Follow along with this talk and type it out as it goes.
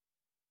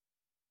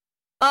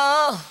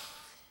Oh,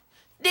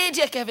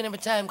 DJ Kevin every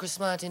time Chris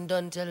Martin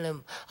done tell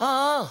them,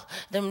 oh,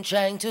 them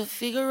trying to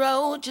figure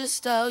out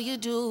just how you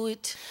do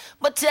it.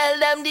 But tell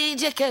them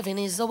DJ Kevin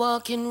is a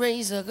walking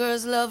razor.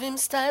 Girls love him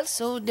style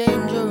so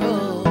dangerous.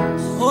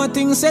 Oh,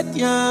 things set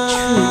ya.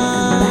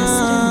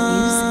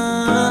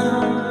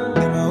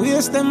 Them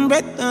waste them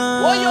breath.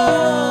 Oh, yo,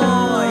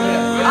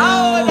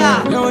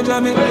 yeah. Yo,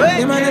 Jamie,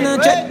 the man in a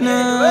jet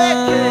now.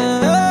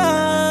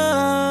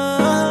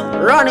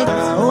 Run it.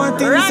 Oh,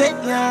 things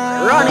set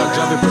ya. Run it.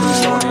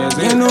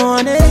 You know,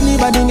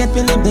 anybody get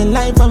to live the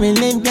life and we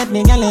live, get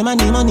the gal and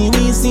the money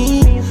we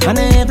see. And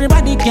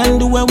everybody can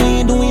do what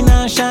we do in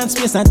a short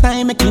space of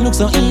time, make it look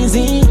so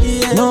easy.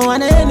 No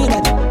one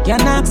anybody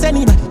can ask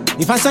anybody.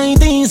 If I say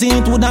it easy,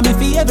 it would have been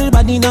for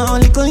everybody. Now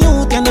little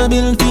youth can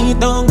build feet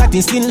down, got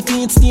his still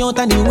feet, stay out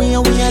of the way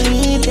we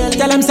lead.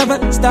 Tell them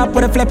seven, stop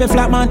with a flippy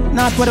flat man,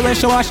 not with a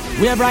wash wash.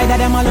 We have ride at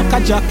them and look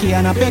at jockey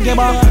and a piggy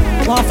bar.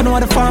 Want to know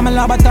the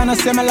formula, but I know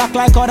similar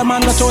like how the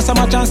man go show so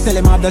much and still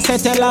him have the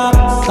settle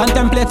up.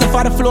 Contemplating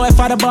for the flow,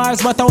 for the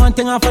bars, but I one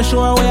thing I for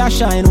sure we are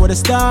shine with the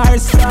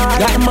stars.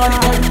 Got the money,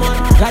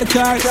 got the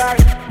cars,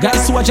 got the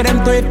swatch of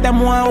them to if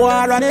them want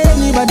war. And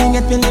anybody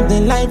get to live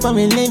the life and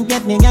we live,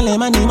 get the gal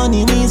and the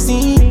money we see.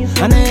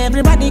 And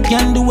everybody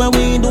can do what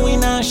we do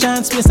in a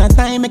short space of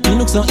time, make it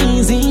look so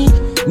easy.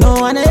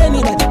 No one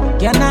anybody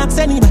can ask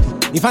anybody.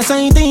 If I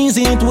say it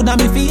easy, it would have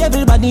been for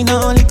everybody.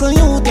 Now little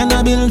youth can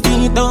build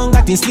feet down,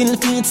 got his still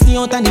feet, stay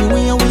out of the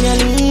way we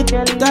lead.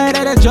 Tired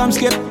of the jump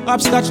skip,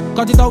 upscotch,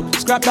 cut it out,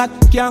 scrap that.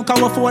 Can't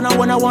call a phone and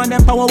when I want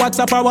them power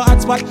WhatsApp, our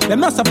hotspot. Them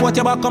not support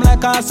your back come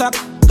like a sack.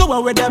 Go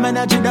with them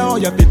energy now,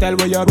 you fit tell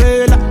where you're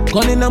real.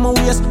 Gun in my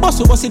waist,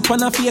 bust it for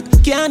a fake.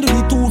 Can't do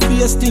the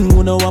two-faced thing,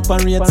 who no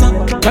operate.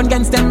 Gun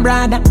against them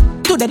brother.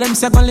 Today them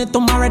say only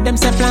tomorrow them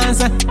say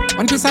plans.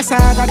 One piece of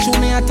saga, chew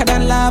me hotter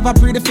than lava.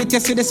 Pretty fit, you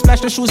see the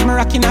splash, the shoes me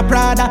rocking a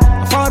Prada.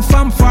 I fought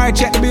from far,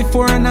 check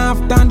before and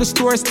after. The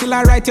store still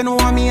alright, you know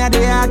what me at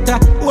the actor.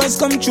 Always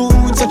come true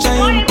with such a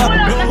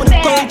impact. When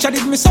the culture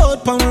did me so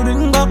up and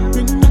ring up.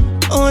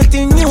 Only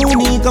thing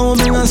unique, I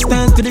want me to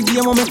stand to the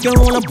game. I make you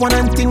roll up one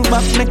and think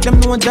back. Make them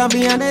know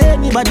Javi and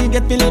anybody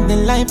get to live the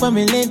life and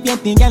we live.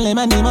 Get the gal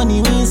and the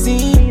money we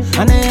see.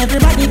 And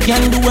everybody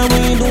can do what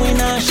we do in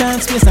a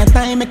short space of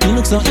time, make it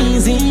look so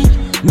easy.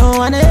 No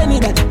one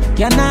anybody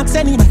can ask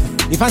anybody.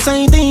 If I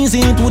say it easy,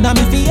 it would have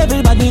been for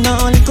everybody.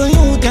 Now little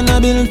youth can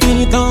build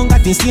feet down,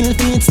 got his still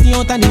feet, stay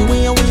out of the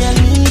way we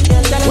lead.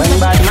 When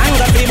bad man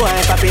got the boy,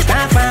 pop it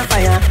off on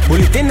fire.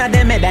 Bullet in a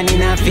dem head and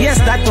in a face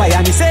that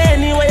wire. Me say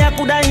anyway I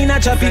coulda in a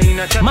traffic.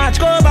 Match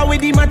cover with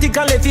the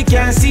matical if you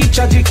can't see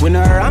tragic. When a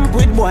ramp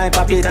with boy,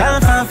 pop it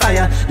off on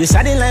fire. This is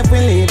the life we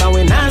live and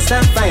we not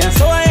stop fire.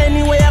 So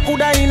anyway I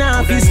coulda in a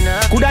office,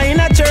 coulda in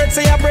a church,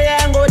 say a prayer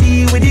and go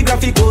deal with the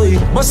graphic boy.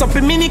 Bust up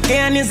a mini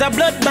can is a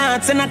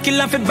bloodbath, and a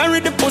killer fi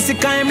bury the pussy.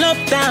 I'm love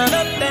down.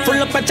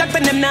 Full up a chat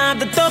and them now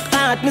the talk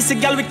heart. Me see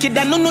gal wicked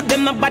and none of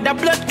them about the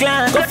blood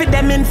clan. Go for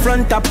them in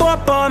front of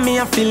Papa. Me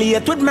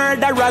affiliate with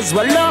murderers,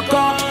 well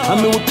loco.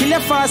 And me will kill you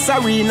fast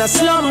arena,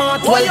 slow-mo.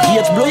 12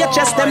 gauge, blow your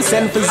chest, them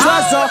send for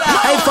Zaza.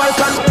 Hey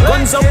Falcon,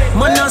 guns up,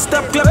 man now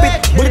stop clap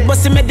it. Bullet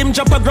busty made them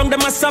jump a ground, them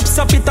a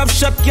stop it. Up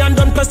shot can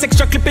done plus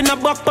extra clip in a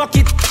back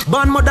pocket.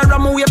 Born mother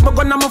ram away, but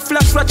gun I'm a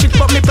flash ratch it.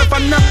 But me pepper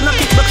knock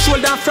it, back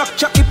shoulder and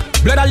fracture hip.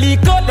 Blood a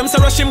leak out, them so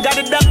rush him, got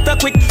the doctor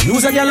quick.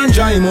 Use a gal and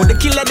dry him, the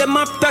killer them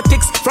have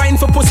tactics. Frying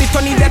for pussy,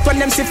 funny that when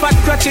them see fat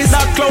crutches.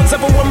 Dark clouds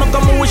every woman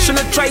come and wish on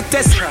a try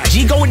test.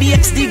 G go with the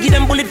XD, give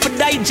them bullet for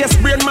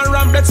digest. Brain my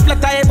ram, blood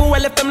splatter everywhere,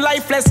 left them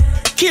lifeless.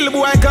 Kill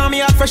boy, call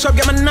me out fresh up,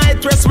 get my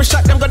night rest. Me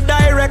shot them go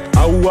direct.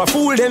 How I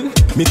fool them?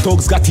 Me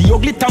thugs got the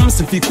ugly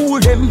Thompson fi cool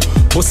them.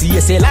 Pussy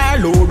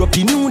SLR load up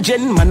the new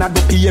gen. Man I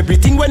do pay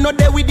everything when not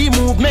there with the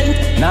movement.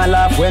 Now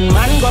laugh when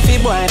man go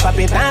fi boy, pop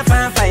it off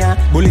on fire.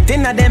 Bullet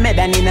in a dem head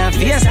and in a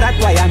face that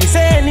wire. Me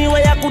say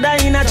anyway I coulda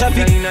in a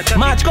traffic.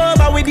 Match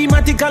cover with the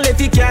matical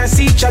if you can't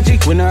see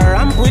tragic. When a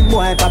ramp with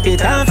boy, pop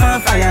it off on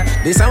fire.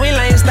 This how we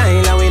lifestyle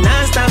and we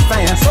not stop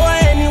fire. So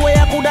anyway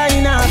I coulda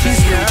in a office,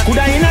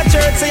 coulda in a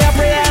church, say a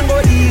prayer and go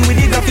with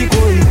the graphic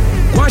boy.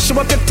 Wash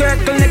up your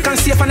turtleneck and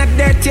see if on a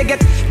dirt you get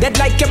dead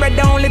like your bread.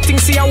 The only thing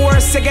see a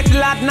worse you get.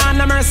 Lord, nah,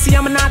 no mercy,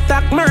 I'm not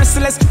attack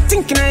merciless.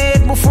 Thinking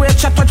ahead before you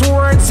chat what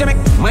words you make.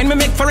 Mind me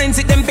make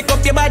forensic, then pick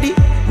up your body.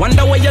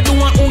 Wonder what you do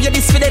and who you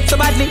this for dead so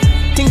badly.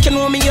 Think you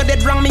know me, you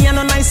dead wrong, me and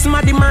no nice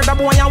maddy. Murder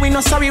boy and we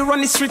no sorry, run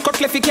the street cut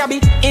clefty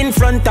cabby. In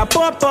front of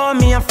Papa,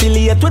 me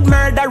affiliate with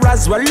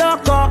murderers, well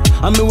loco.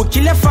 And me will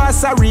kill you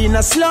fast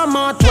arena,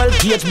 slow-mo. 12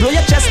 gauge, blow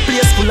your chest,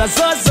 place full of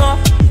zozo.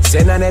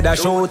 Send another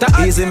shooter,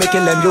 easy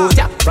making them youth.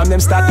 From them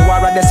start to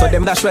war they so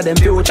them dash where them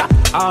future.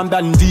 Armed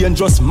and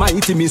dangerous,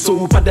 mighty me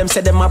super. Them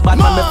say them a bad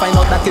man, me find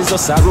out that is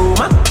just a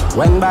rumor.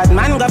 When bad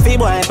man go fi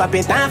boy, pop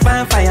it off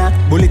on fire.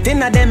 Bullet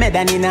in a dem head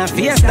and in a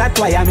face that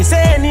wire. Me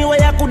say anyway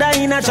I coulda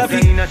in a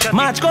traffic.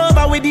 Match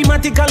cover with the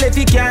matical if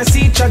you can't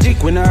see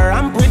tragic. When a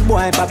ramp with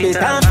boy, pop it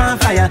off on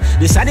fire.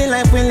 This is the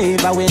life we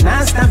live and we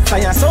not stop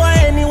fire. So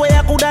anyway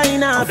I coulda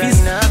in a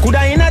office,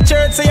 coulda in a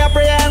church, say a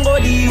prayer and go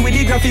deal with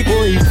the graphic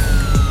boy.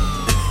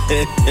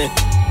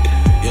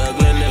 You're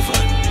Glenn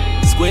Leffan,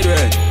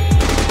 Squidward.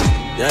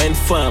 You're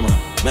informer.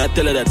 May I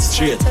tell you that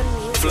straight?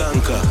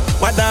 Flanker.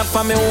 What that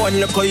for me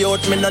one look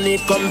out, me no need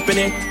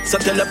company. So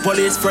tell the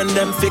police friend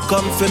them fi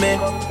come for me.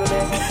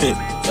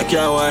 You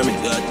can't worry me.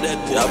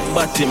 You're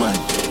batty man.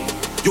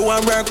 You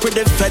a work with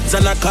the feds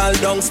and I call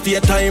down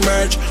state I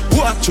emerge.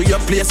 Walk to your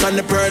place on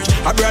the purge.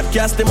 I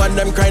broadcast them on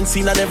them crime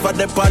scene and never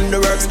depend the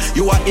works.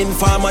 You are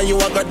informer,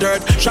 you a got dirt.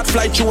 Shot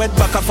fly you went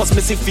back and first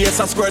missy face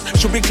a squirt.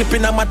 Should be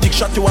clipping a matic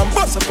shot you and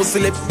bust a pussy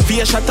lip.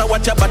 Fear shot a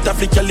watch a batter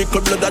flick your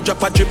little blood a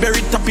drop a drip.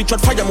 Bury top it shot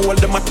fire me hold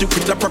the matic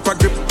with a proper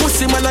grip.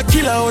 Pussy man a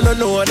killer, I don't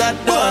know that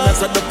done.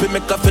 As a dopey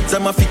make a feds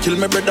them a fi kill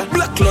me brother.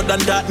 Black cloud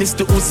and darkness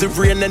to ooze the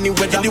rain any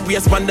weather. The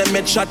waist pan them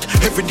head shot.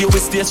 Every day we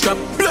stay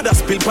strapped. Blood a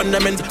spill pan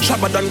them ends.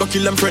 Shabba done go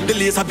kill them friend. The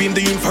laser beam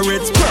the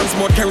infrared. Springs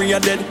more carry a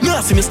dead.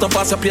 Nah see me stuff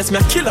as a place. Me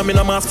a killer, me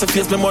no master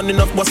face. Me money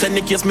enough boss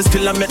any case. Me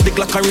still a make the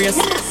Glock a race.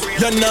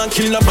 You not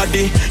kill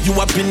nobody. You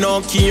a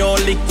Pinocchio,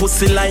 you lick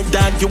pussy like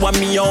that. You a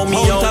me out, me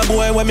out. A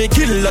boy when me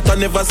kill that I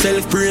never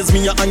self-praise.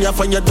 Me a on your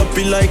fire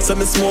dumpy like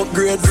some smoke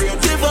grades.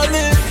 Give a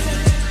live.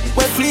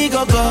 Where flea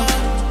go go.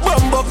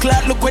 Bumbo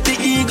clat look what the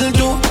eagle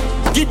do.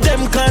 Give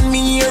them can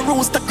me a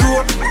rooster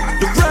crow.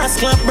 The grass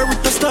clamp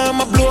burrito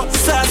storm a blow.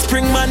 Sad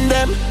spring man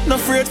them, no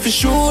afraid for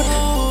shoot.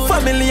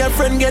 Family and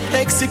friend get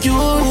executed.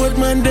 Old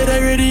man dead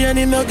already and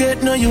he no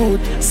get no youth.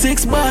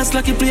 6 bars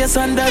like he place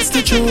and that's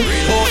the truth.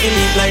 Oh,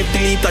 elite life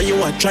delete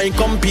you a try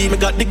compete. Me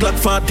got the Glock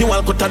 40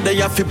 while cut and they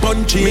have to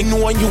punchy. Me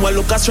know you a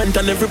look a strength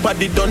and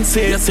everybody done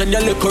say. You send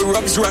your little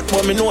rocks rock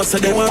but me know so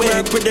they want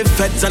work with the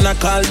feds and I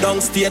call down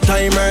state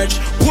I emerge.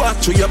 Walk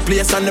to your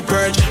place on the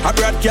purge. I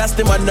broadcast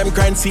them on them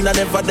crime scene and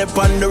never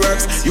depend the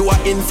works. You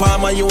are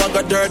informer, you a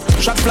got dirt.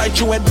 Shot fly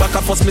you head back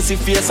and first missy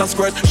face a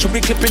squirt. Should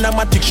be clipping a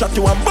matic shot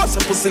you and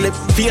bust a pussy lip.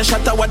 Fear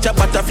shot a watch a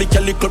batter flick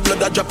your little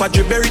blood a drop a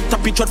drip. Bury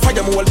top it shot fire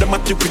me hold the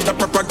matic with a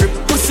proper grip.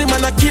 Pussy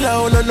man a killer,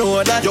 I don't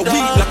know that. You weak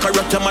like a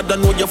rat, your mother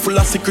know you're full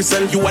of sickle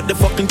cell. You are the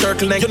fucking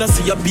turtleneck. You don't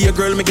see a beer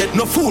girl, me get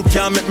no food,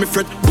 can't make me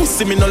fret.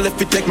 Pussy me no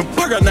left it take me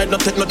paranoid, no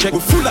take no check.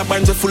 We full of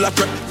binds, we full of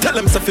prep. Tell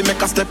them if he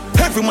make a step.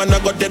 Every man I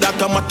got dead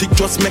automatic,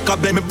 just make a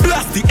bet. Me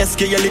blast the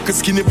SK, your little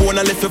skinny bone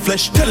and left your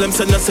flesh. Tell them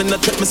send no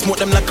check, me smoke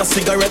them like a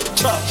cigarette.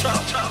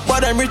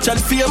 But I'm rich and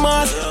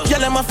famous. Yeah,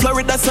 them a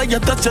Florida, so you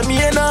touch me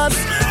and us.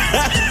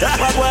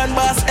 My one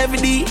boss every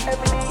day.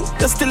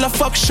 You still a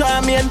fuck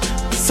shaman.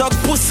 Suck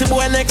pussy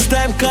boy next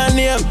time can't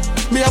name.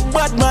 Me a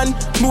bad man,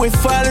 me we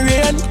fall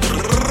rain.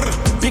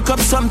 Pick up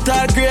some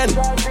tall grain.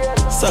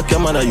 Suck your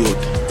man a youth.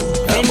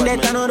 And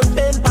that I know the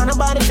pain for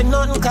nobody for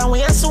nothing. Cause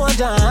we a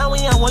soldier and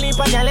we a only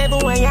for y'all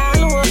everywhere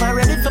all over.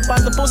 Ready for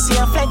pop the pussy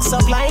and flex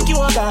up like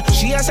yoga.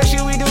 She a say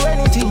she will do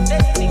anything.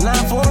 Now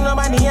for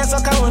nobody else, so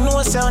cause we know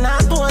so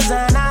not pose.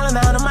 And all in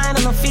the mind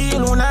and the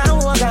feel who not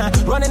woga.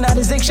 Running out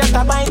the zig shot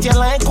to bite you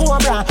like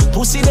cobra.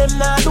 Pussy them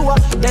not do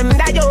up. Them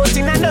die out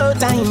in a no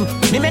time.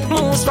 Me make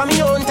moves for me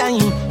own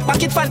time.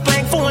 Pocket fat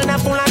like phone and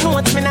full of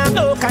notes. Me not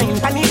no kind.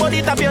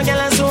 Anybody tap your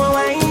girl and so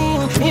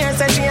wine. Here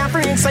say she a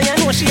freak so you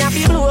know she a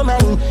be blue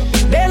man.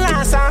 They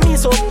last on me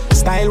so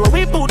style what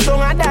we put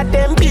on at that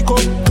them pick up.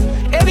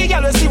 Every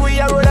girl we see we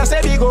a road and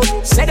say big up.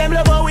 Say them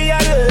love how we are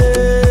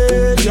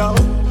good, yo.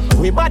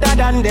 We better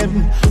than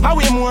them. How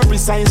we more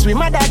precise, we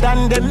madder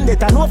than them. They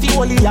know if you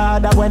only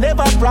harder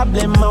whenever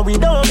problem. And we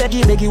don't beg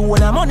you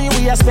when the money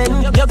we a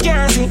spend. You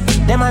can't see,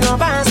 them a no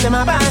pass, them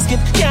a basket.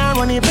 Can't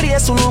run the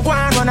place, so no go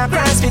and run a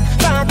CrossFit.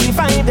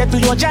 45 that to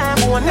your job,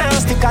 one now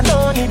stick. I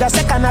don't need a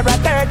second or a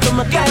third to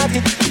my got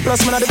it.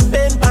 Plus man a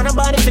depend on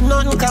nobody for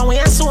nothing. Cause we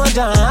a soldier,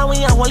 and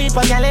we a only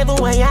for y'all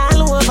everywhere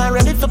all over.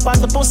 Ready for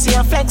pop the pussy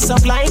and flex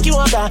up like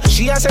yoga.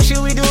 She a say she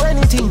will do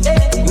anything.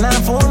 Now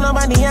for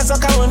nobody else, so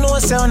cause we know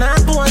so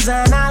not pose.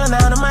 And all in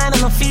the mind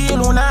and the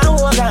feel who not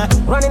woga.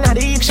 Running at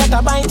the eek shot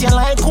a bite you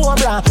like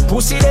cobra.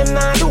 Pussy them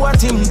not do a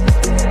thing.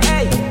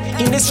 Hey,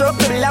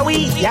 indestructible are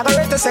we. You gotta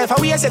rest yourself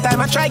away. Say time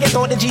I try get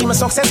out the G. My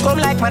success come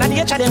like man and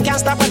nature them can't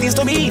stop what is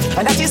to be.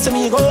 And that is to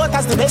me go out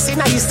as the best in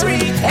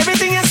history.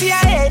 Everything you see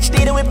I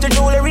HD, the whip to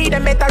jewelry.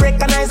 Them better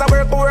recognize I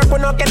work we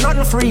not get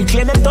nothing free.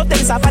 Claim them tough them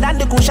suffer than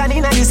the cushion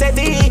in the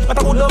city.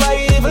 But I would over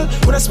evil,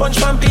 with a sponge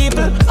from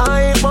people.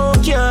 I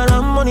found care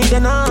and money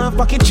then I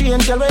pocket chain.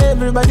 Tell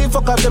everybody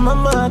fuck up them a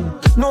mad.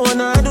 No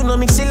one I do no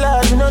mix it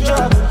loud, we no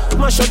drop.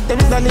 Mash up them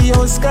dolly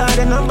house card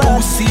and a bad.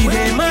 Who see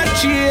them a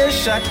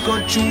chase, shot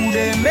go through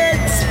them head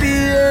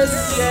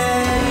space.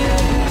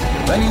 Yeah.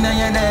 Running on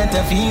your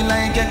data, feel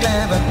like you're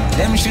clever.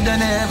 Them shoulda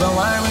never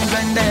worry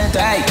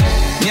vendetta. Hey,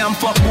 me and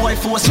fuck boy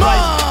force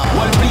right.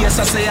 One place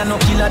I say I no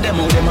killer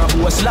them, how them a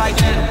boss like.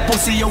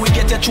 Pussy you will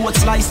get your throat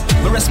sliced.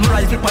 Me rest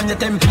my rifle on your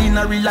temple in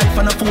a real life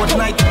on a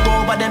fortnight.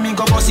 Go over them, me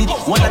go bust it.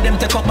 One of them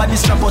take up by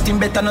this strap, but him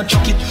better not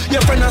chuck it.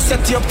 Your friend a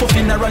set you up for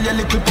funeral, your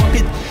little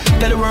puppet.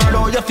 Tell the world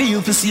how you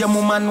feel to see a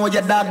woman or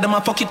your dog, them a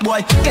fuck it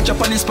boy. Catch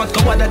up on this spot,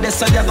 cause what the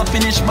so you go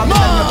finish.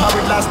 Babylon your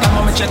power last time,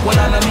 I'ma check one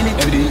on a minute.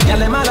 Every day, y'all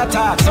them all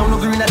attack, sound no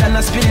greener than a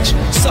and spinach.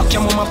 Suck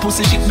your mama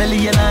pussy, shit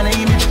belly and an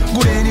image.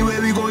 Good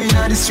anywhere we go in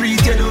the street,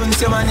 you don't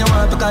say man, you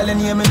want to call your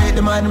name and make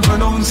the man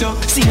pronounce you.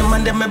 See them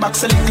and them my back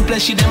so little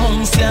fleshy, them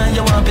hunks ya. And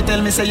you want to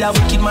tell me say you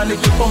wicked man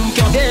little punk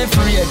you. They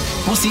afraid,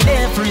 pussy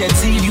they afraid.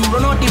 See if you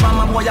run out the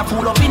mama boy, you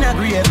pull up in a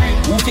grave.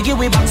 Who figure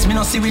we backs, me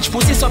no see which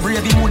pussy so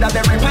brave. He would have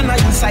every pan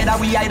inside that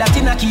we hide that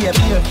in a cave.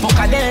 Fuck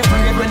a they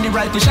afraid when the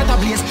rifle shot a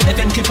blaze. If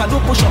them clip a do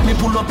push up, me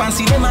pull up and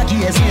see them a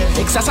gaze.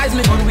 Exercise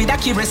me gun with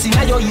accuracy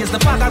in your ears. The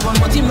father run,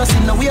 but him no see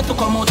no way to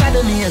come out of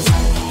the maze.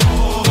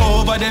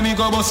 Over them he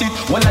go bust it.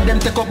 One of them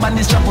take up and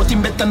this trap, but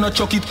him better not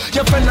chuck it.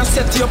 Your friend a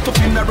set you up to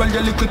funeral,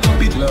 your little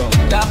puppet.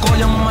 Talk how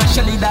your mama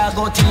shelly dog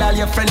out till all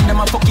your friend them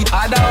a fuck it.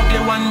 All the ugly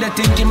one that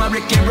think him a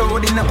break your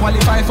road. In a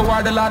qualify for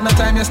war the Lord, no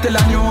time you still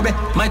a newbie.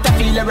 Might a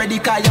feel ready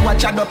cause you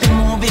watch a dopey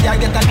movie. I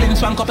get a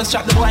glimpse, one couple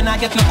strap the boy and I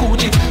get no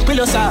coochie.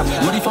 Pillows off,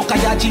 what the fuck a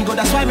yachi go,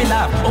 that's why me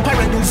laugh. Up a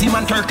red bull, see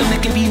man turtle,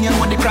 make a bean,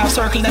 with the craft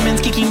circle. Them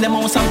ends kicking them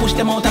out and push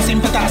them out as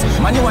sympathize.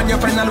 Man you and your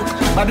friend a look,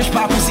 but which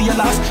part see your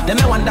last. Them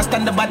I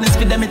understand the badness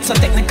for them, it's so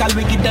technical.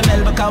 We give them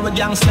hell because we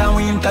gangster and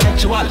we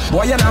intellectual.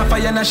 Boy you not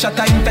fire, no shot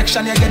a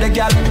infection, you get a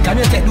gal. Can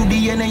you take the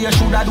DNA, you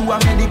shoulda do a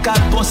medical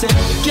pussy.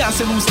 Can't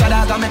say who's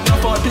dog and make no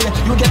foul play.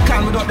 You get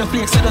calm without the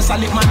flakes, so just a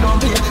lip man don't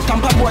play.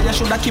 Tampa boy you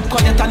shoulda keep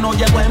quiet and know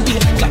you going pay.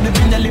 Clap the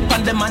bring the lip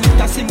and the man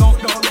it a sing out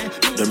down way.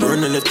 Them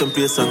run and let them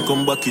place and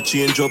come back, you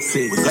change up.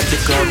 We got the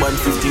carbon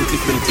 15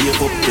 clip and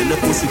tape up. Tell the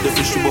pussy the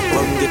fish up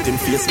and get him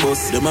face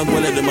bust. Them a go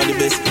like them are the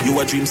best, you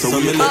a dream so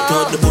we let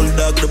out the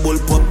bulldog, the bull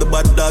pup, the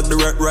bad dog, the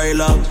rat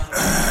riler.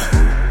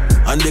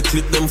 And they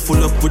clip them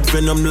full up with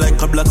venom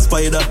like a black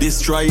spider.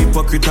 Destroy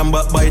hypocrite and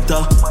backbiter.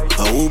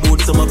 I hope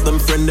about some of them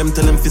friend them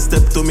tell them fi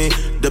step to me.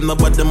 Them not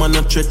bad, them are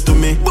not threat to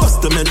me.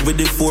 Bust them head with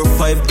the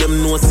 4-5,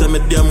 them know say me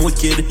damn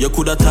wicked. You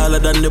coulda taller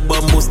than the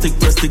bamboo stick,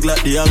 press stick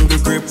like the angle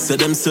grip. Say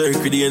them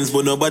circuits,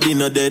 but nobody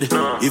not dead.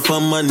 If a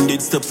man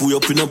did step way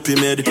up in him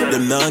head,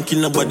 them not kill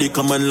nobody,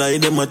 come and lie,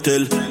 them a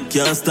tell.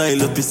 Can't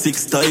style up his 6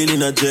 style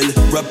in a gel.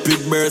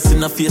 Rapid burst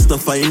in a face, to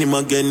find him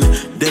again.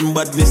 Them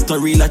badness to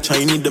real a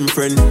Chinese, them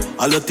friend.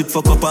 I let it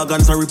fuck up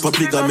organs and rip up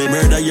ligament.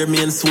 Murder your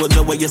main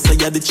soldier, where you say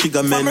you're the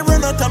trigger man. Me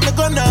run out and me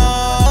gun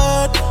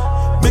out.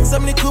 Make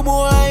some little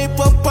boy hype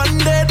up and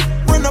dead.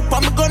 Run up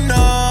and me gun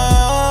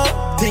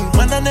out. Think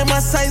man and them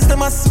a size,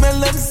 them a smell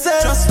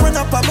themselves. Just run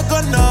up and me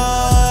gun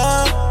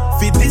out.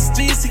 Feed this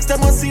 3-6, them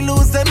must see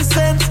lose them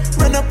sense.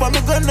 Run up and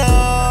me gun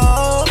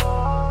out.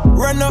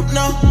 Run up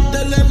now,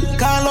 tell them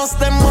Carlos,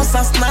 them must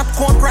have snap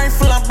coat,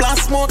 rifle and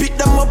blast smoke. Pick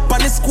them up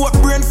and the squad,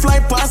 brain fly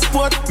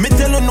passport. Me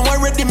tell you no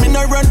already, me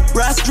no run,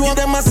 brass drone.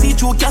 Them a see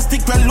through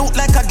castic, well look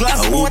like a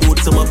glass boat. I would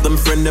some of them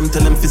friend, them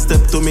tell them fi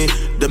step to me.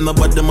 Them not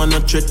bad, them a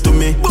not threat to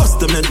me. Bust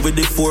them head with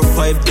the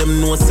 4-5,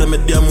 them know say me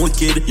damn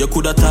wicked. You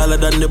coulda taller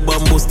than the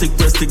bamboo stick,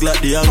 press stick like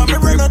the angle. Me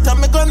run out and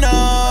me gun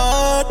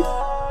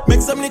out.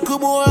 Make some little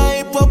boy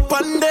hype up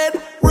and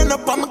dead. Run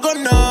up and me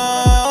gun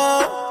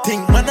out.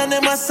 Think man and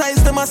them a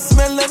size, them a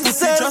smell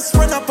themselves. Just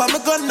run up and me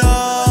gun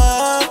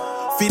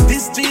out. Feed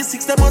this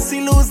 3-6, them must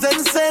see lose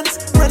them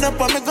sense. Run up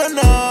and me gun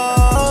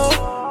out.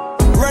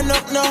 Run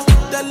up now,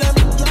 tell them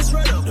just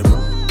run up.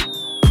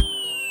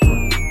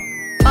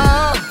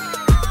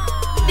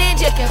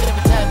 DJ Kevin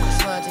every time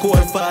Chris Martin.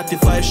 Cold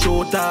 45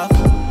 shoot off.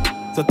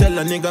 So tell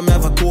a nigga me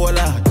have a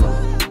cola.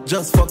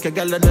 Just fuck your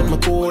girl and then me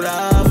cool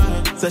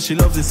off. Say she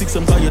loves the 6,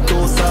 I'm call you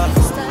toast off.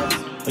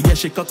 I guess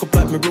she cock up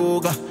like me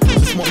Roga.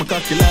 She smoke my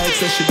cocky like,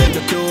 say she beg the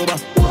Cuba.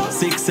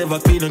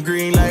 6-7 clean and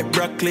green like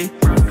broccoli.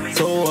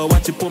 So I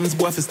watch your pumps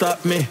boy fi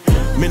stop me.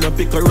 Me no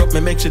pick her up, me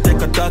make she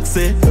take a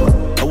taxi.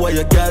 I want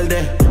your girl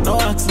there, no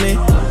ask me.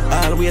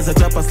 Always a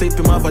chop asleep,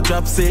 him have a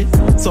drop say.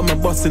 So me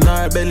bust in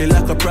her belly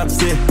like a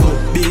propsy.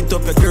 Beat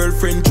up your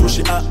girlfriend, true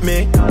she at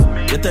me.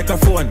 You take her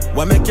phone,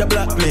 why make you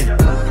block me?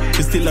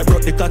 She still a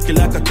broke the cocky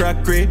like a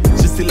crackery.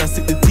 She still a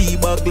sit the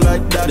tea-bag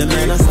like that. The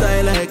man a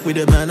style like we,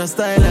 the man a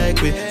style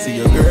like we. See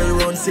your girl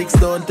run 6,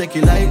 don't take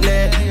it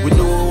lightly. We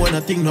don't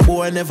wanna think no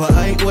boy never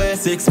hide way.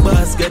 6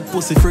 bars get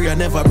pussy free, I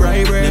never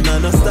bribe her. The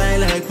man a style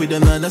like we, the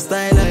man a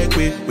style like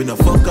we. We no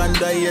fuck and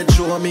diet,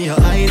 show me your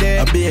ID.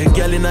 I be a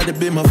girl in the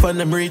beam, I find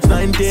them reach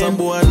 19. Some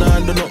boy nah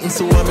do nothing,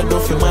 so I'm a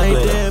duffy my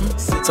them.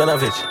 Son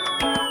of bitch,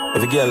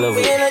 if a girl love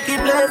it,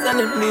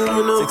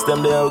 6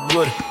 them they are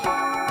good.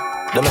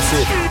 Them I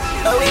see it,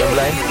 them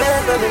blind.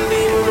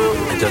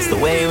 Adjust the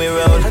way we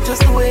roll,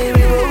 adjust the way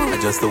we roll,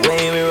 adjust the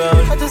way we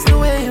roll, adjust the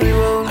way we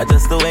roll,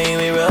 adjust the way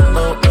we roll,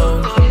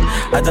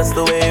 adjust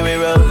the way we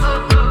roll.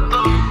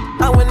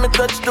 And when me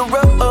touch the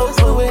road,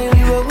 the way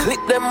we roll, click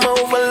them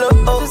over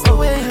low, just the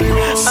way we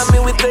roll. I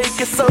mean we take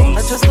it so,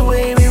 adjust the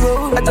way we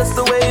roll, adjust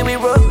the way we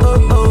roll,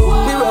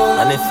 we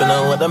roll. And if you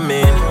know what I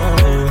mean,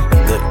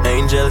 the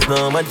angels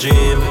know my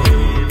dream.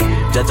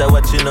 Jaja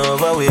watching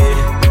over we.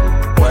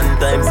 One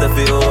time say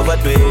fi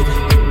overdo it.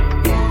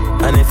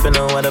 And if you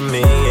know what I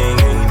mean,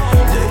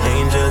 the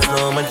angels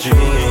know my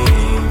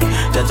dream.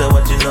 Jaja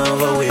watching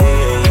over we.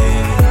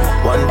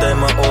 One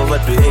time I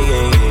overdo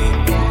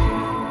it.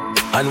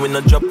 And we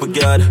not drop we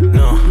guard.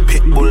 No.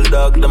 Pit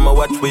bulldog, them a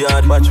watch we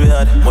hard.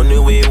 Money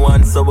we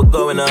want, so we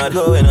going hard.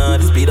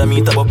 Speed a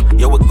meter up,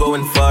 yeah we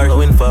going far.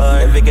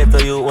 Every ghetto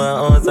you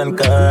want house and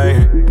car.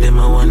 Them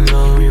a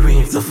wonder we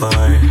reach so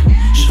far.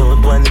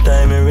 Short one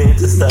time we reach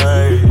the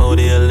star. How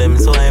the hell them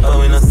so hype, but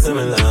we not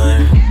similar.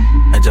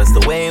 Adjust the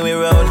way we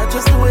roll.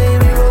 Adjust the way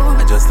we roll.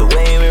 Adjust the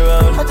way we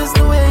roll. Adjust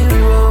the way we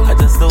roll.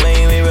 Adjust the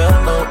way we roll.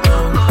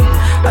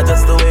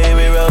 Adjust the way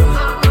we roll.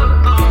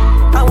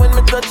 And when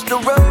we touch the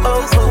road,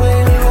 adjust the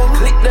way we roll.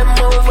 Click them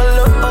over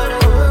low.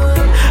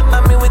 I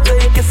mean we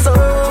take it so. I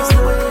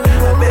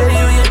bet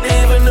you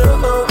didn't even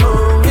know.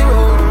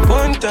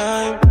 One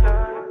time.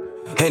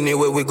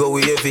 Anyway we go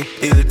we heavy.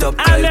 Hilltop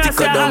Kyle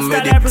thicker than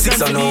medic.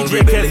 6 and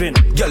hungry belly.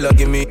 Y'all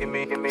give me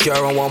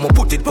car and want me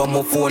put it on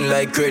my phone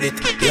like credit.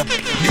 Yeah.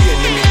 The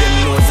enemy them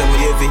know say we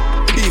heavy.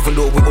 Even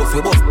though we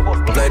bust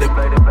apply them.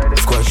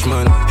 Squash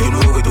man, you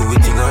know we do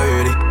it thing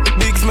already.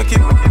 Bigs make it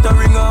a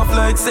ring off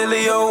like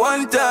Celia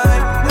one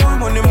time. More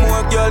money,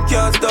 more girl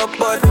can't stop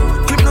but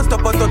clip no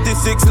stop at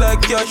 36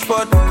 like cash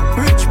pot.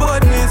 Rich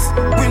badness,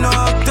 we no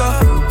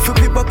actor. For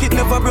people it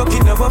never broke,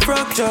 it never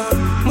fracture.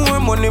 More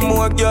money,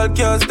 more girl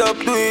can't stop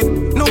do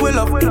it. No will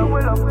up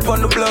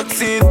on the block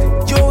seat.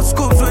 Yo,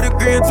 scoops where the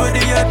grades where the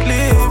yacht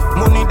live.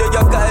 Money that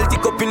you call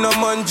tick up in a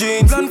man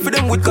jeans. Plan for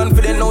them with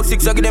confidence, now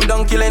 6 I give them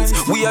donkey lens.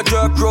 We a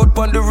drag road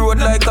on the road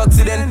like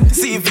accident.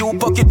 See if you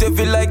pocket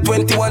heavy like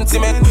 21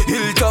 cement.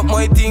 Hilltop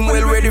my team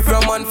well ready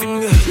from man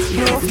finger.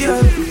 No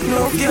girl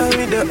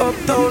with the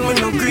uptown with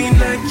no green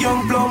like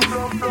young plum.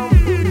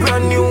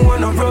 Brand new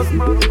one of rough.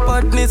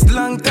 Badness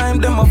long time,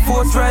 them a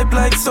force ripe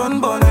like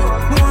sunburn.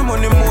 More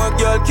money, more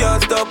girl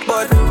can't stop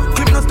but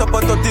clip no stop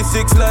at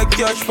 36 like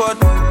cash pot.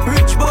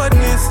 Rich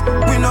badness,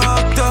 we no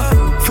actor.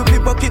 For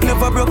people it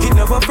never broke, it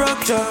never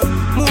fracture.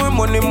 More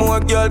money, more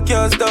girl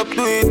can't stop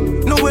do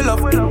it. No will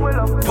up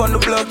on the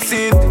block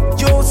seat.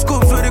 Yo,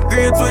 scoops where the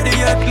grades where the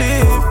yacht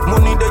live.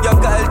 Money that you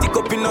call tick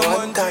up in a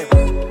one time.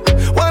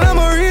 When I'm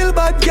a real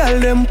bad girl,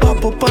 them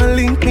pop up and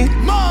link me.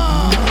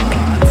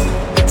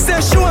 Say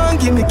she want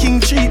give me king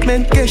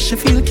treatment, guess she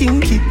feel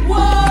kinky.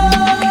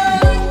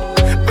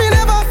 Me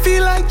never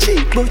feel like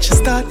cheap, but she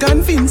start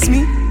convince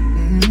me.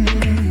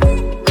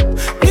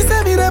 Me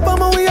say me there, but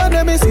my way on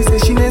the messy, say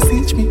she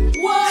message me.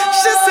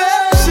 She say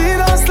she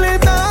don't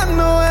sleep down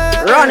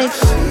nowhere. Run it.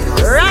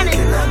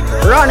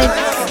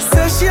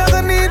 Say she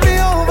ever need me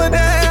over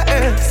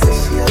there.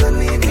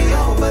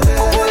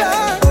 Pull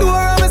her door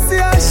and me see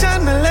her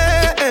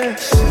chandelier.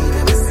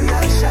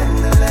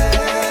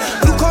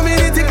 Look how me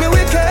they take me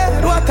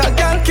wicked. What a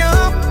girl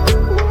can.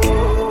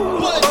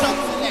 Pull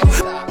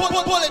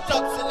it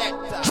up,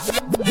 selector.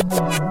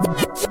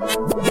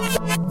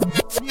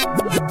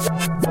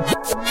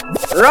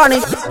 Run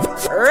it.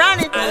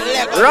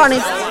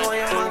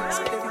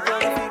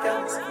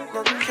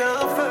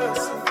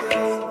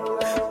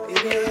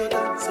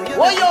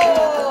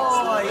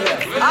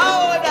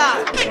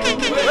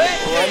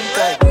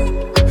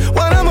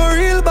 When I'm a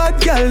real bad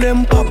girl,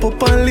 them pop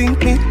up and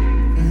link me.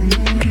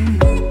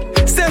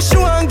 Say she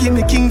want give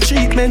me king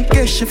treatment,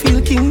 guess she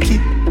feel kinky.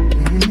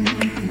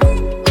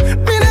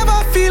 Me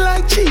never feel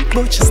like cheap,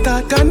 but she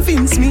start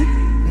convince me.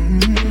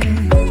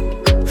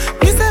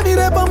 Me say me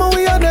there, but my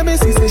way on the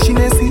messy, say she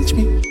message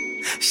me.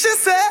 She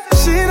say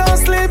she don't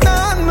sleep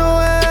down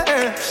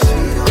nowhere.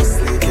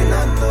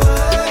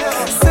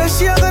 Say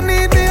she ever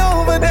need me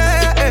over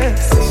there.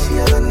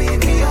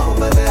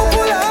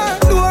 Pull her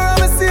door and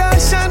me see her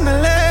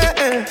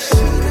chandelier.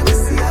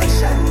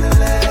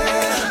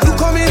 Look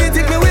how me they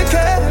take me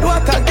wicked.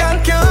 What a girl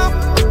can.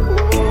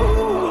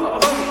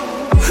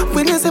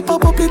 When you say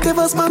pop up, it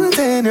ever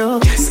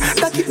spontaneous.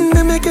 That kitten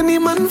they make any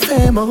man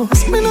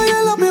famous. Me know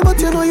you love me, but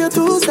you know you're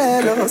too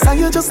zealous. And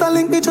you just a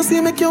link me, just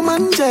to make your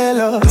man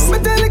jealous. Me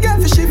tell the girl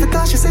for she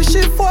because she say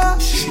she for.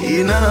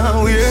 She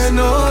now we're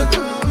not.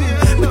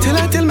 Me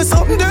tell me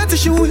something dirty,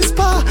 she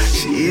whisper.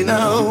 She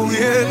now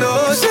we're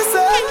not. She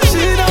say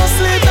she don't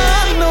sleep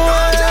down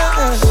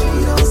nowhere.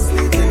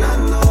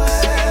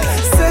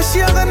 Say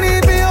she ever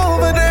need me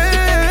over there.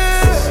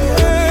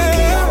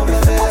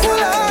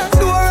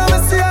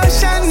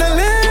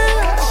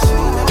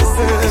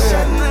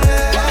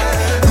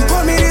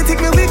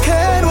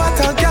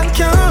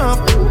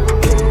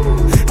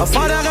 My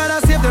father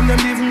gotta save them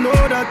even know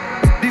that.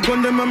 The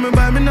gun them and me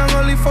buy me not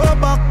only 4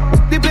 back.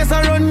 The place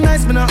I run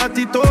nice, me not at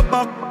the top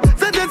back.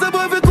 Say there's a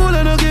boy fi cool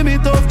and no give me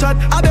tough chat.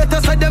 I better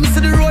side them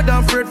see the road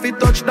and afraid fi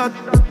touch that.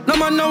 No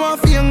man no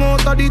want fi hang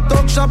out of the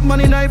talk shop.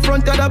 Man in the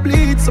front of the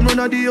bleed, some run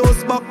of the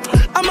house back.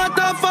 I'm a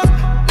tough fuck.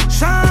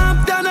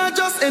 Sharp than a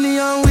just any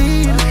and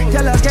weed.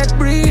 Y'all a get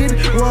breed,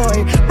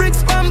 boy.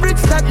 Bricks from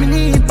bricks that me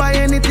need. Buy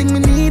anything me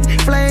need,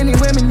 fly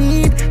anywhere me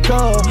need.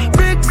 Go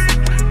bricks.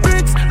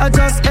 I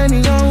just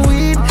any young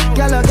weed,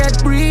 girl I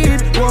get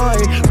breed,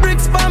 boy.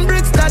 Bricks from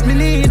bricks that me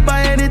need,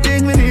 buy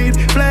anything we need,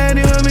 fly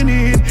anywhere we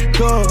need.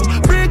 Go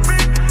bricks.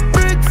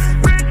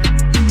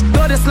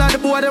 Go this like the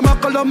boy them a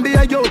call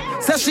Columbia youth.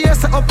 Say she has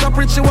to up top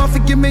rich, she want to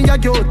give me a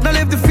youth. Now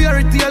live the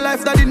fairy tale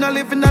life that not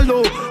live in a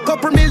low.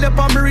 Couple million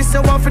on me wrist, I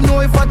want to know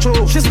if I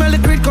true. She smell the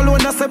great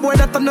cologne, I say boy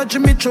that I'm not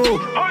Jimmy Choo.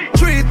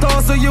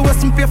 3,000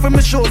 US and pay for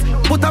my shows.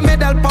 Put a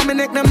medal on me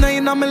neck, them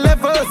 9 on my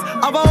levels.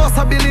 Have a house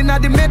a billion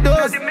at the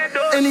meadows.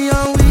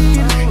 Anyhow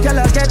weed, y'all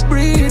I get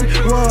breed.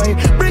 Roy,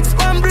 bricks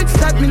from bricks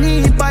that me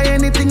need. Buy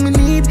anything me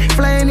need,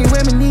 fly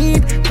anywhere me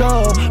need.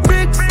 Go,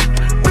 bricks,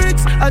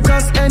 I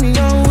just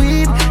anyhow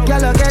weed.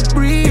 Y'all I get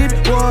breed.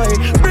 Roy,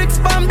 bricks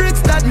from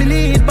bricks that me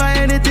need. Buy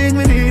anything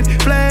me need,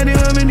 fly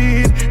anywhere me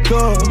need.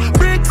 Go,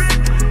 bricks.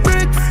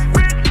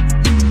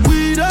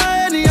 Weed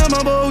any I'm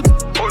about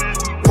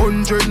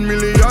 $100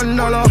 million.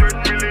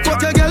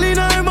 Fuck your girl in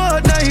her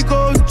mouth, Nike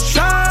out.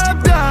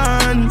 Sharp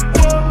down.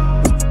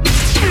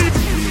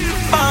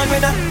 Born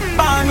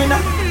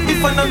winner.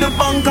 If I know the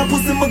bank, I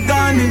pussy my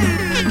gun in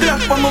it.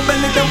 Black on my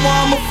belly, them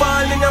want me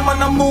falling. Yeah,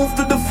 man, I move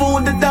to the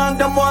food, the dog,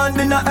 them want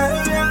in the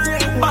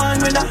air.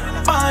 Born winner.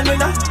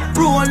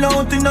 Roll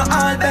out in the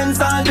all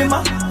Dancehall, them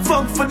a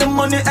fuck for the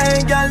money,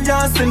 hey, girl,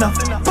 you're sinner.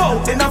 Pow,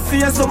 in a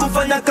face, so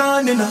for your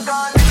can, in a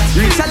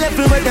reach a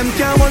level where them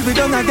can't hold we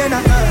down again.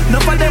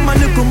 Enough of them a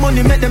little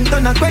money make them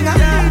turn a quenga.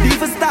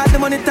 Even start the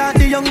money talk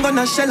the young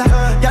gonna shella.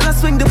 Y'all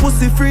swing the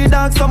pussy free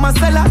dogs from a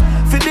seller.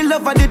 For the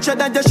love of the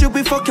cheddar just should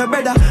be fuck your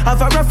brother.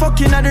 Have a rough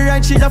fucking at the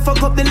right she just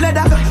fuck up the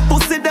leather.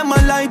 Pussy them a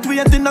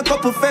lightweight in a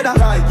couple feather.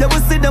 Yeah we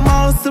see them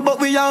hustle but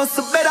we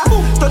hustle better.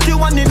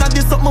 31 in a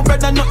this up my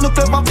brother not no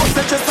clever.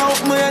 Pussy chest out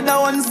my head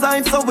on one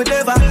side so we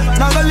never.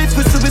 Now go live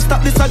with we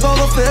stop this I go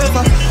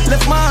forever.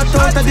 Left my heart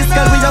out of this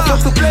girl we have fuck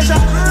to pleasure.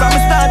 From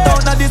the start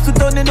out of this we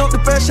turning up the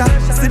pressure.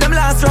 See them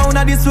last round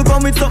of this we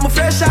come with something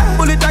fresher.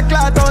 Bullet a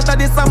clot out of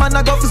this man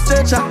I go for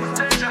stretcher.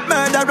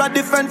 Murderer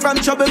different from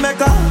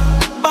troublemaker.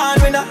 Born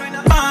winner.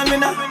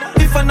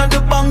 If I know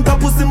the bank I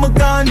pussy my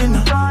gun in.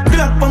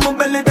 Black on my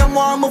belly them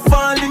want me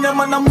falling. Yeah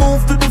man I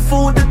move to the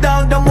food the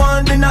dog them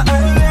want in.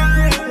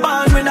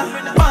 Born winner.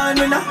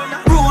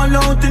 Roll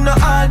out in the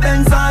all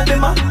Dancehall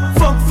them a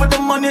fuck for the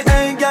money,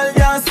 hey girl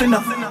you're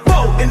sinner.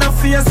 Pow, in a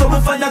face so we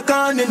fire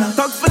can in.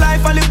 Talk for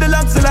life I live the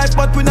luxury life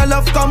but we no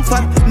love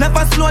comfort.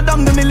 Never slow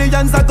down the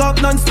millions I go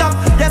up non-stop.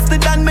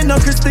 Yesterday me no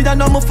Christian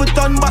no my foot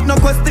on but no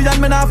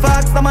question me not for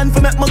ask the man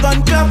for make my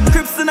gun clap.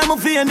 Crips in my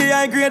vein the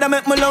high grade I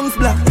make my lungs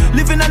black.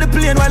 Living on the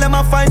plane while I'm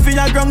a fight for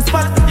your ground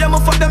spot. Yeah me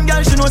fuck them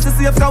girls she know she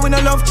safe cause we no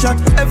love chat.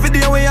 Every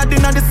day we a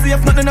dinner the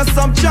safe nothing a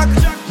subtract.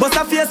 Bust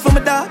a face for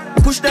me dog,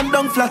 push them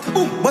down flat.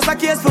 Bust a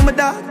case for me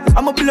dog,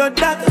 I'm a blood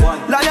that.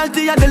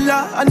 Loyalty and the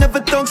law, I never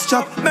tongue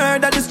strap.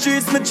 Murder the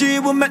streets, my G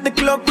will make the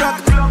club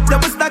rock. Yeah,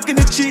 we stacking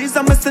the cheese,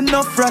 I'm missing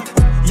enough rat.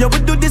 Yeah, we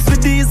do this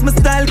with these, my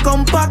style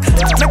compact.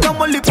 Like I'm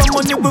only for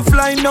money, we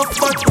flying up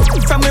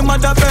but from my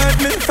mother bird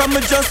me, from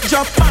me just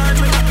drop.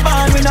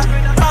 Born winner.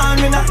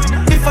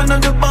 If I know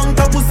the bank,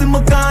 I pussy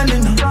my gun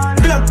in.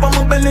 Black on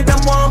my belly, them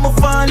want me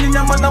falling.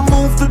 Yeah, man, I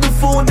move to the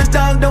food, the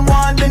dog, them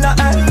want in.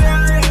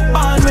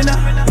 Born winner.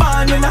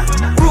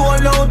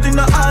 Roll out in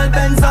the all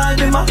Dancehall,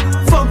 them a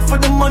fuck for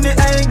the money,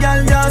 hey girl,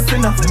 you're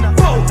sinner.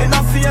 Pow, in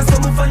a face, so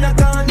we fire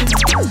can.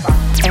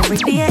 Every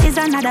day is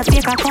another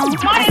fake account.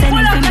 I send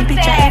you for me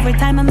picture every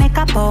time I make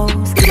a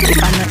post. If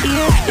I'm not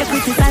here, you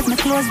criticize me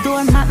closed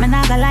door. Map me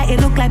naga like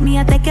it look like me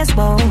I take your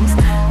spose.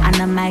 And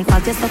I'm my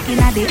fault just looking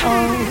at the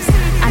O's.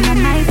 And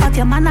I'm my fault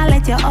your man I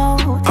let you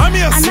out. And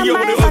I'm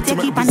my fault you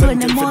keep on doing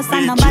the most.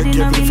 And nobody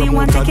no really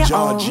want to take you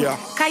out.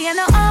 Cause you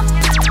know up,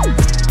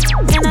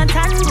 you're not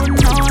tan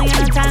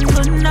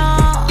good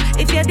no.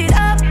 If you did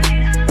up,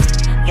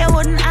 you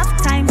wouldn't have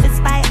time to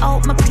spy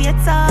out my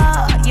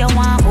pizza. You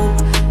want up,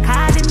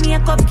 cause the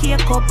makeup,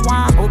 cake up,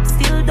 want up.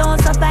 Still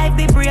don't survive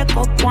the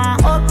breakup,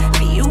 want up.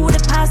 For you the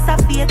past a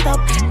fate up,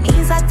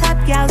 means a top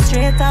girl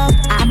straight up.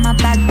 I'm a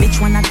bad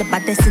bitch, one of the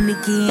baddest in the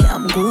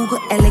game. Google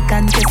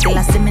elegant, still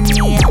a see me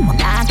name.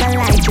 Not a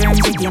lie,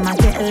 germs, the game I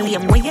get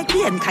lame. Where you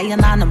getting, cause you're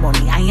not the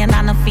money, I ain't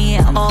on the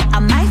fame. Oh,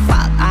 I'm my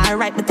fault,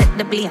 alright, but take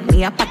the blame.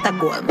 Me a pot of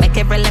gold, make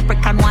every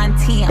leprechaun one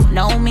team.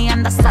 Know me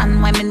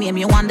understand why me name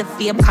you on the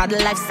fame. Cause the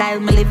lifestyle,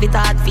 me live it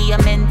hard for you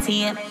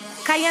maintain.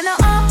 Cause you know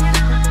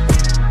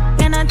up,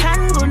 you're not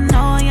tan good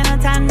no, you're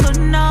not tan good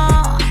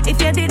no.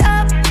 If you did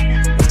up,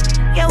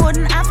 you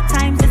wouldn't have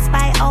time to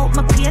spy out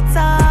my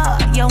pizza.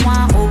 You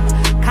want up,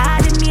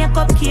 cause the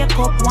makeup, cake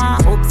up,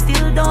 want up.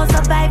 Still don't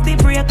survive the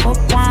breakup,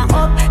 want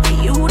up. For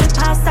you the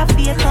past a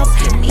fake up,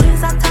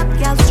 means a top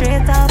girl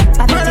straight up.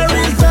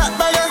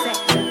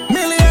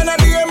 Million a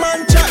day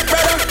man chat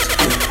better.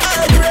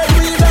 I grade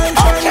we don't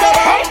better.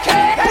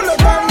 Pull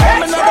up on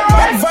them another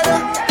bad fire.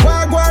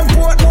 Wagwan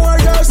Portmore,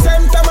 yo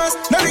St. Thomas.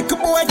 No little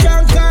boy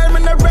can't call me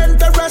no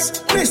rent a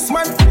rest. This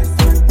man,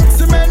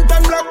 cement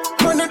and block.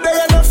 Money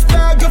there enough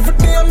dog. Every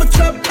day I'm a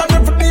trap and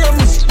every day I'm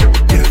a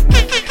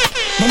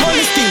my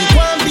money still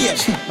one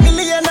bitch.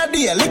 Million a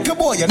day, little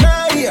boy you're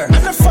not here.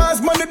 And the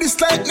fast money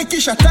this like Nicky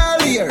shot all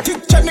here.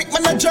 Tick Chanik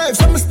man a drive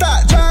from the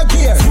start jog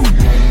here.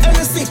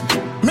 Anything,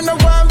 me no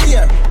one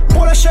beer.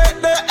 Polo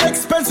shirt there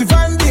expensive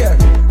and dear.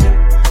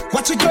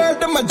 Watch a girl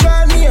them a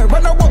draw near.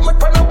 Run a walk my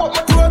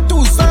throw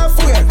two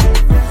software.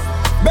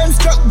 Benz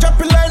truck drop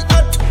a line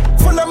hot.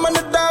 Full of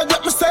money dog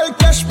let me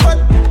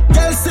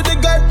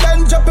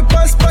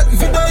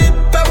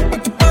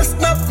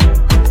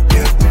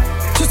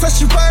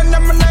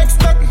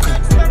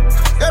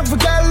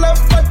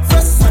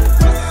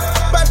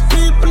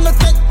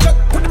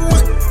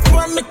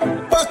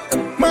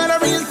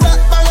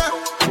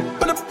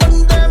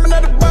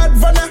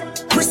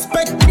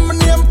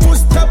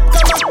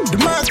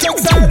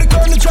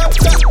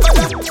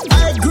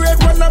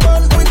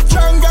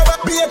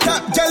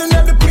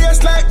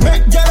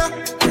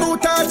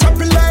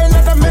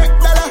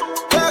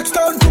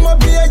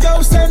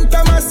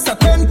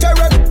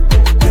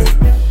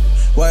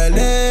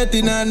girl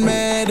dating on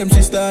me. Them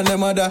sister and them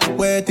mother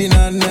waiting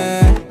on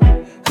me.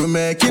 We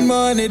making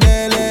money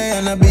daily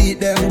and I beat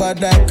them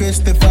bad like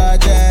Christopher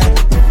J.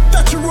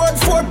 Touch a road,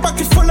 4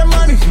 pocket full of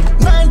money.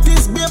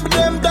 90s, baby,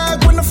 them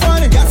dog when the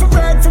funny. Got for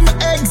bread from my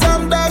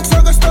exam dog, so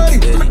I go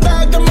study. My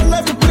dog got my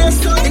life to play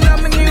study. You know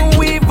my new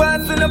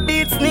weavers and the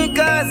beat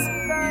sneakers.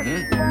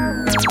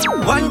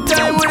 One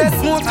time with a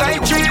smoke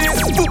like trees.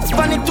 Foot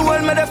on it to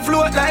hold me the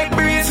float like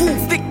breeze.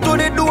 Stick to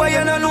the door,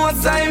 you know no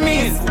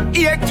Siamese.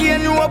 Ear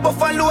cane, no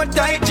buffalo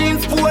tight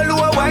jeans.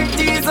 Polo white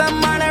tees and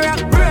man a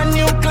rock. Brand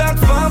new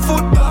clocks for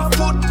foot.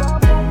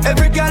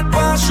 Every girl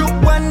pass shoot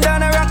one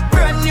down a rock.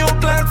 Brand new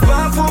clocks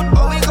for foot.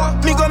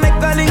 Me go make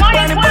a link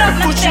on the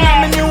back. Pushing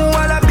on me new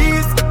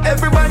wallabies.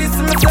 Everybody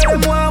see me say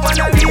them want one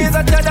of these.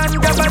 Hotter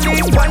than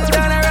Gabali. One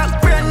down a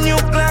rock. Brand new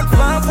clocks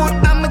for foot.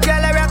 I'm a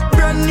girl a rock.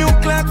 Brand new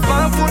clocks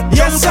for foot.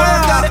 Yes, sir. I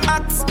got the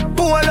axe.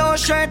 Polo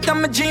shirt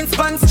and my jeans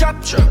pants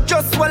chop.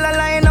 Just while I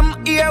line,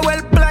 I'm ear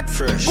well black.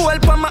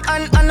 Gold pa my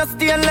hand and a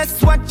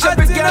stainless watch.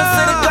 Every girl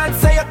say the God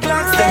say your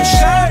clocks them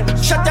shirt.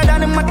 Shatter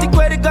than the matic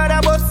where the God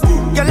a bus.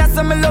 Girl I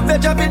say me love your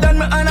job, it done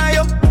me honor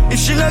you. If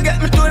she no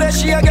get me today,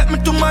 she'll get me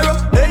tomorrow.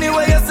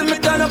 Anyway you see me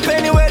turn up,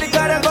 anywhere the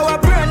God a go. A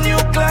brand new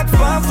clocks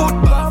for foot.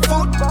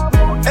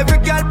 Every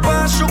girl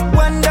pass shoot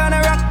one down a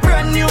rock.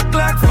 Brand new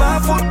clocks for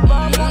foot.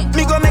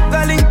 Me go make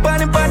a link on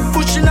the bad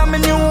pushing on me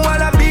new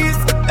wallabies.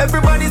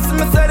 Everybody see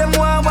me say them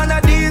want one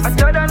of these. I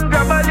tell them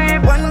grab a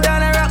leaf. One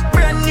down a rock.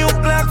 Brand new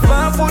clocks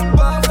for foot.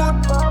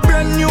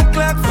 Brand new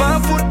clocks for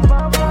foot.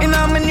 In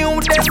a me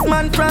new desk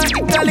man from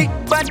Italy.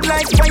 Bad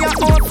like fire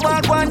out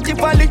walk one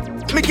Tivoli.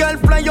 Me girl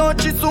fly out,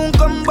 she soon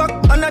come back.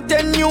 On a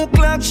 10 new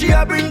clock, she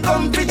a bring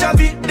come pitch of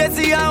it. They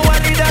see how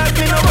one the dog,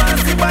 me no want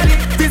see body.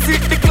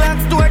 Visit the clock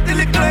store till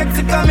the clock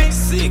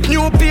see coming.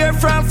 New pair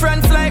from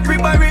France like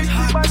Ribéry.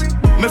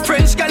 My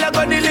French girl a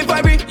go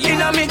delivery.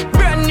 In a me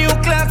brand new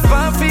clocks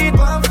for feet.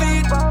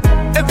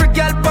 Every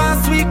girl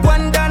pass week,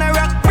 one down a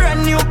rock.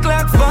 Brand new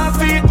clocks for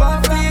feet.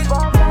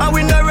 And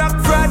we no rock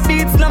fraud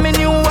beats, now me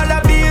new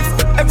wallabies.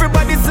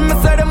 Everybody see me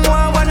say them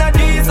want one of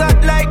these.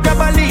 Act like grab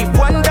a leaf,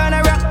 one down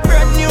a rock.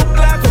 Brand new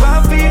clocks for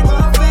feet.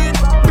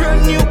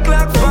 Brand new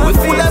clocks for feet. We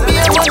full of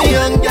beer money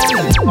young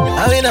girl.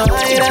 And we no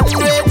hide and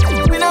wait.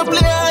 We no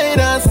play hide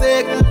and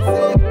seek.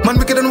 Man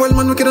wicked and wild,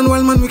 man wicked and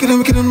wild, man wicked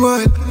and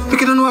wild.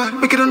 Wicked and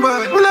wild, wicked and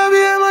wild. We love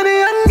beer money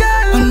young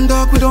girl. And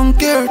dog we don't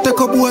care. Take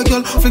a boy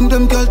girl, fling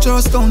them girl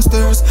just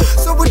downstairs.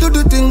 So we do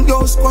the thing,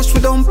 yo squash we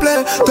don't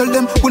play. Tell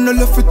them we no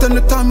left it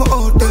anytime we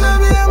out there. We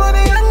love beer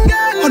money young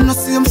girl. And I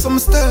see him some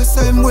stairs,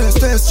 same way,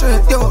 stay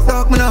straight. Yo,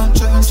 dog, me not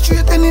change.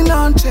 Straight any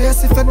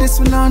non-chase. If I this,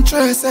 we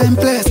non-trace, same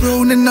place.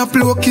 Brown in a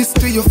blow, kiss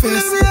to your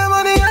face. We love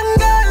money young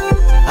girl.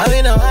 And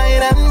we no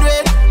hide and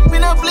wait. We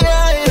no play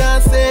hide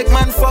and seek.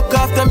 Man, fuck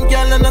off them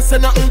girl and I say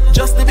nothing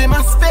just to be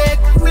my spec.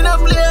 We no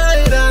play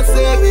hide and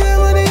seek. We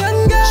love money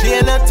young girl. She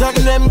ain't not turn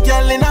them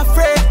girl in a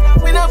fret.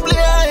 We no play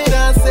hide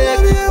and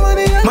seek.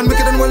 Man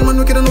wicked and wild, man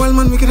wicked and wild,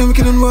 man wicked and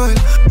wild.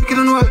 Wicked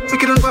and wild,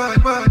 wicked and wild.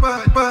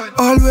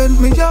 All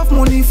when me have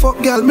money,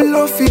 fuck girl, me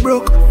love fi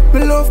broke.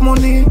 Me love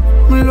money,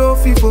 me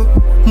love fi fuck.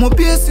 My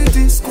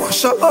city,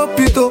 squash her up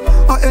it up.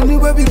 And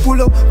anywhere we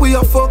pull up, we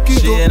a fuck it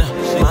up. She ain't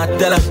my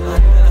tell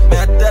her, me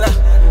a tell her.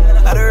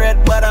 I the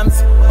red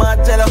bottoms, my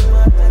jello.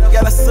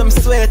 Girl some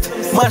sweat,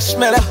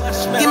 marshmallow.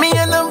 Give me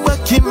your number,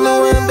 keep me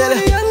one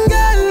belly.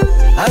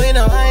 I we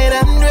no hide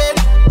and wait.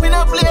 We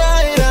no play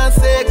hide and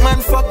seek. Man,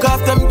 fuck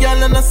off them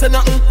girl and I say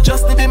nothing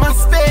just to be my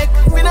spec.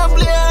 We no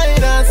play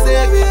hide and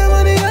seek.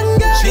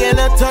 She ain't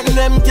not turn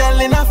them girl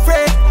in a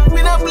fret.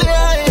 We no play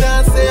hide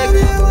and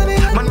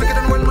seek. Man wicked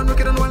and wild, man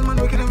wicked and wild, man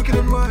wicked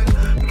and wild.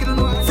 Wicked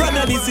and wild. From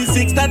your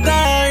DC6 that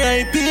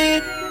R.I.P.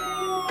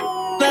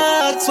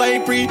 Not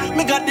swipe free.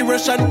 Me got the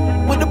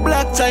Russian with the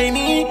black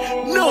Chinese.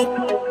 No,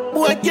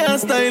 boy can't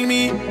style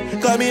me.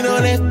 Come in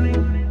on it.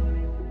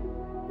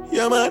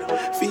 Yeah man,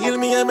 feel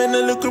me, I'm in a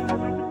look up.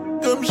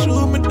 Come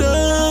show me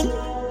down.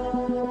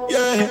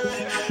 Yeah,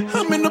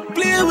 I'm in a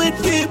play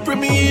with keep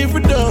me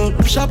every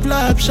dog. Shop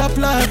lap, job.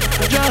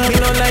 Me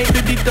don't like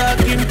the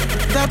talking.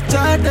 Top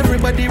chart,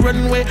 everybody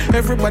run away,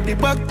 everybody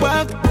back.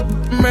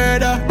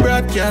 Murder,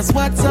 broadcast,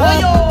 what's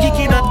up?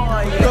 Kicking up,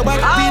 go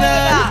back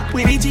pinna.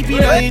 We the GP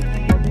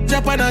night,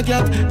 Japan a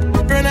gap,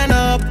 running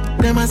up.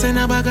 Them a send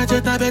a bag of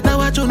jet, I better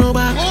watch you no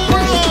back.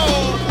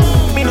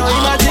 Me no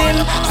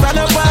imagine, stand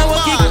up and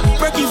walk it,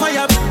 breaking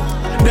fire.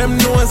 Them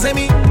know say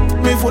me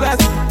full as.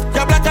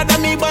 You're blacker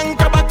than me, bang,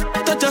 back,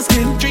 touch your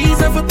skin,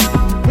 trees ever.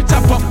 We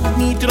chop up,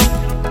 need you know,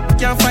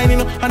 can't find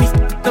enough, and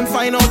if them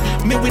find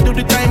out, me we do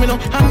the time, you know,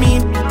 I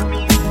mean.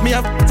 Me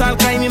have all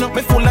kind, you know,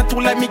 me full of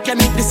tool like me can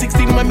eat the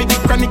 16 when me get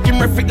chronic, him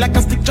perfect like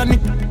a stick Johnny.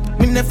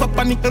 Me never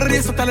panic,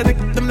 race with all of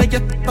them like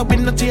get up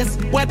in the chase.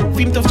 What?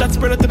 Film tough chat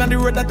spread out on the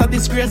road that a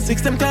disgrace.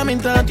 6 them time in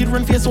time, kid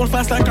run face all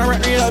fast like a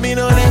rat race. I mean,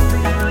 on it.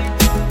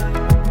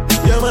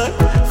 Yeah man,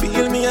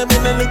 feel me, I'm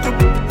in a little,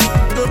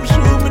 come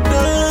show me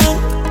down.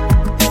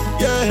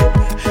 Yeah,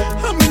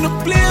 I'm in a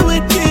play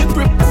with keep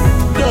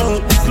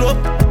dog, slow.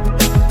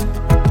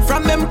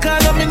 From them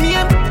call up my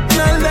name,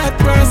 not that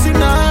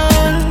personal.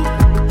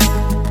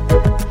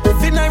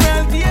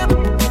 Funeral game,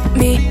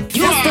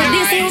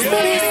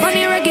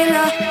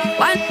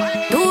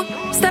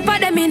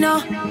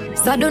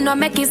 So do not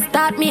make it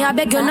start me, I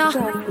beg you now.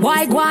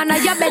 Why go on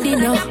your bed, you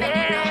know?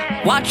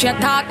 Watch your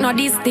talk, no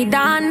this the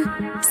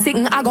done.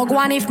 Sing, I go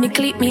on if me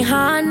clip me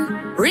hand.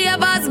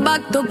 Ravers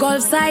back to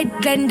Gulf side,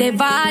 then the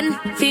van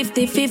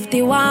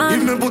 50-51.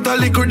 If me put a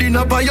liquor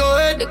dinner by your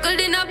head, liquor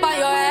dinner by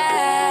your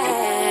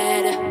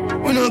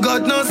head. We no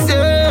got no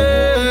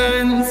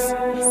sense.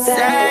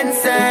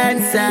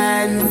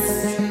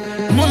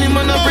 Money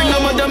man a bring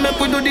them and make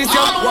we do this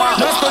yeah.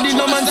 No study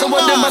no man, so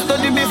what them a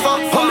study before.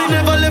 How me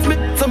never left me,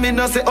 so me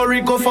not say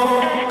hurry go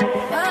for.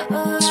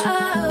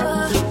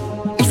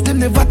 If them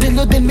never tell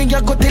you, then me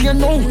a go tell you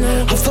now.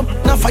 Have some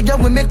na fire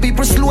we make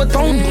people slow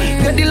down.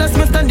 Yeah, the last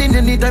man standing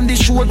anytime they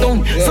show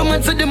down. Some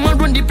man say them a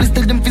run the place,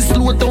 tell them fi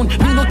slow down.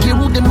 Me no care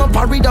who them a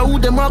parade or who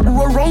them a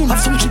grow around. Have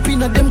some chip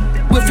in a them,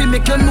 we fi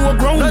make you know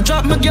ground. No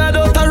drop me guard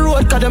out the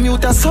road, 'cause them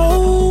youth are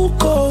so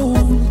cold.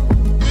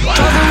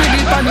 Travel with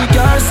the panic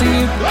car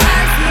seat.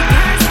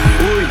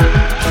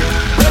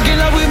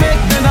 Regular we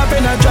make them up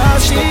in a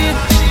trash sheet.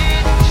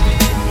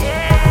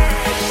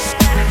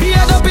 Be a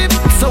pip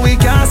so we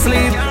can't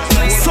sleep.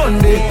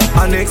 Sunday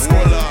and next.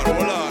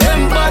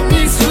 Them bad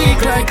this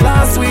week like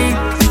last week.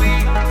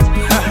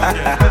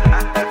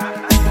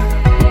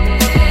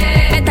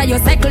 Better you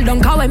cycle down,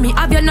 cause when me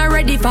have you not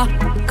ready for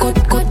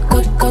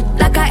cut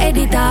like a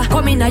editor.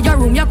 Come in your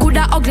room, you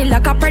coulda ugly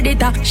like a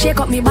predator. Shake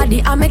up me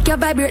body and make you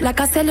vibrate like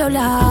a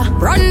cellular.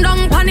 Run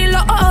down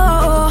panilo,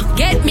 oh.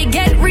 Get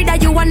rid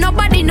of you and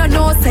nobody no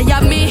know say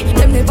you me.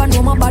 Them never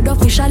know my bad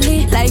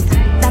officially. Like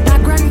that a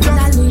grand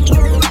finale.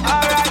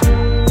 Alright.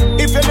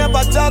 If you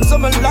never talk to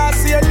me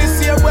last year,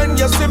 this year when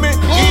you see me,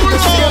 keep the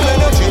same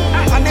energy.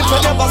 And if you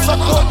never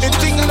support the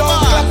thing, don't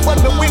clap when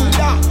the wind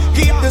down.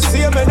 Keep the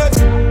same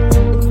energy.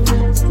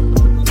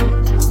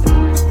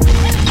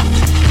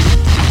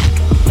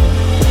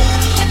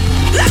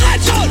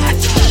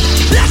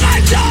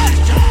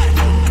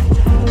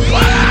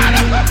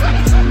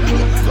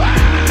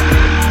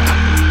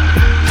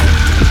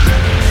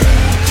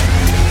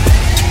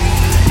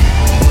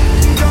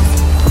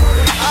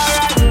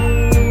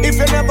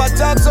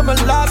 Talk to me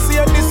last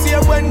year, this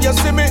year when you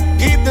see me,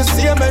 keep the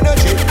same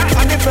energy.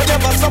 And if you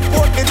never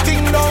support the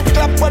thing, don't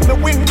clap when the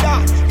wind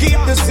down. Keep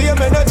the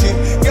same energy.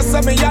 You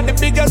say me had the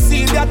biggest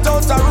seed that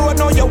out the road,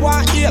 now you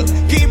want heal.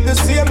 Keep the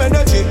same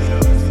energy.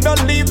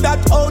 Don't leave that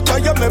out of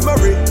your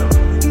memory.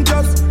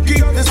 Just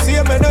keep the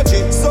same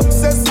energy.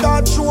 Success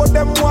start show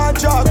them want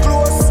draw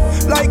close.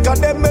 Like a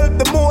them melt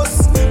the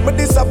most. But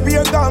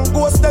disappear gone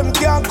ghost, them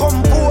can't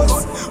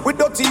compose. With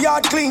dirty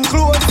yard, clean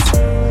clothes.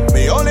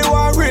 Me only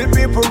want real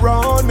people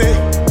around me.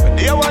 But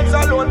the ones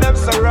alone, them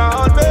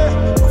surround me.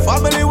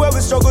 Family where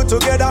we struggle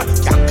together.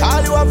 Can't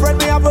call you a friend,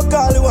 me have to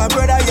call you a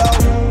brother, yo.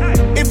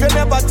 If you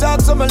never talk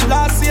to me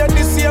last year,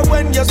 this year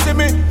when you see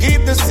me,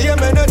 keep the same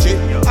energy.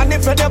 And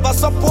if you never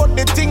support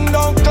the thing,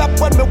 don't clap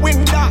when the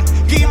wind down.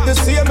 Keep the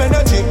same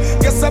energy.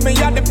 You say me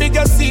had the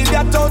biggest seed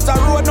that out the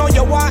road, now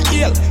you want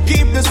heal.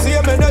 Keep the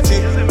same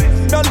energy.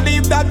 Don't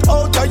leave that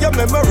out of your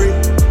memory.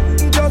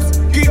 Just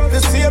keep the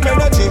same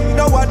energy.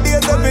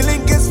 Nowadays every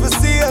link is for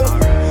sale,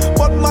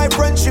 but my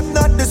friendship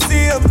not the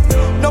same.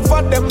 Enough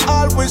of them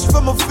all wish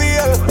for me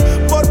fail,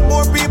 but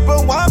more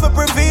people want me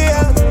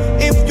prevail.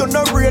 If you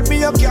not rate me,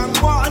 you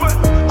can't want.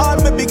 All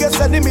my biggest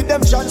enemy,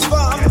 them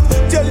transform.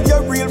 Tell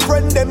your real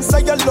friend, them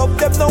say you love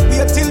them. Now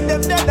wait till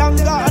them dead and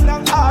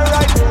gone.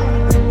 Alright.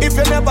 If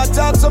you never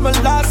talk to me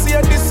last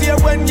year, this year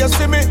when you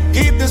see me,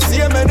 keep the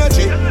same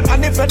energy.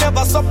 And if you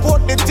never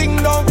support the thing,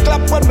 don't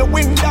clap when the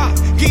wind down.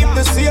 Keep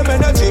the same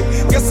energy.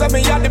 You say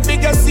me had the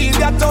biggest seed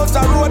that out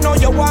the road, now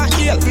you want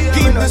heal.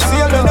 Keep the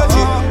same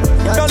energy.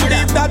 Don't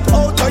leave that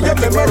out of your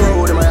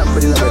memory.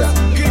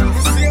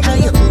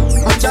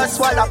 I just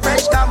swallow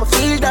fresh, cause I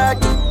feel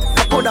dirty.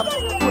 I put up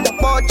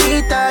about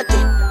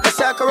 330.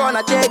 Circle around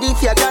a JD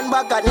if you can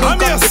back and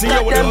link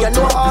up with them, you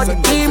know how the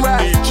team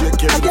right.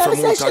 I gotta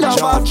say she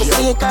love off my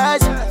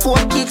sneakers. 4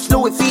 kicks,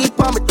 Louis feet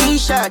on my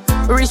t-shirt.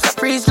 Wrist a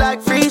freeze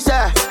like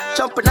freezer.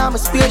 Jumping on my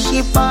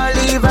spaceship, I'll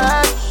leave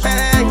her.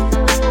 Hey,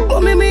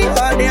 what me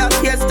all day up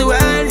yes to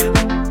hell.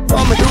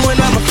 What me doing,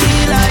 what me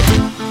feel like.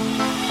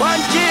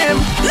 One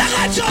gym,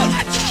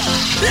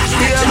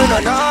 still me no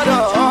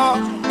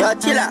yo,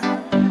 chilla.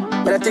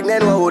 But I think they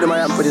know who the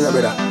man put in a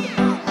brother.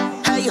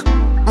 Hey,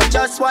 I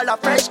just swallow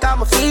fresh,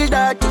 cause I feel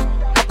dirty.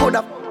 I put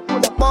up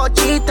about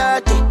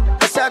 330.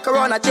 I circle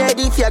around a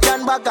JD if you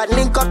can back and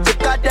link up to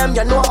cut them,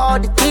 you know how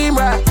the team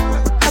right.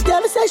 I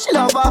tell me say she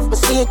love off my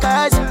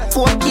sneakers.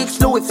 4 kicks,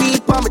 Louis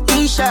feet on my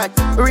t-shirt.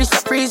 Wrist a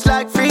freeze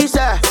like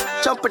freezer.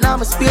 Jumping on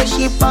my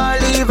spaceship, I'll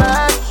leave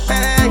her.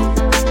 Hey,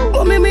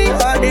 what me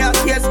all day up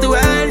yes to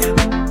hell.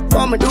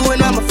 What me doing,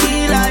 what me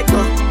feel like.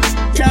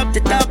 Drop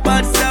the top of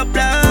the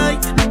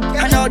stoplight.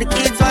 I know the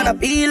kids wanna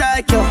be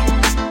like you.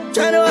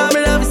 Tryna have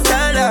me love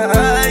style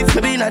life.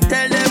 Maybe not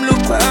tell them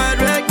look for hard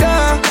right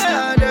now.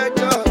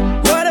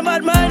 What a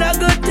bad mind, a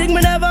good thing,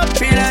 me never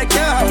feel like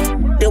you.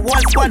 The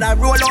one squad I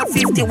roll out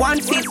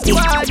 50-150.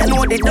 I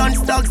know the done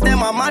stocks,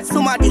 them a mad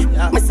somebody.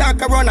 Me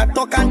talk around a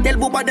talk and tell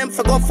Booba them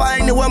for go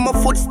find where my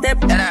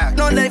footstep.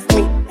 No left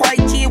me.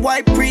 YG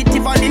white pretty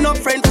valley no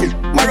friend.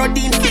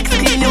 Marodine 6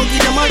 clean, you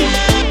give them money.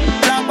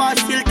 Black bar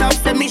still top,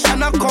 the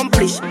mission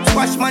accomplished.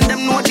 Squash man,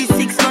 them know the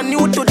 6, not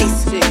new to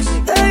this.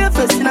 Hey, you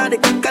first in the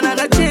kick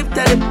another chip.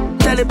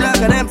 Tell the black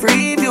and them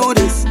preview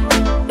this.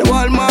 The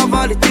wall move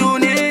all the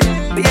tune in.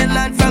 Pay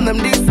land from them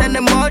this and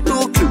them all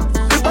too cute.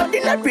 But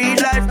in a real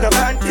life, no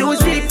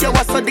confused. If you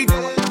was so the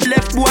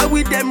left boy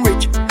with them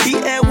rich. The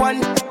A1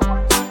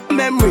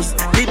 memories.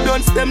 The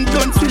dunce, them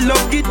dunce, we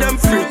love give them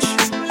fridge.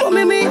 Oh,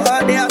 me,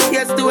 all they have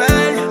yes to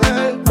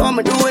hell. What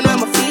me doing when I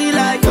feel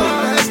like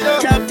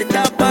chop the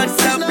top and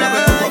stop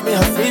like. What me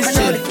have free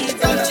shit.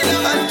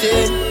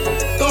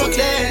 Don't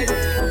clean.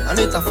 I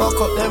need to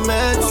fuck up them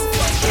meds.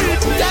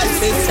 That's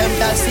fix them,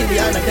 that's city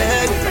on the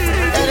dead.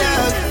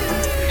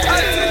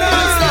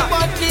 Step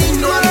on king,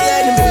 no I'm the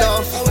enemy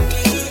love.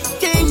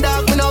 King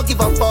dog, me no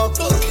give a fuck.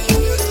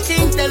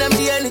 King tell them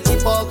the energy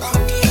fuck.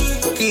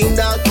 King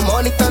dog, the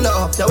money turn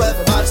up. You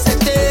everybody say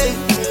clean.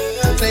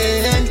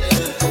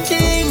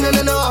 King,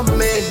 no, I'm a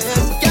man.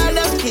 Girl,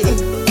 them king,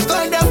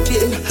 girl, them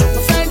king.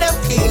 My friend, them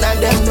king, and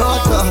them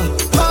not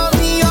call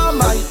me on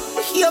my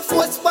Here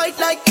force white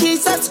like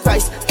Jesus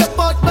Christ. Step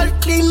out well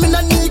clean, me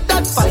no need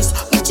advice.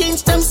 We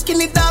change them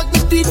skinny dog, me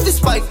do it this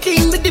fight.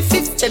 Clean with the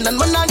 5th gen, and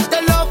man and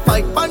the love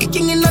fight. Man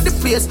king in the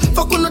place,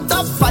 fuck on the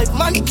top 5.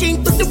 Man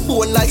king to the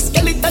bone like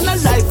skeleton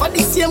alive. And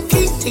the same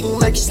king thing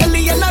like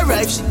Shelly and her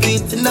wife. She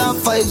beat in her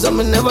 5s,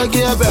 I'ma never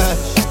give her back.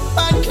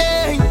 Man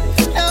king,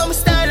 I'm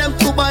style, I'm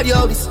too bad,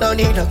 yo, this no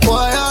need a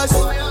chorus.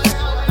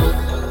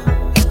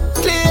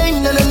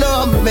 Clean,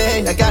 no,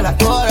 man, I got a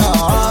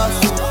chorus.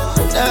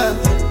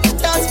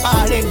 Just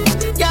falling,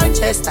 your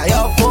chest are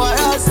your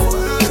chorus.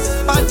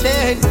 Man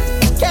clean,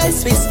 can't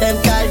switch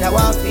them guys, I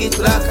want feet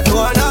like a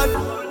donut.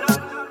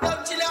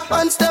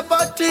 One step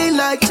out clean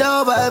like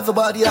Java,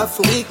 everybody have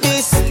for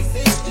weakness.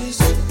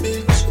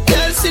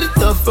 Girl, see the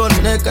tough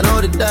front neck and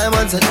all the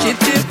diamonds are chip.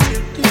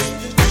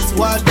 It's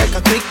one like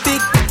a quick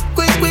pick.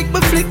 Quick,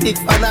 but flick it,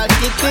 and I'll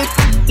kick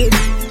it.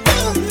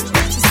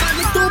 She's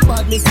only too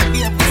bad, me say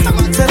be a piece of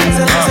my tell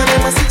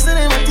them a 6 and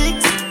them a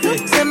ticks.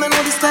 Them know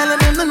the style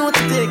and them know the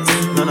ticks.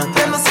 Them a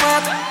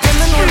smart, them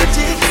know the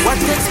ticks. What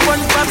takes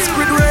one pop,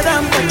 Squidward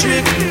and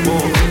Patrick.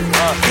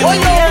 Oh,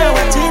 yeah,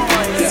 what it?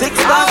 6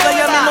 bars, I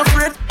am in a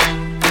fret.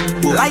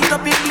 Light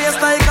up in place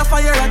like a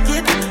fire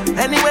rocket.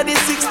 Anyway, the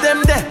 6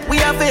 them there, we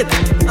have it.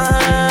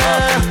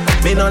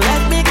 Me no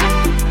let me.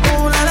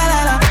 Oh la la la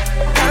la.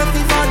 Gotta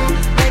be fun,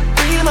 make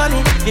real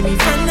money. Give me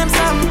friend them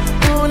some.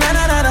 Oh la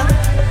la la la.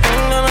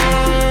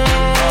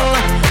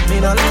 Me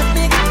no let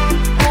me.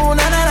 Oh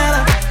la la la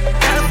la.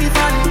 Gotta be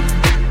fun,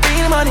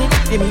 real money.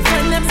 Give me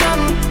friend them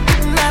some.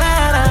 La la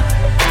la.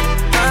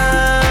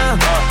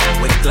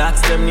 With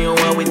clocks them new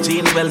one with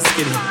jean well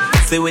skinny.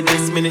 Say with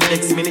this minute,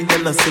 next minute,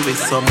 and I see with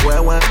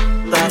somewhere one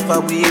half a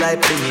wheel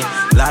like thingy.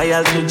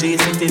 Loyal to G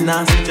City,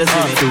 now just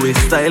in it. Do it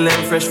style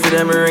and fresh for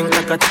them ring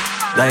like a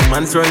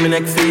diamonds round me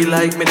neck, feel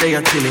like me they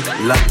are chilly.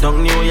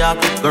 Lockdown New York,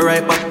 go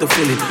right back to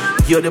Philly.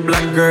 You're the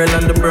black girl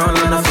and the brown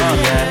and the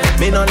Philly, yeah.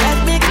 Me no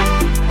let me go,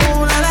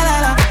 oh la la la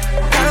la.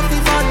 Gotta be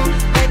fun,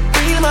 make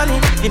real money.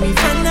 Give me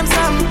friend them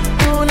some,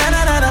 oh la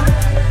la la la.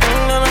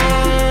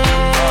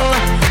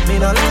 Me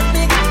no let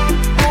me go,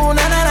 oh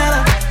la la la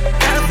la.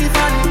 Gotta be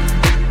fun.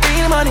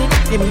 Money,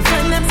 give me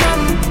friend them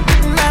some.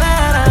 La la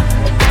la.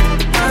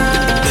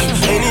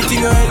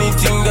 Anything or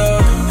anything,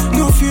 dog.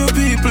 No fear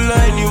people,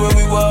 I knew where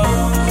we were.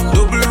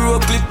 Double row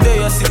clip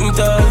there, sitting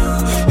tall.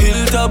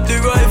 Hilltop the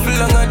rifle,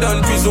 and I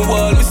done prison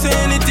wall. Me say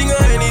anything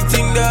or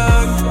anything,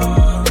 dog.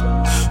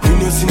 We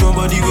no see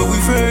nobody where we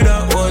afraid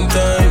at one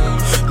time.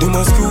 Them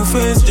a screw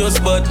face, just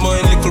bad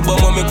mind. Little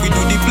bomber make we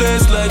do the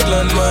place like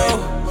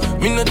landmine.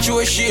 Me no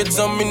throw shades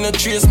and me no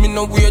trace. Me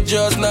no wear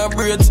jaws, nah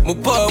braids. My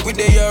paw with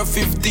the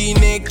AR-15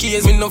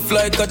 AKs. Me no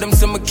fly cause them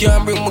say me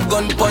can't bring my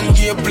gun pon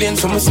gear plane.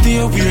 So me stay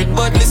weird,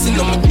 but listen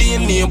to my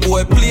DNA.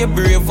 Boy play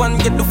brave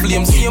and get the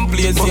flame same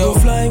place. Yo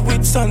fly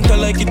with Santa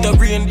like it a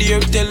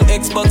reindeer. Tell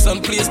Xbox and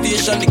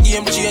PlayStation the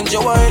game change.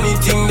 You want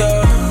anything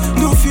there?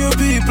 No fear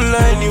people,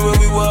 I knew where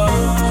we were.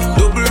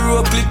 Double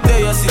row clip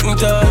there, sitting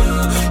tall.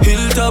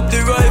 Hilltop the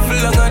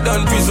rifle and I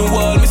done prison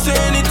wall. Me say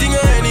anything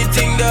or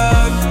anything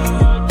dog.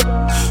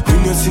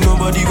 No see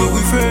nobody where we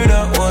afraid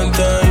at one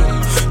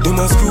time. Them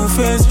a screw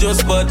face,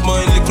 just bad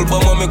mind. Little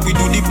bomber make we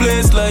do the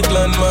place like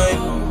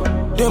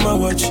landmine. Them a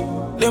watch,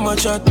 them a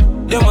chat,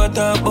 them a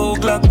talk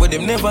about clock, but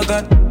them never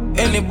got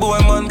any boy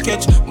man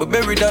catch. Me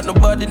bury that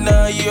nobody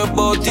now hear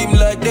about him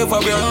like they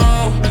for real.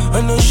 I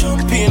know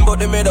champagne, but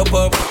they made a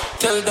pop.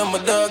 Tell them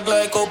a dog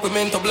like how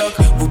pimento black.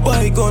 We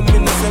buy gun, me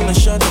no sell no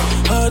shot.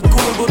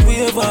 Hardcore, but we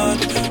ever hard.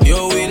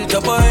 Yo, we'll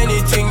top or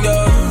anything,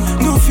 dog.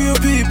 No fear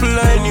people,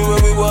 I knew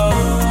where we were.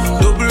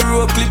 Double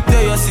row clip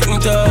there, sitting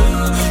tall.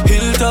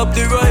 Hilltop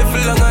the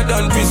rifle, and I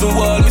done prison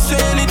wall. Me say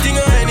anything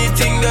or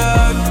anything,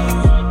 dog.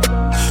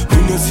 We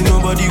no see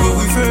nobody where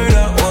we afraid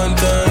at one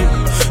time.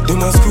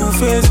 Them a screw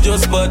face,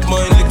 just bad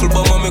mind. Little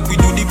bomber make we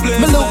do the place.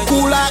 Me look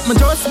cool like me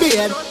just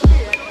beard.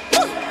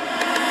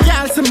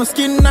 Y'all see my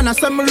skin and I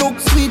say me look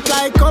sweet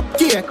like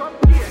cupcake.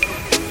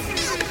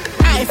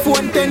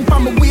 iPhone 10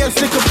 from my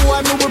waist, little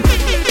boy me will.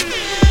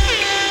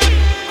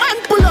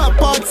 pull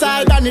up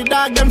outside and the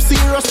dog them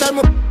serious.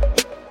 Them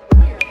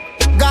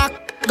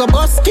go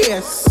bust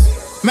case.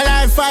 My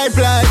life five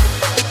like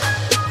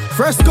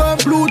Fresco,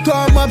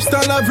 Pluto,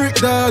 Mobster, Laverick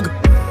dog.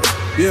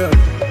 Yeah.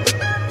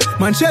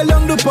 Man, shell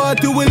on the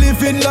party, we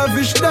live in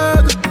lavish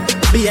dog.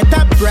 Be a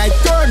top right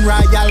turn,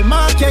 royal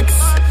markets.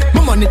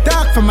 My money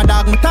talk for my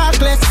dog, my talk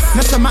less.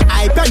 Now some my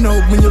hype, I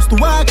know me used to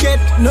walk it.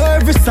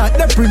 Nervous at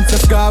the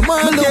princess car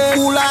market. Me look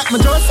cool like my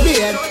just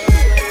beard.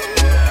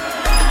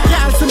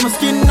 Can't see my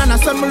skin and I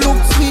say me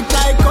look sweet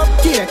like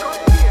cupcake.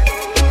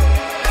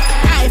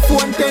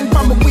 iPhone 10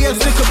 from my waist,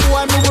 like a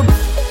boy me whip.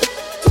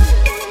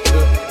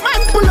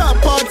 Man pull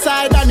up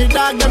outside and the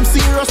dog them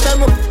serious,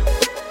 them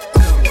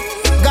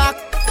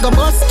go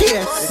bust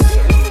case.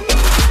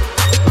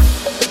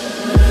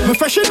 Me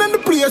freshin' in the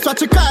place,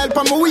 watch a Kyle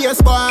from my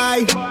waist,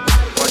 boy.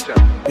 Watch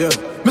out. Yeah.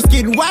 My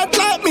skin white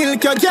like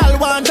milk, your girl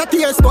want a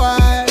taste,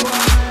 boy.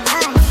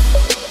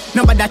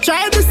 Nobody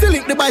try to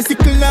select the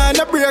bicycle and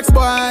the brakes,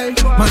 boy.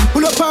 Man,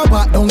 pull up and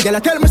back down, girl,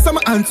 tell me some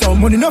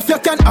handsome. Money enough you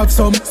can have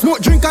some. Smoke,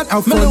 drink and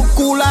have fun. Me look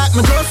cool like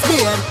my just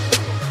beard.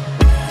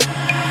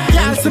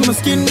 Girl see my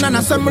skin and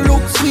I say me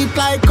look sweet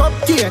like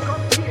cupcake.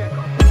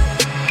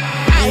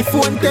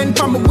 iPhone 10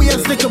 from my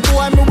waist, like a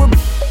boy me whip.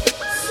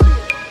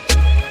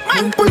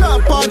 Man pull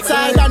up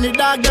outside and the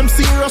dog them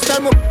serious,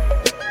 them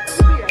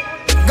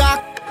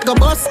go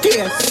bust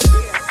case.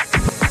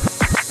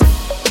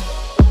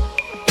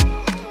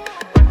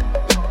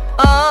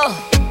 Oh,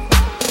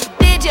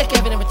 DJ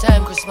Kevin every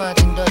time Chris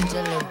Martin done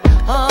tell him.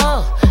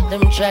 Oh,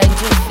 them trying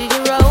to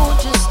figure out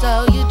just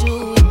how you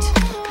do it.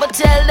 But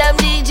tell them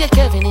DJ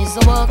Kevin is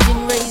a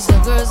walking razor.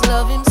 Girls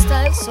love him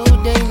style so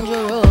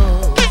dangerous.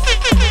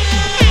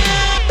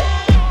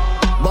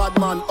 Bad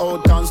man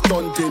out and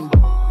stunting.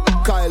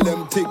 Kyle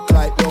them thick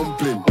like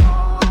dumpling.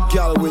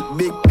 Girl with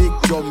big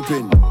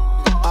jumping.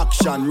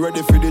 Action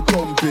ready for the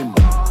thumping.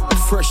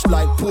 Fresh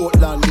like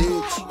Portland,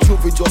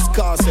 Juvie just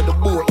cast at the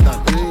boat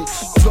land,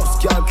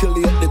 Just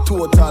calculate the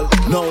total.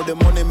 Now the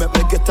money make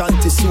me get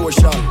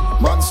antisocial.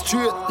 Man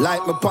straight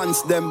like my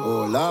pants them.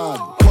 Oh lord,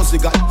 cause you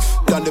got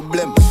done the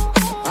blem.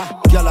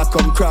 Girl I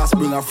come cross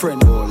bring a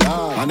friend. Oh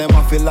lord, and them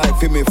I feel like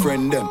for me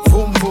friend them.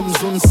 Boom boom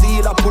zoom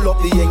seal I pull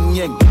up the yeng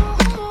yeng.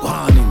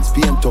 Warnings,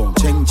 paint on,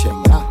 cheng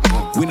cheng.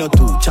 We not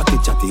too chatty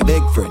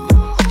big friend.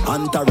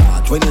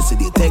 Entourage when you see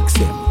the text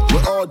them. We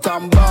out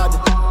and bad,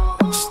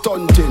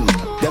 stunting.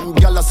 Them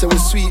gyal say we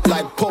sweet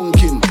like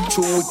pumpkin.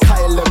 True we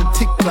Kyle them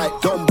thick like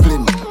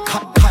dumpling.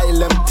 Kyle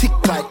them thick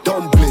like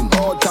dumpling.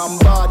 Out and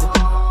bad,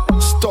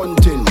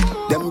 stunting.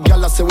 Them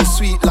gyal say we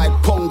sweet like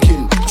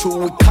pumpkin.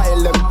 True we Kyle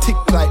them thick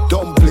like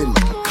dumpling.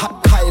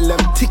 Kyle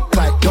them thick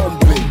like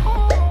dumpling.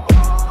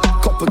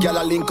 Couple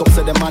gyal link up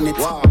say them on it.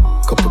 Wow.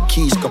 Couple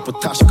keys, couple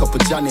Tash, couple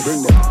Janet.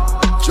 Bring them.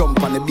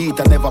 Jump on the beat,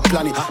 I never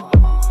plan it.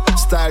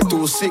 Style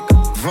too sick,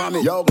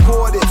 vomit. Yo,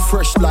 code it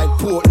fresh like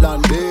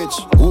Portland, bitch.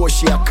 Oh,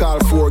 she a call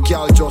for a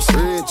girl just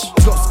rich.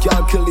 Just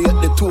calculate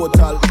the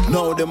total.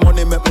 Now the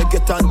money make me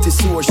get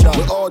antisocial.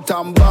 We out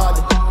and bad,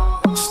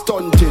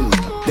 stunting.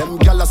 Them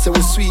gyal say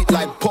we sweet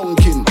like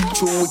pumpkin.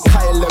 True we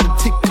Kyle them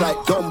thick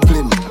like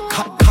dumpling.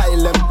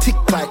 Kyle them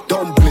thick like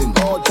dumpling.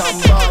 Out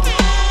and bad,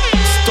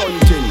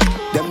 stunting.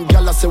 Them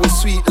gyal say we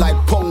sweet like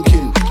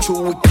pumpkin.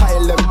 True we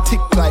Kyle them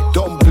thick like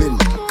dumpling.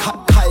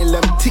 Kyle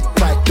them thick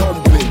like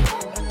dumpling.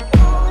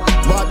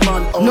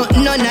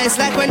 Nothing no nice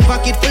like when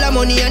pocket full of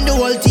money and the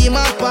whole team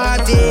a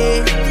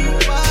party.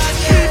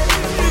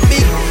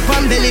 Big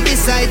pan belly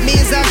beside me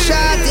is a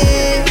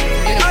shawty.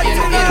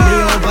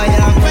 Over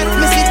here,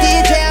 me see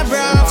DJ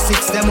Brown.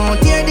 6 them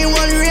out here, the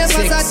one race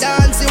as a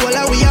dance. The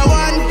whole we are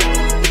one.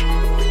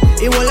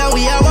 The whole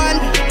we are one.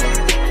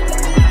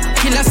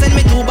 Killer send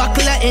me 2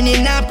 buckle of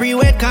any na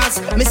pre-wed cast.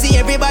 Me see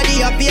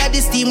everybody up here,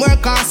 this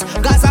teamwork cast.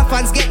 Gaza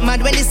fans get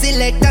mad when they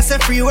select us a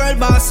free world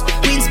boss.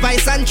 Queen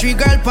Spice and 3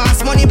 girl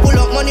pass. Money pull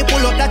up,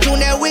 that tune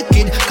they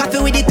wicked.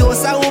 Coffee with the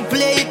toast, I will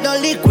play it no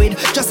liquid.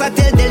 Just I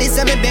tell Deli,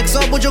 say me back,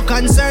 so would you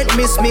concern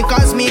miss me?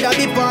 Cause me that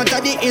be part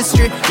of the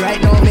history. Right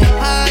now me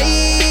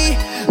high,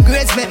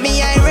 grades make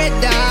me I red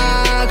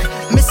dog.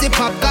 Missy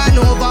popcorn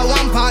over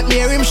one part,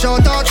 near him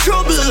shout out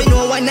trouble. So me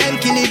know when I'm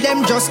killing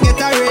them, just get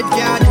a red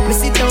card. Me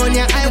sit down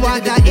here, I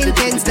want that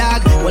intense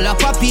dog. Well a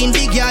poppy in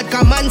big yard,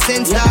 common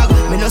sense dog.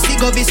 Me no see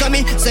go be so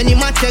me send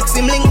him a text,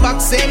 him link back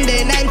same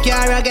day. 9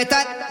 car I get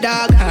a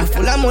dog.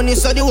 Full of money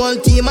so the whole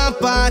team a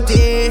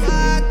party.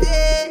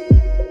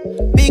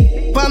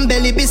 Big pan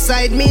belly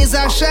beside me is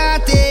a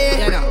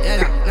shawty.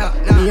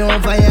 Me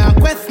over here,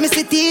 quest me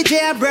see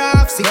TJ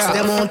Braff. 6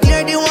 them out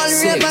here, the one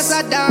ravers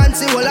a dance.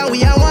 The whole and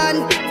we are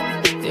one.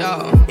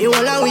 The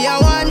whole and we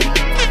are one.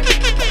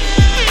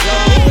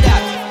 Who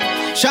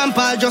that?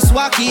 Champagne just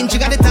walk in, she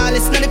got the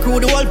tallest in the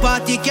crew, the whole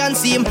party can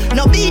see him.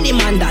 No beanie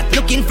man that,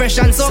 looking fresh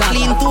and so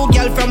clean. 2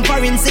 girl from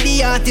foreign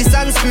city, artist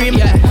and scream.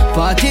 Yeah,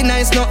 party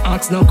nice, no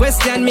ask, no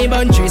question. Me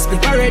boundary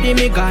split already,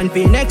 me gone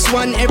pay next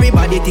one.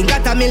 Everybody think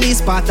that a Millie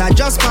spot, I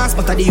just pass,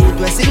 but I the youth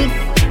we sing.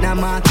 Now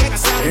my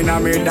text inna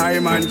me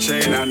diamond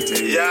chain and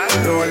thing. Yeah.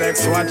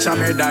 Rolex watch and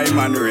me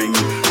diamond ring.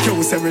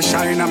 Excuse every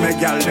shine and my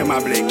girl them a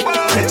bling.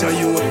 Better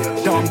you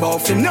don't bow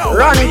for no.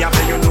 Run it, down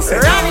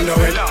the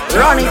way,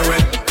 down the way,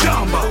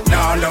 down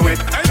the way,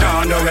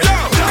 down the way,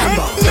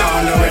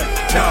 down the way,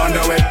 down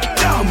the way,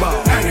 down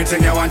bow.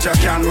 Anything you want, you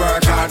can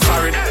work hard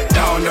for it.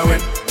 Down the way,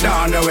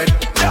 down the way,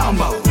 down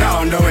bow,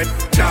 down the way,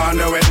 down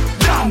the way,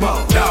 down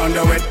bow, down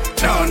the way,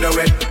 down the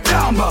way,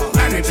 down bow.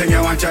 Anything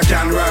you want, you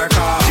can work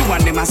hard. You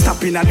want them a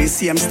stop in at the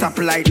same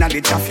stoplight, not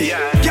the traffic.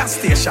 Gas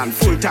station,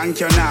 full tank,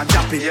 you're not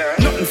drop it.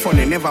 Nothing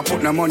funny, never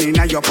put no money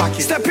in your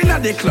pocket. Step in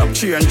at the club,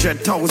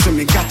 300,000,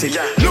 me got it.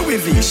 Louis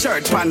V,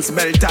 shirt, pants,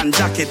 belt and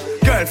jacket.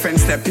 Girlfriend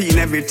step in,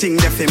 everything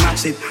they fi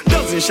match it.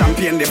 Dozen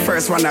champagne, the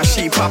first one a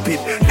she pop it.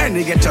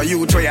 Any get your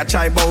youth where you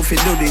try bow fi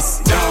do this.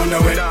 Down the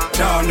way,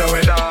 down the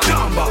way,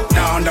 down bow,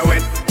 down the way,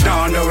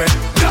 down the way,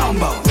 down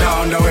bow,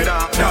 down the way,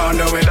 down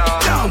the way,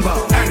 down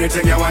bow.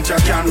 Anything you want, you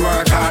can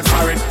work hard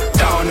for it.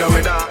 Down the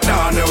way,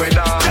 down the way,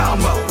 down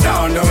bow,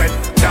 down the way,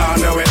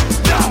 down the way,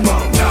 down bow,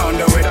 down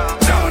the way,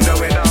 down the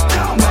way,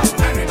 down bow.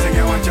 Anything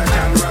you want, you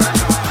can work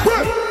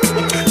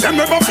hard. Them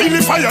never feel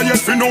the fire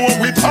yet fi know what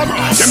we have.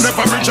 Them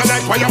never reach a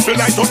light where you feel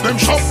like up them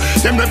shop.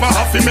 Them never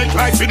have to make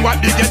life in what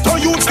they get to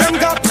youth them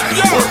got.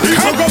 Or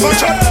people go for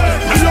chat.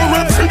 Me a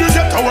rep for the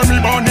ghetto when me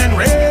born and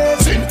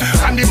raising.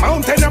 And the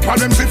mountain of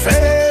problems we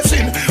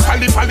facing. All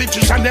the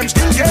politicians them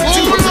still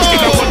getting. But we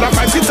still a full of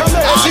fight, it's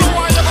amazing.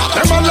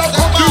 Them a lock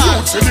up the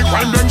youths in the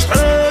crime them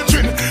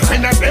staging.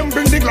 When a them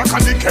bring the Glock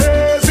and the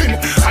casing.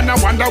 And I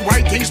wonder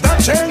why things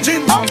not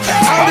changing. All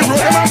the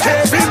road them a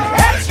caving.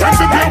 Them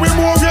fi pay we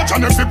more rate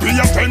and them fi pay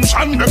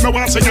attention. Them no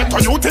want to get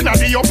to youth in a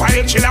the upper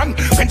echelon.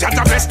 When you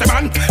the best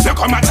man, you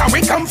come at how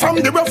we come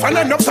from the rough and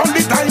end up on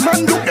the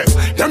diamond. Do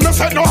them no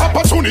set no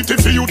opportunity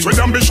for youth with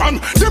ambition.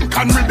 Them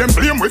can with them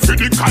blame we for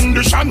the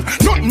condition.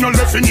 Nothing no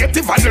left in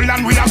native of the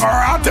land. We have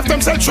our heart if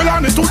them sexual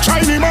and it's too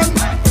shiny man.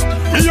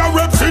 Me a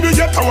rep for the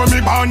ghetto when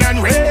me born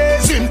and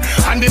raising.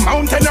 And the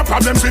mountain of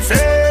problems we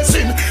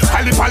facing.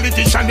 All the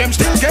politicians them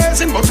still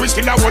gazing. But we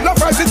still a whole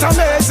of us, it's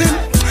amazing.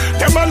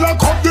 Them a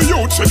lock up the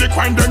youth so they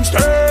crime them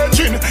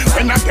staging.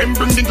 When a them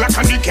bring the Glock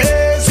and the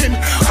casing.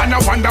 And I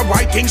wonder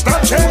why things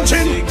not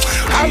changing.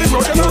 All the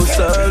road them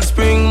Dancehall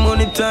spring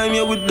money time,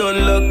 yeah we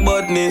done luck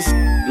badness.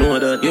 Know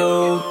that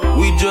yo,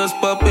 we just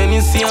pop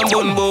NC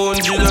and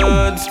bun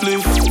Gillard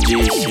spliff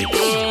J6.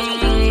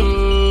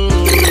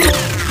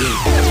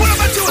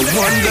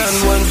 One done,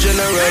 one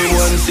general,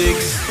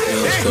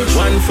 1-6.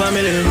 One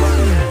family.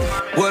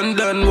 One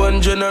done,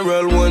 one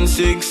general,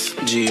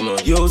 1-6. G-man.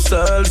 Yo,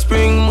 Sal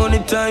spring money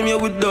time, yeah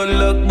we done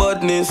luck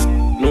badness.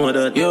 Know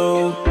that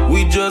yo,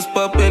 we just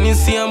pop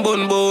NC and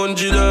bun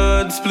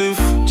Gillard spliff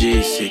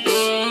J6.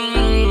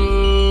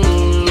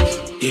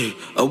 Yeah,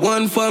 a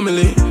one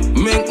family,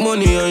 make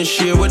money and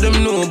share what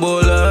them know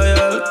about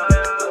loyal.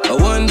 A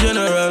one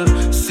general,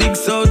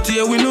 6 out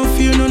here, we no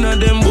fear none of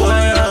them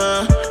boy.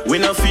 We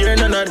no fear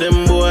none of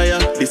them boy.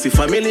 This is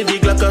family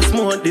dig like a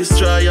smoke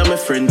destroyer. My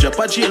friend drop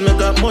a jail, me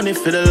got money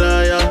for the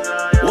liar.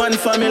 One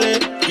family,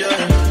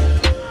 yeah.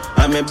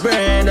 I'm a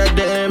brand of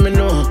them, you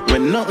know.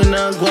 When nothing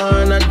else go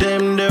on at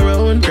them, they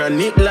run.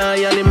 Chronic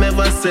loyal, he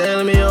never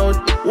sell me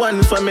out.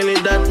 One family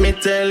that me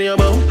tell you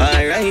about.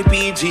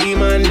 R.I.P.G.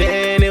 man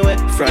anyway.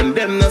 From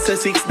them no say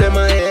 6, them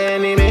a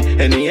enemy.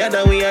 Any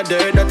other we a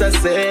dirt that a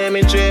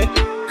cemetery.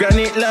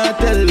 Chronic law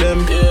tell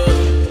them,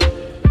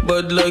 yeah.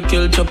 Bad like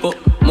El Chapo.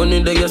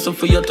 Money that you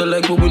suffer you to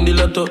like we win the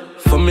lotto.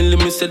 Family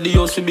me said the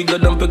house we bigger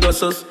than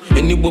Pegasus.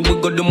 Anywhere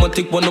we got the money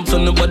take one up so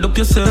nobody up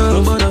yourself.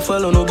 Nobody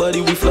follow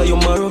nobody we fly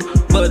tomorrow.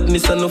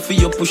 Badness enough for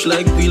you push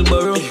like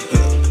wheelbarrow.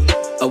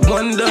 A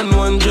one done,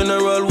 one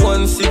general,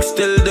 1-6.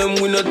 Tell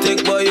them we not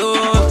take by you.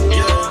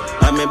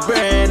 I'm a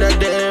brand of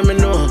them, you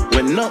know.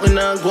 When nothing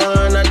else go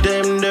on at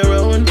them, they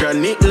run.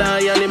 Chronic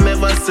loyal, he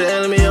never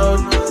sell me out.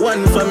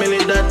 One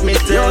family that me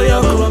tell you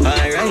about.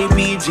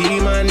 R.I.P.G.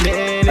 man,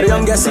 then the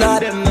youngest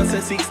lad.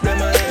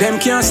 Them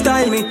can't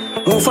style me,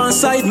 move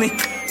inside me.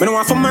 Me no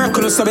want for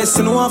Mercury, so best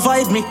to know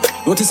avoid me.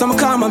 Notice I'm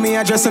calm on me,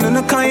 addressing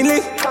them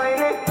kindly.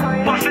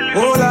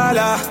 Oh la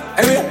la,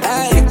 hey,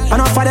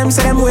 enough of them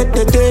say them with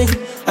the thing.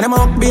 And them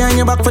up behind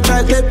your back for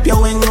try clip,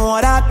 you ain't know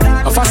that.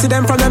 If I see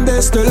them from them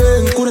best to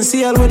link. Couldn't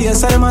see all with you,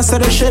 so them answer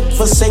the shit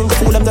for sink.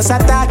 Fool them just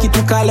attack it,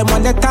 to call them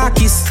on the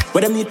talkies.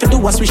 What them need to do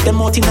was switch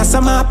them out in a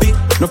some happy.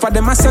 Enough of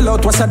them a sell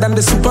out, what's than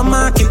the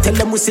supermarket. Tell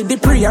them we see the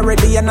pre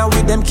already and now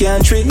with them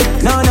can't treat.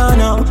 No, no,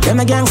 no, them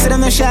a gangster,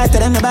 them a shot,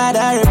 them a bad,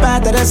 I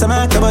repart, there's a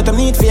mark, but them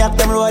need for act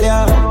them roll,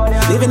 yeah.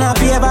 Living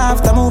happy ever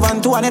after, move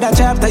on to another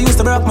chapter. Used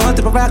to broke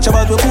multiple fracture,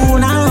 but we cool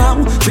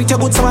now. Treat your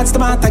good, so what's the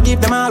matter? Give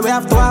them all we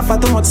have to offer.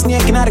 Too much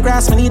snake in the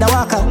grass, we need a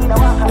walker.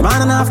 The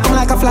man and half come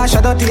like a flash,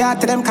 a dirty heart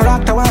to them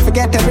character. Why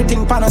forget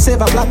everything, pan a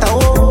silver platter.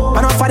 Oh,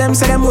 enough of them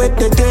say them with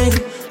the thing.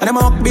 And them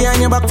up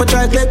behind your back for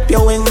try clip,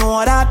 you ain't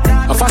know that.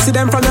 If I see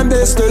them from them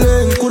best to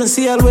link. Couldn't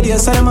see all with you,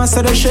 so them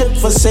answer the shit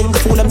for sink.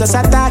 Fool them just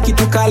attack it,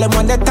 to call them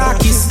on the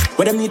talkies.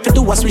 What them need to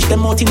do was switch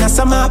them out in a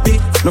some happy.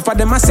 Enough of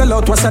them a sell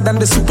out, what's than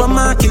the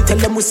supermarket. Tell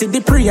them we see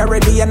the pre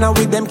already and now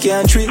with them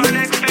can't treat.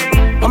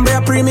 I'm Hombre,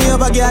 I pray me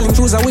over girl, him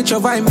choose a witch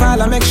of vine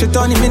fall. I make sure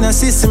turn him in a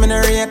system and I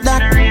rate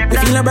that. The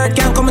feel a bird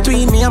can't come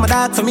between me, I'm a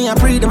dog for me, I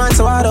pray the man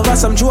so hard over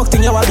some joke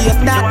thing, you will be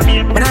at that.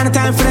 But on the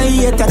time for the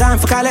hate, I gone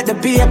for collect the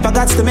paper.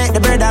 Gots to make the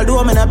bread, I'll do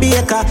them in a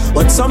baker.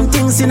 But some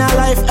things in our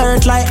life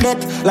hurt like that.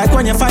 Like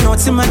when you find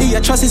out somebody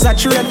you trust is a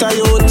traitor,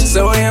 youth.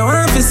 So what you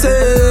want to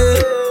say?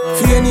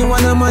 For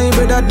anyone of my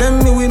brother,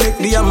 them me we make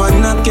the a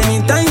man knock any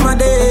time of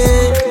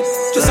day.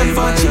 Just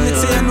unfortunate,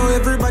 say I know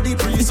everybody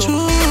please. It's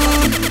true.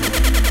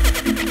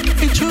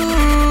 It's true.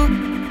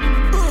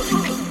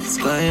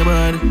 Sky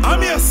bad.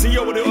 I'm here to see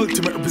you with the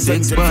ultimate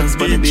representative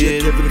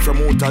DJ Kevin from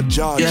Utah,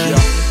 Georgia.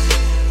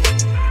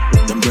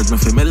 Them judge me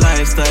for my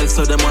lifestyle,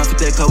 so them want to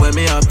take away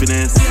my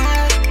happiness.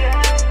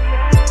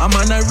 I'm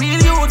on a real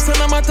youth, so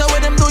no matter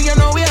what them do, you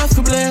know we have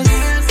to bless.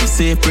 You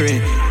say pray,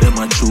 them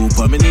a troop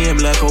on my name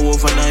like a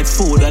overnight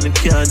food and it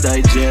can't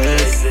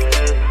digest.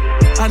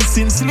 And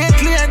since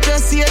lately I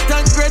just see it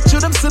and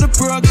gratitude them to the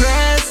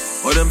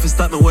progress. Or them fi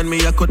stop me when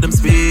me I cut them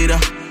speed.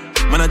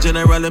 Man a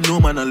general, them know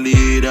man a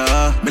leader.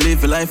 Me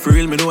live a life for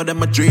real, me know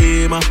them a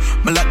dreamer.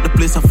 Me like the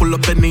place I full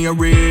up in the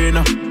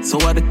arena. So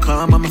I the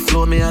calm and me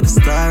flow, me a the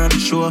star on the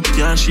show.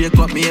 Can't shake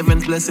up me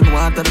heaven's blessing,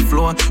 water the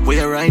floor.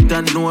 Where you right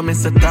and know me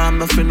say time,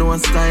 nothing no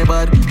sky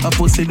bad. A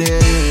pussy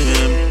them.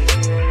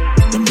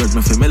 Them judge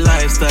me for my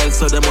lifestyle,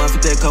 so them want to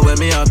take away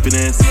my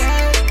happiness.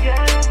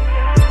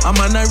 I'm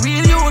on a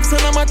real youth, so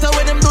no matter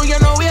what them do, you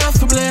know we have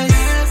to bless.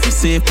 You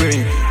say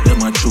pray,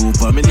 them a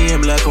troop on my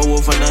name like a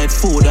overnight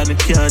food and it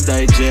can't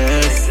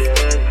digest.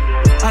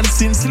 And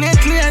since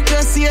lately I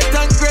just see it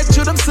and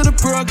gratitude them to the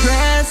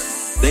progress.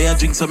 They a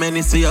drink so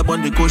many, say I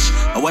bun the kush.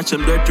 I watch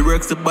them dirty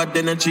works, the bad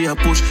energy I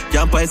push.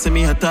 Can't buy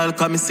me at all,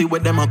 cause me see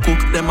what them a cook.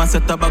 Them a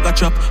set a bag a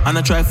trap, and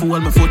I try to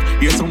hold my foot.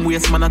 Hear some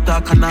waste man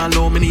attack, and I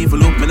allow me evil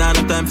look. Me nah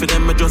no time for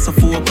them, me just a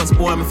focus,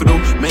 boy me for do.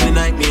 Many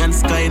night me and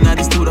sky, now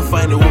this to the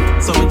find the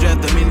hook. So me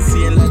drive them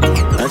insane like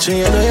I tell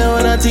you, know you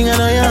wanna thing, I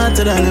know you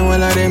hotter than the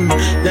one of them.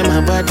 Them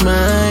a bad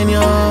mind,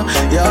 yo.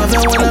 You have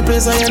a one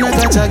place so you not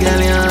catch a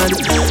girl yard.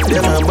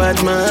 Them a bad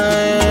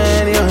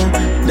mind, yo.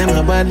 Them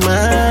a bad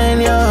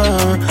mind, yo.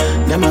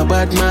 Them a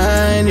bad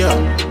mind, yo.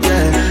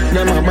 Yeah,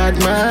 them a bad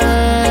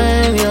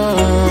mind, yo.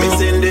 Miss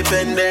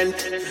Independent.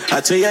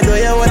 I tell you, do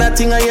you wanna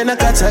thing and you not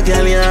catch a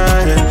girl,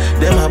 yeah.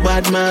 Them a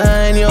bad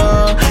mind,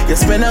 yo. You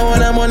spend a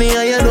lot of money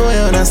and you do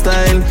you on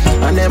style.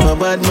 And them a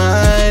bad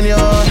mind, yo.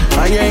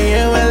 And you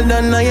hear well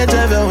done and you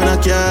drive you on a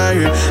car.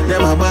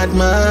 Them a bad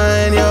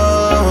mind,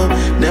 yo.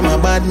 Them a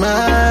bad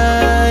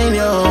mind,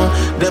 yo.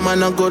 Them a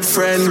no good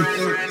friend.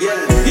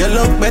 You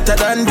look better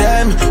than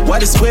them.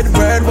 What is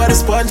Squidward, what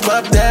is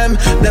SpongeBob them?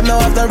 Them know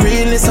have the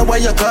realness of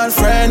what you call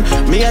friend.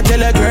 Me I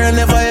tell a girl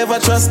never ever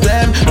trust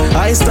them.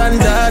 I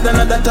stand out and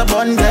I that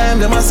upon them.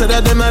 Them I say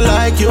that them not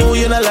like you,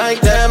 you not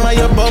like them. And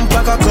your bump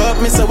back a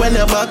cup, me say when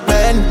you back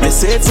bend. Me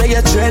say it say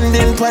you're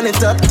trending pon the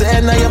top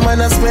 10. And your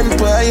man a spend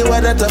by you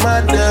and that I'm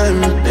at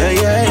them.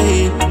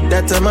 Yeah,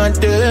 that I'm at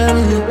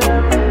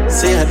them.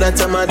 Say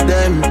that I'm at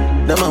them.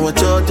 Them I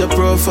watch out your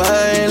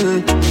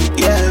profile.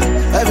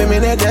 Yeah, every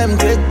minute them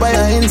click by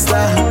your Insta.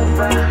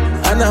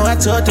 And now I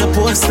thought to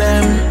post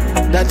them.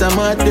 That I'm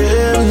at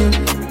them.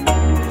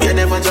 You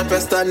never drop a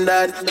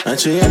standard. And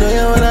sure you know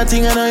you wanna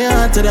thing, I know you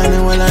hotter than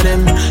the one of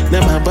them.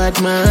 Them a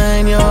bad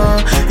mind, yo.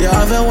 You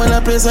have a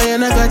one place so you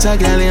not catch a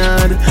girl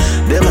yard.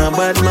 Them a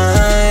bad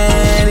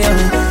mind, yo.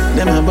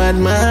 Them a bad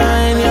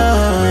mind, yo.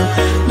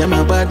 Them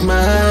a bad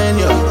mind,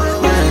 yo.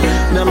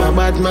 Yeah. Them a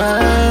bad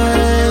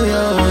mind, yo.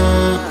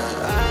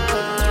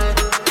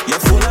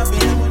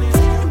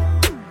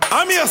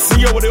 I'm here to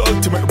see you with the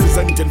ultimate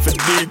representing for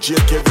DJ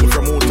Kevin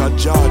from Utah,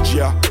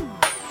 Georgia.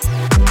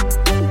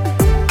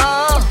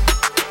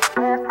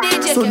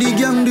 So the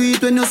gang do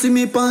it when you see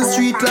me pan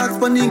street clocks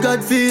pan the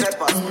God feet.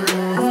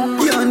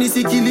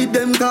 Yanisi kill it,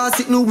 them cause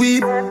it no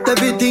whip.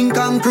 Everything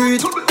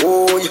concrete.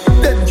 Oh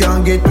yeah. Them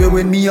can't get way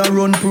when me a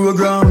run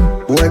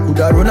program. Boy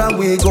coulda run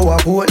away go a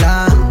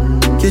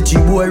Portland. Catchy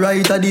boy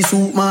right at the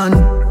soup man.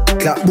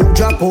 Clap book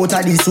drop out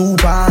at the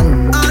soup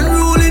man.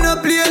 Unruling a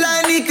play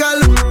like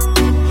nickel.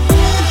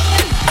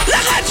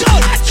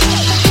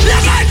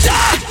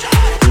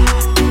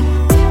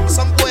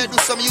 Some boy do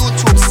some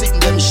YouTube sitting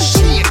them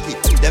shake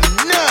it, them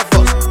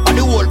nervous, and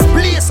the whole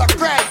place a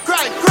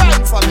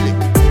crying family.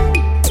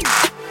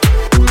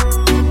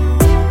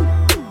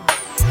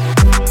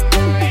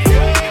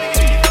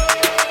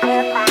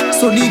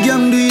 So the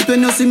gang do it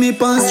when you see me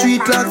pan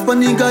street clocks pan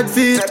the God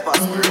feet.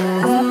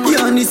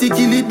 Yanisi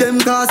kill it, them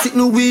cause it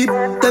no whip.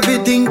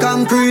 Everything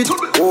concrete.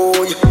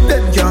 Oh yeah.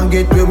 Them can't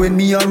get way when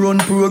me a run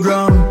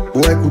program.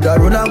 Boy coulda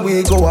run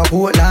away go a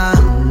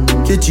Portland.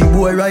 Catchy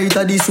boy right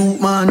at the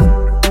soup man.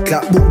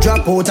 Clap book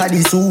drop out at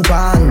the soup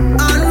man.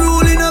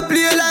 Unruling a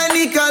play like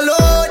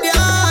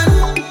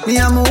Nickelodeon. Me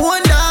and my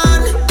one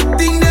dan.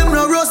 Think them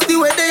no rusty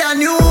where they a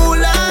new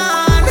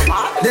land.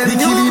 Them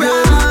new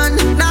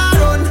brand. Nah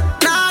run.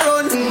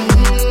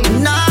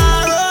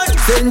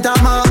 Center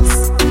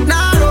Max.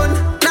 Nah run.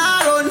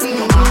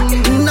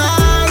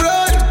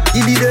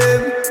 Give it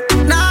them.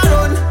 Nah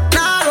run.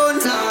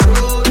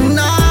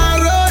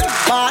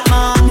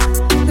 Batman.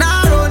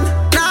 Nah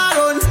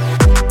run.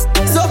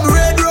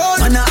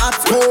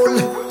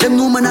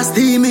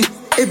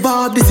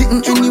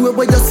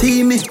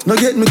 no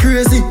get me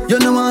crazy. You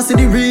know want see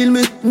the real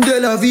me. De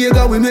La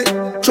Vega we make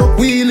truck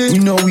wheeling. We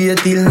no wait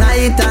till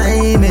night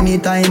time,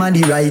 anytime at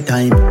the right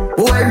time.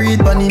 Oh, I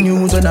read on the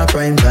news on a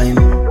prime time.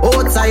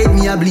 Outside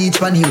me a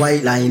bleach on the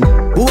white line.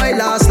 Oh, I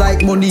last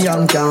like money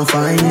and can't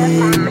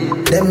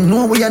find. Them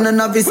know we are no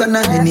novice and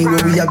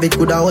anywhere we have it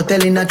good a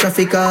hotel in a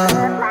traffic car.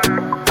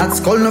 At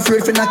school no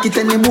afraid for knock it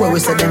anymore. We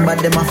say them bad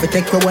them have to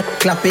take what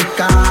clap it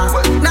car.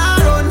 Nah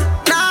run,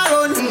 nah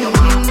run,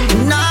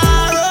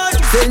 nah run.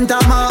 St.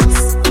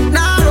 Thomas,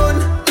 nah run,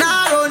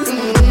 nah run,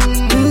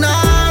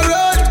 nah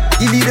run.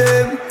 Give it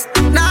them,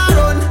 nah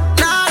run,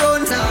 nah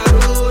run,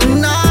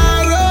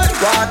 nah run.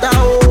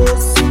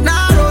 Waterhouse,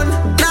 nah run,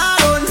 nah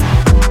run.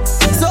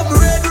 Some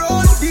red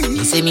road.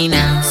 You see me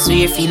now,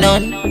 swear for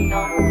none.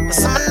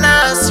 Some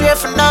now swear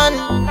for none.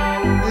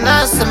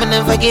 Now some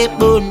never get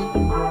bone.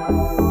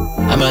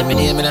 I'm on my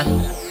name now.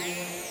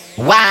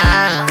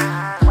 Wow,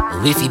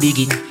 if you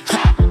begin,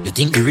 you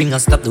think the ring will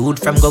stop the wood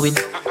from going?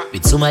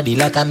 With somebody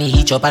like me,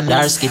 hitch up under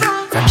her skin.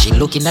 From she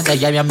looking at the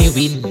yam, me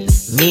win.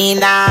 Me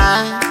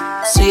nah,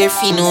 swear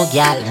fi no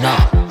gal, no.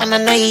 And I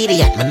no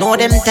idiot, me know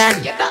them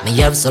tan. Me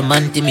have some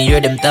man to me hear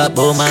them talk,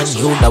 oh man.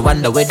 You the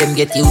wonder where them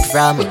get youth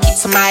from.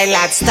 So my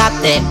lad, stop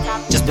them.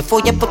 Just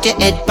before you put your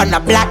head on the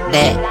block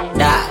there.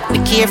 Nah, be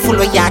careful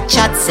what your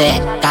chat say.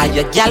 Cause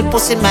your gal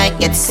pussy might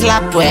get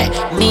slapped where.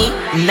 Me,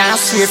 nah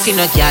swear fi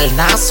no gal,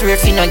 nah swear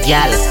fi no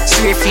gal.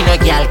 Swear fi no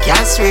gal,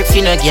 can't swear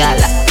fi no gal.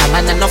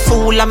 I'm a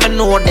fool, I'm a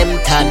know them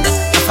tan.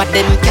 For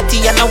them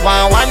catty and I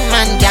want one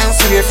man can't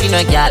swear fi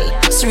no gal.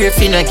 Swear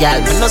fi no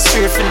gal, me no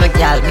swear fi no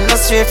gal. Me no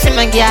swear fi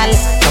no gal.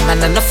 Come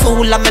on and a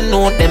fool, I'm a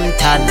know them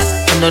tan.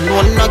 I don't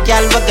know no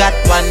gal, we got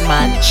one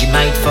man. She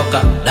might fuck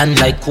up, done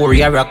like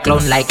Corey or a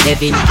clown like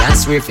Devin. Can't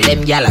swear for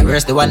them gal, I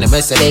verse the one that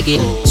must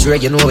begging. Swear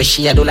you know what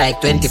she a do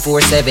like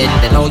 24/7.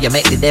 Then now you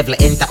make the devil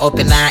enter up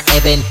in our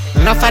heaven.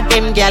 Enough of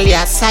them gal,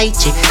 ya side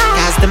chick.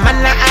 Cause the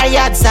man na her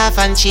yards off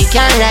and she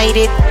can't ride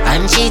it.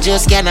 And she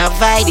just can't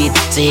avoid it.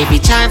 So every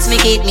chance me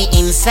get me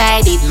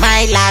inside it.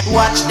 My lad,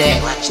 watch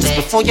there. Just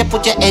before you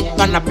put your head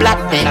on a black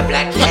man.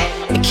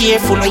 Be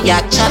careful what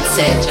your chat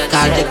say.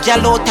 Cause the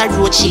gal out the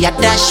road, she a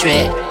dash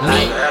way.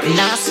 Me,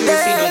 nah swear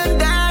fi no.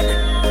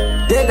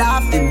 Dead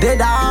off,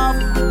 dead off,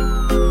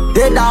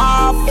 dead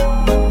off.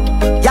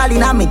 Y'all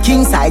inna me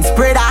king side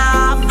spread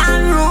off.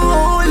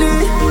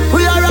 Unruly,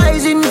 we are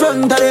rising in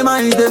front of them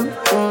eyes them.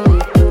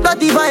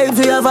 Dirty vibes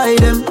we avoid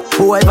them.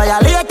 Who I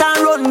violate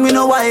and run me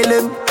no while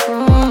them.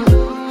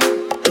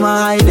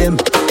 My them.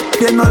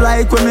 They no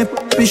like when me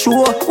be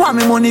show. Want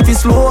me money fi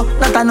slow,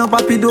 not a no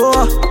papi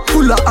door.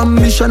 Full of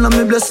ambition and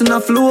me blessing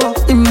a flow.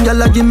 Him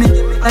gyal a give me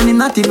and he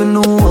not even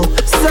know.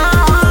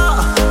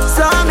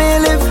 So me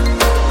live.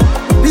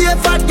 Be a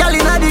fat gyal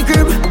inna the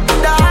crib.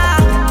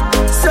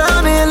 So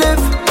me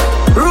live.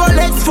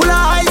 Rolex full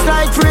of ice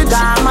like fridge.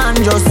 That man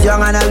just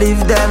young and I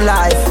live them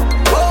life.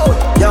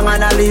 Young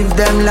and I live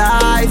them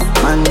life.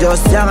 Man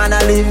just young and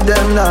I live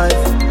them life.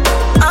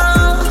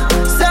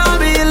 So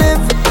me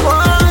live.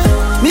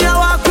 Me a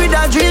walk with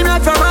a dream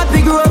right from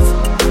Happy Grove.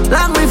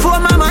 Long before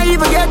mama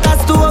even get a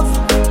stove.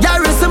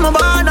 Gary see me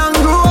born and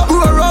grow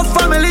rough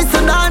family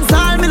listen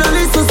dancehall, me no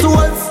listen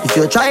souls. If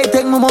you try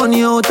take my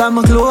money out of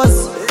my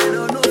clothes,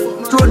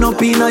 thrown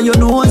up in your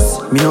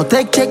nose. Me no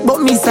take check but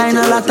me sign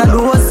a lot of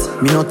those.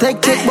 Me no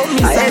take check but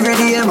me sign every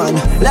day man.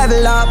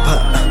 Level up,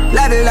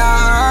 level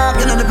up.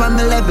 You know the on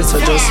my level so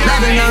just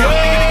level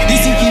up.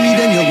 This is kill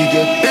them you we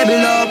get level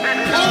up.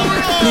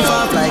 Live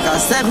off like a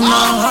 7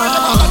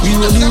 We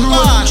roll the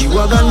road,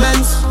 G-Wagon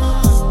Benz.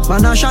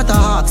 Man a shot a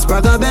hawk,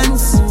 Sprague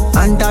Benz.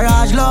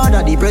 Entourage Lord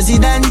of the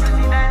President.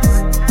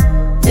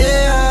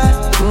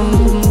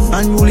 Yeah,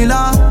 and rule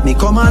law, me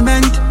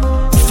commandment.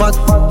 Fat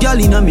girl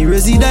inna me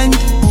resident.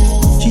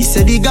 She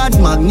said the God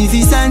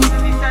magnificent.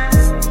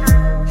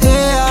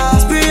 Yeah,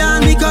 spray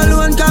on me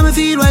cologne, can me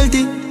feel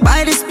wealthy.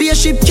 Buy the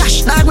spaceship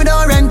cash, like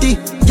without renty.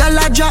 Y'all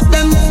I drop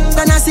them,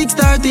 then a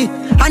 6:30.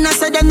 And I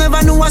said them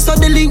never know what's so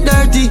the link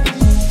dirty.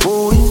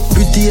 Boy,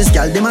 prettiest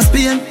gal them a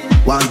Spain.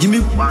 Want give me,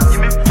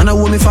 and I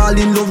want me fall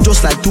in love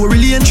just like Tory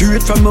Lane.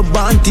 Straight from my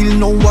band till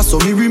now, what's so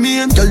me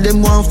remain. Tell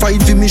them want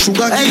fight for me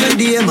sugar cane. Every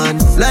day man,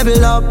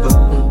 level up,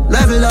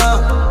 level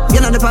up. You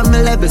know the on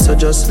my level, so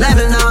just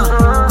level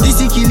now. This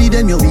is kill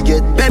them, yo we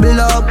get pebble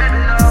up.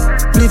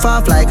 Live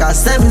off like a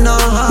 7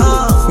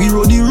 now. We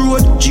roll the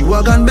road,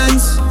 G-Wagon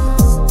Benz.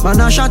 Man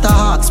a shot a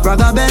hawk,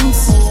 Sprague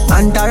Benz.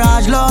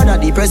 Entourage Lord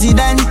of the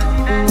President.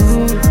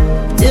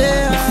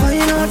 Yeah. Before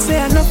you know what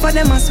say, enough of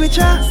them a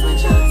switcher.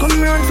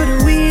 Come round for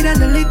the weed and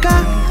the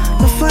liquor.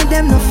 Enough of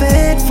them no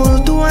faithful,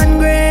 too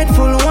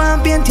ungrateful.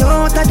 Want paint you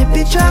out of the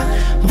picture.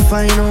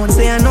 Before you know what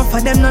say, enough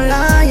of them no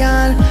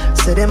loyal.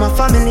 Say them a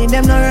family,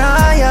 them no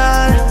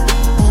royal.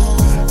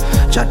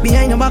 Chat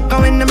behind your back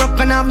and when them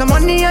broken off the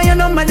money and your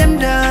number them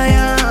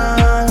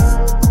dial.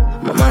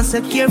 man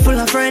say careful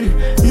of friend.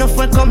 Enough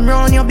will come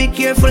round, you be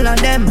careful of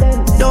them.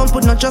 Don't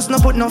put no trust, no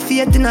put no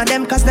faith in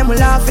them. Cause them will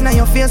laugh in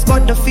your face,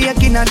 but the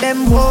fake in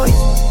them, boy.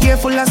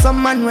 Careful of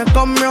some man will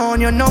come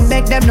round. You no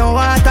beg them no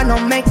water, no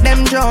make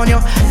them drown you.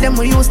 Them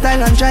will use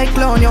style and try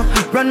clown you.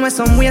 Run with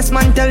some waste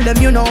man, tell them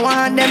you don't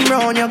want them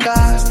round you.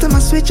 Cause to my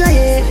switch I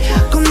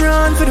hate. Come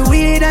round for the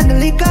weed and the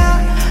liquor.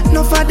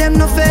 No for them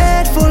no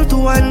faithful,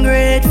 too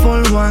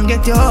ungrateful. One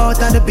get you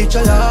out of the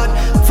picture, Lord.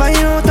 Find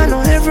out I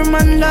know every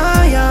man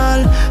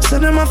loyal. So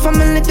them a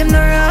family, them no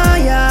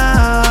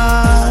royal.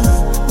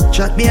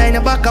 Shot behind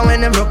the back and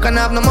when them broke and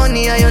have no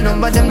money and you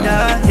number them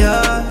die,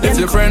 yeah. If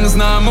your friends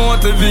not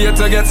motivate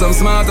to get some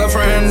smarter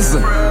friends,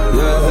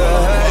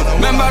 yeah.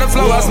 Remember the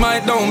flowers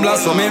might don't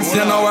blossom if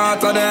you know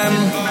water them.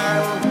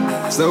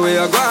 So we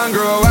are gonna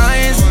grow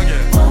wise,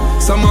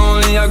 some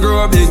only a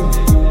grow big.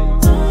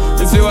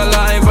 If you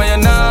alive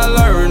and you not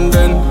learn,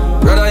 then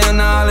brother you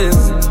not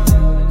live.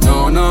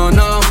 No, no,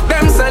 no.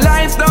 Them say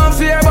life don't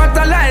fear but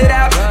I light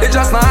up. It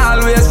just not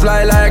always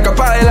fly like a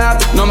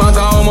pilot. No matter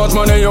how much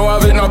money you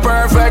have, it not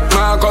perfect.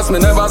 Cause me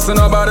never see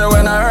nobody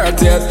when I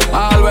hurt yet.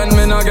 All when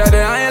me not get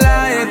the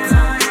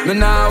highlight. Me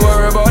not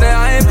worry about the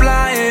hype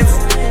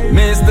life.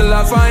 Me still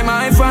a find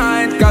my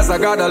fight. Cause I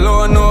got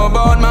alone know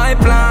about my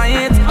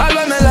plight. All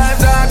when me life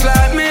dark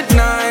like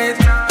midnight.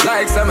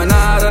 Like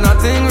seminar and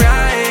nothing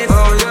right.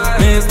 Oh yeah.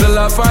 Me still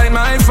a find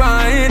my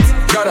fight.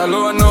 God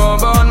alone know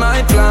about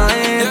my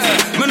plight.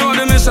 Yeah. Me know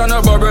the mission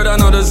of a brother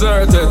no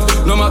deserted.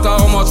 No matter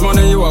how much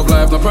money you have,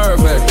 life not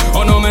perfect.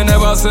 Oh no, me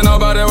never see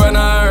nobody when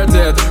I hurt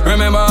it.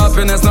 Remember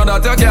happiness, not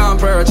that you can't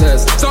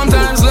purchase.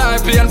 Sometimes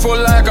life painful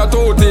like a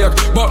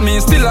toothache, but me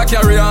still a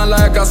carry on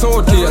like a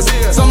suitcase.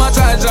 Some a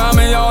try draw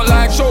me out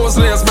like shows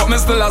lace, but me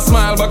still a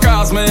smile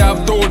because me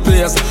have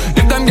toothpaste.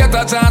 If them get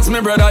a chance, me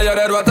brother, you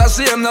dead. What a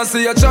shame, not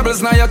see your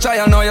troubles, now you try,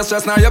 now your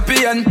stress, now your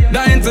pain.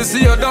 Dying to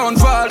see you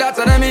downfall, that's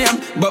what I mean.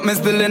 But me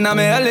still in my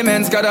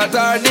elements, cause that's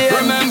our day.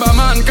 Remember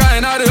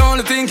mankind are the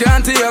only thing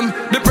can't tame.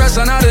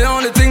 Depression are the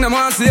only thing them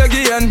want to see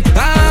again.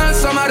 And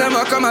some of them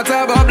will come and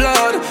talk about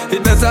blood.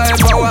 It better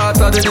if I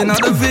water than in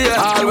the fear.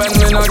 All when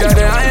me not get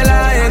the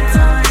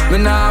highlight, me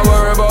not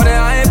worry about the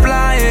hype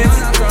light.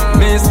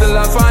 Me still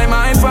a find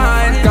my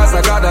find, cause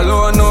I got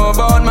alone know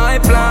about my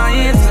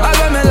plight. All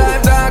when me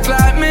life dark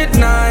like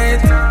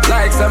midnight,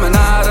 like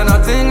seminar and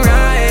nothing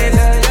right.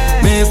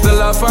 Me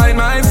still a find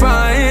my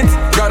fight,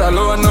 God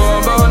alone know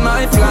about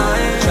my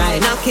plight. Try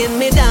knocking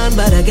me down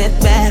but I get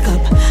back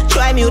up.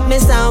 Try mute me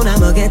sound,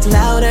 I'ma get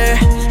louder.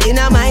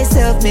 Inna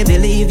myself, me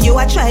believe you.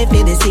 I try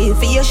for the scene.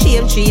 For your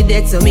shame, 3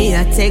 dead, so me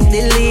I take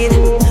the lead.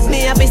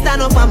 Me happy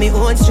stand up on my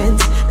own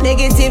strength.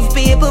 Negative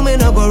people, me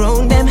no go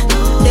round them.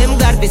 Them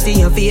God be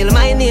see you feel,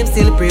 my name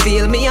still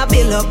prevail. Me I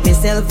build up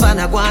myself and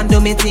I go and do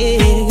me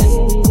thing.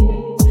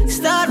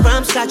 Start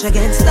from scratch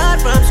again, start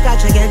from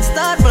scratch again,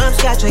 start from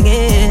scratch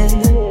again.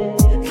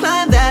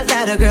 Climb that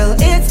ladder, girl,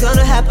 it's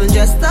gonna happen.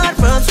 Just start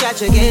from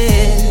scratch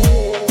again.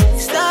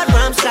 Start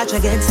from scratch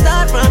again,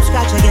 start from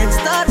scratch again,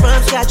 start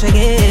from scratch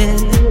again.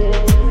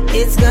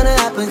 It's gonna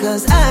happen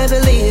cause I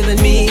believe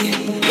in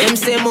me. Them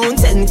say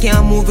mountain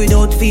can't move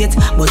without faith,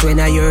 but when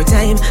I your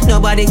time,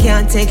 nobody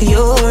can take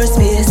your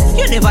space.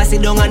 You never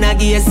sit down and a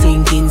gear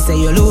sinking, say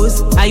you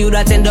lose, or you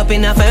that end up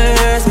in the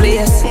first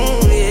place.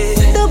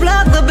 The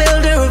block the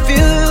builder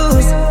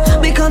refuse,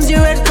 becomes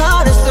your red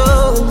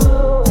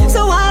cornerstone.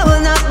 So I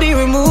will not be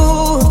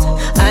removed,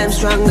 I'm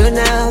stronger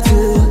now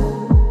too.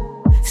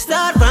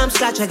 Start from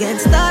scratch again,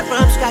 start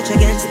from scratch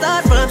again,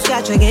 start from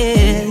scratch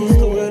again.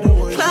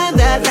 Climb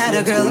that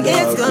ladder, girl,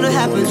 it's gonna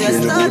happen.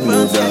 Just start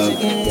from scratch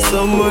again.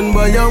 Someone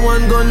buy a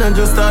one gun and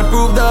just start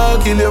proof,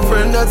 dog. Kill your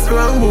friend, that's the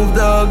wrong move,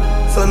 dog.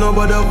 So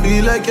nobody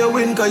feel like you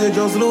win, cause you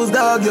just lose,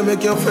 dog. You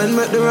make your friend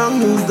make the wrong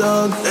move,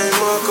 dog. Hey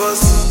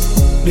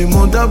Marcus, the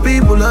amount of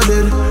people are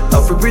dead, I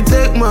have to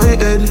protect my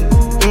head.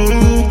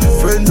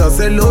 Friends I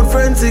sell out,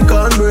 friends sick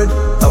on bread,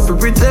 I have to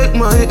protect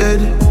my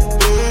head.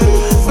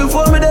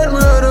 Before me dead,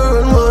 murder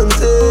and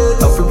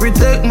wanted, I have to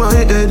protect my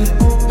head.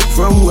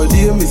 From where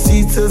they me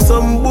see to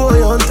some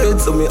boy haunted,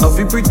 so me have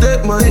to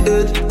protect my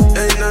head.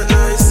 Ain't that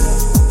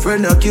nice?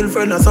 Friend I kill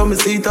friend, I saw me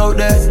see it out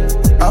there.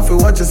 I have to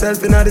watch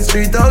yourself in the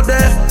street out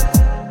there.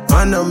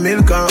 And the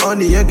milk and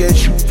honey, you get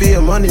pay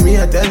money, me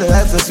I tell the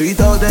life so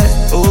sweet out there.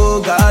 Oh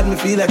God, me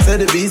feel like say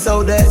the beast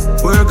out there.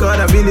 Work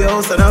hard, I build the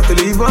house and have to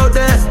leave out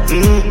there.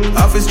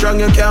 I feel strong,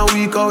 you can't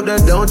weak out there.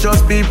 Don't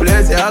trust people,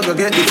 say I go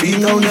get the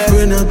beat out there.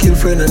 Friend and kill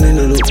friend and then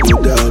I look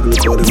good, dog.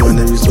 Look how the man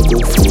them used to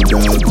cook food,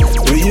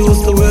 dog. We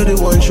used to wear the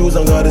one shoes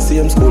and got the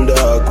same school,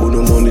 dog. Could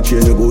no money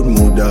change a good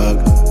mood, dog.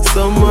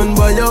 Someone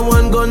buy a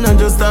one gun and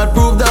just start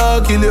proof,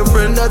 dog. Kill your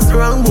friend, that's the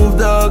wrong move,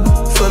 dog.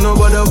 So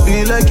nobody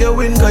feel like you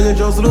win, cause you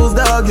just lose,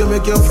 dog. You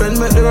make your friend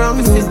make the wrong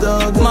move,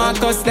 dog.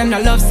 Marcus, them no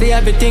love see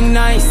everything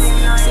nice.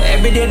 So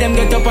every day them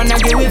get up and I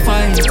give it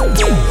fine.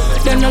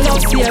 Them no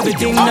love see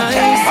everything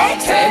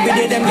nice. So every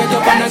day them get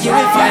up and I give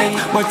it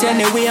fine. But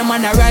anyway,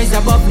 man, I rise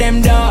above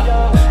them, dog.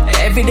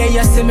 Every day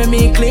you see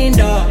me clean,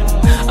 dog.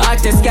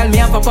 Artist girl, me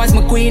have a pass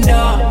my queen,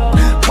 dog.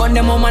 But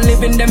them woman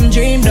living them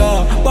dream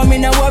though. But me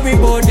no worry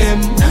about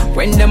them.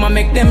 When them I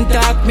make them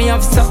talk, me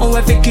have something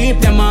where fi keep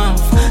them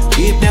off.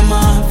 Keep them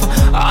off.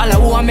 All I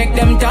want make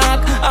them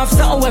talk, have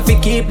something where fi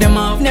keep them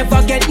off.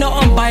 Never get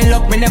nothing by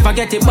luck, me never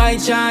get it by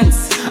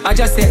chance. I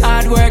just say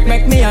hard work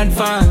make me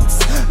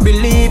advance.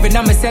 Believe in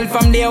myself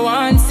from day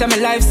one. Say my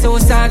life so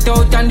sort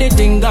out and the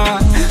thing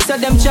gone. So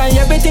them try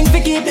everything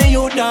to keep the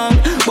youth down,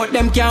 but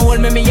them can't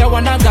hold me a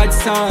one of God's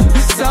son.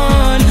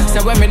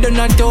 So when me do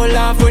not hold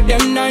off with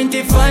them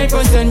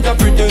 95% of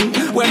pretend.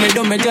 When me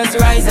do me just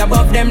rise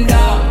above them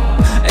dog.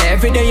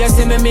 Every day you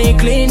see me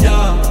clean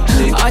dog.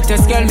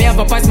 Hottest girl me have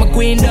a pass my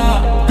queen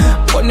dog.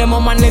 But them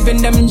woman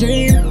living them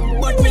dream,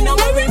 but me no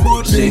worry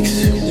about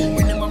 6.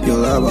 Yo,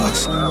 la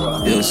boss.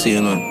 You see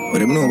none. But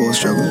them know about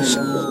struggles.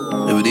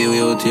 Every day we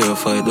out here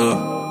fight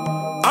though.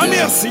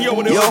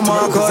 Yo,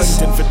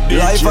 Marcus,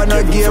 life on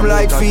a game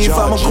like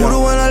FIFA. I coulda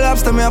won a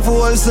lobster, me have to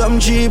hold something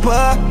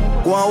cheaper.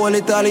 Go on, hold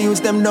it all, use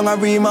them down a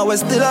Rima. We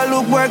still a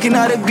look working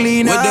at the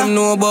cleaner. What them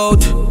know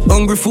about?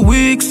 Hungry for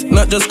weeks,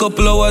 not just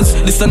couple hours.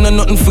 This ain't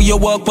nothing for your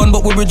walk on,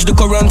 but we bridge the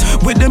current.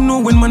 With them know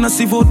when man a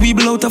sieve out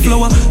people out of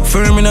flower.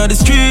 Firm in the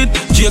street,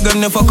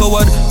 Jagan never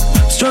coward.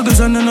 Struggles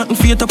and nothing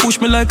for you to push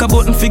me like a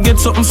button. Forget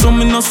something, so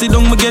me no sit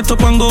down, me get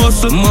up and go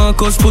hustle.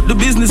 Marcus put the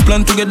business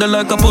plan together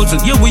like a puzzle.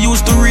 Yeah, we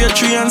used to rate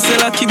tree and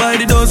sell a key by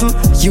the dozen.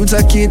 Youths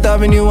at Keith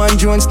Avenue and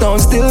Jonestown,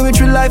 still with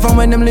your life and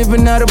when them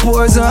living out of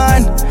poor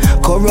zone.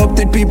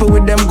 Corrupted people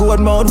with them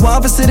gold mouth.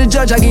 Want to see the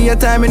judge, I give you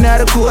time in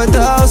the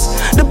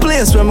courthouse. The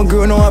place where my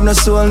girl no have no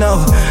soul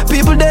now.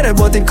 People dead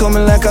but it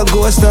coming like a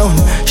ghost town.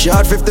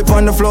 Shot 50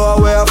 on the floor,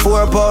 I weigh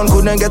 4 pound.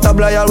 Couldn't get a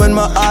blood when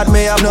my heart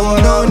may have no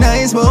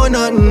nice about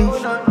nothing.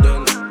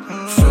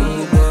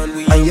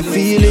 And you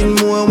feeling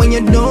more when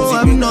you don't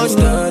have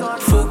nothing.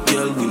 Fuck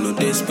girl, we no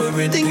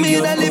desperate, think we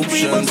have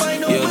options.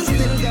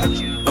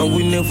 And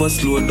we never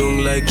slow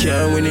down like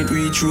car when it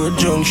reach road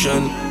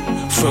junction.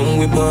 From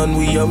we born,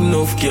 we have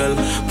enough girl.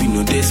 We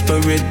no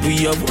desperate, we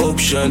have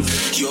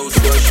options. Yo,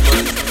 swash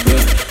man,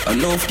 yeah.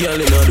 Enough girl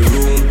in the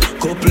room.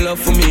 Couple of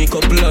for me,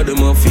 couple of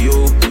them are for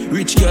you.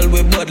 Rich girl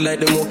we bad like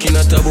them walking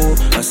at a bow.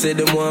 I said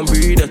them want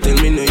breed, I tell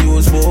me no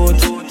use boat.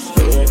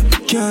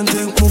 Can't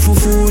take me for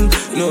fool,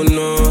 no,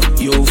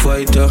 yo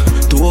fighter.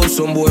 To all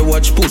some boy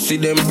watch pussy,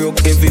 them broke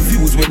heavy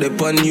views with them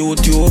on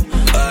YouTube.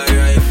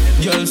 Alright,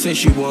 girl say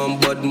she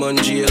want bad man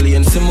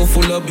alien. Say me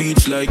full of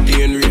beats like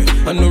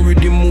DNA. I know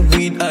ready move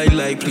weed, I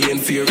like playing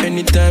fear.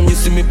 Anytime you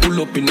see me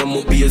pull up in a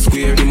mobile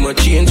square, in my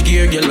change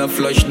gear, girl I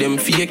flash them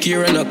fake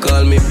here. And I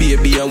call me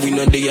baby and we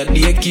know they are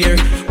daycare.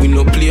 We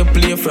no play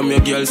from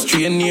your girl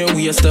straight near.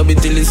 We a stab it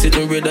till it's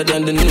sitting redder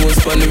than the nose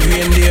pan the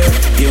reindeer.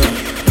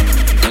 Yeah.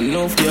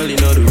 Enough girl in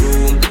the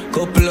room.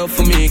 Couple of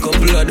for me,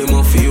 couple of them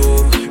are for you.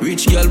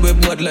 Rich girl we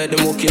bad like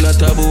them walking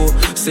at a bow.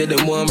 Say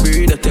them want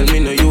breed, I tell me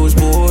no use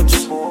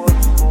boats.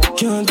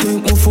 Can't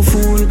take me for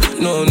fool,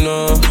 no,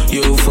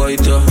 yo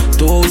fighter.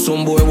 To how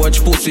some boy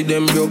watch pussy,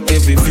 them broke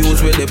heavy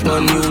views with them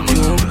on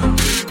YouTube.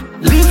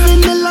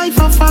 Living the life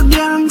of a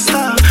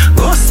gangster,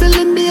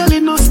 hustling daily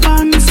no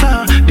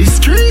sponsor. The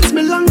streets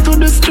belong to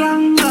the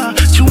stronger.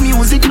 Through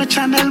music me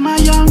channel my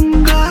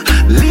younger.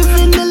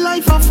 Living the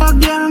life of a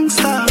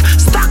gangster,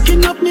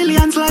 stacking up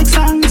millions like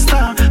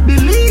sangster.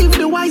 Believe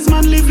the wise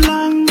man live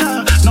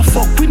longer. No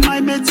fuck with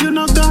my meds, you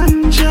no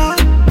ganja.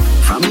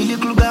 From me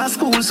little girl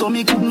school, so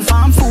me couldn't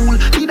farm fool.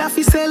 Did I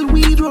fi sell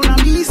weed, run a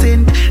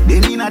decent.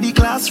 Then inna the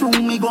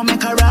classroom, me go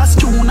make a ras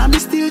tune. And me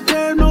still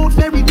turn out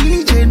very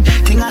diligent.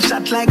 Thing a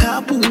shot like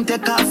harpoon,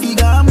 take a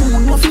figure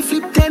moon. No fi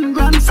flip 10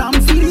 grand from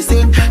 50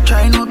 cent.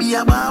 Try no be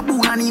a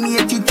baboon,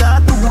 animated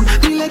cartoon.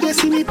 Me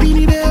legacy, me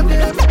pinny them.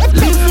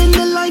 Living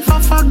the life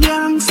of a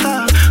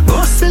gangster,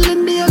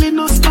 hustling daily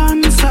no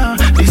sponsor.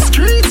 The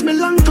streets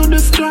belong to the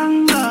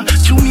stronger.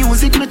 Through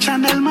music, me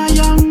channel my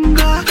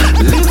younger.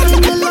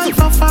 Living the life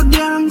of a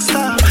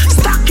gangster,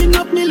 stacking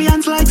up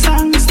millions like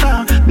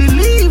sangster.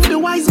 Believe the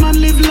wise man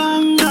live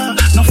longer.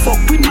 No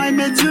fuck with my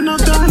meds, you no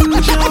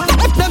ganja.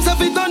 Them say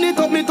fi turn it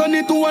up, me turn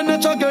it to a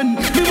notch again.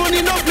 Me money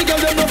enough, me girl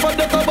them no for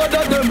that about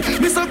them.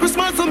 Me say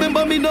Christmas,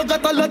 remember me no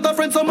got a lot of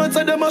friends. Some man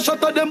say them a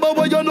shot at them, but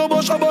what you know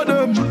about shabba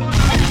them?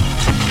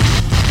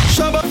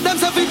 Shabba, them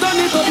say fi turn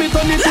it up, me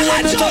turn it to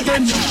a notch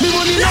again. Me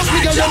money enough, me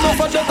girl them no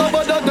for that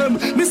about them.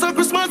 Me say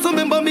Christmas,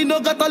 remember me no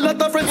got a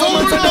lot of friends. Some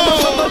man say them a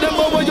shot at them,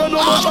 but what you know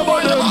about shabba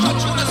them?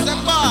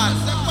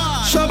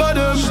 Shabba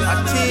them.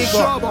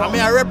 Atigo, I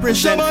mean I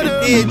represent the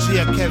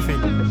DJ Kevin.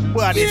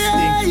 What is this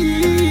thing?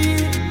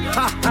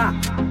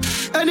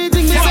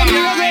 Anything me say me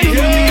a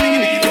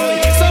go.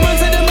 Someone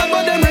say them bad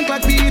but them rank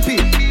like PP.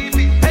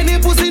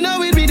 Any pussy now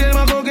with me them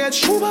a go get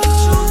shuba.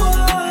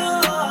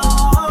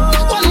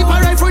 Well if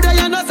I ride through there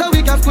you know so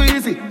we can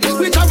squeeze it.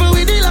 We travel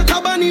with it like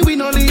a bunny we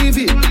no leave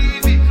it.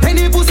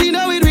 Any pussy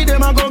now with me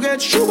them a go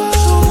get shuba.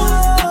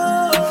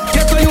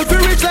 Get to you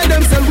feel rich like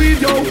them sell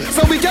weed yo.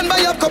 So we can buy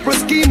a couple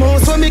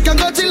schemos. So me can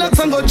go chillax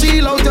and go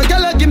chill out. Your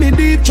girl give me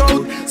deep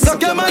throat.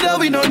 Suck your mother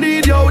we no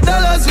need yo.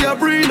 Dollars we are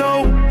free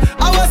now.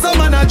 I was a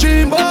man I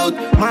dream about.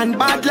 Man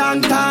bad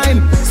long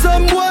time.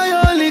 Some boy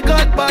only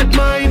got bad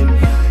mind.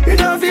 In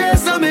a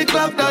face so me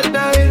clock that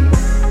time.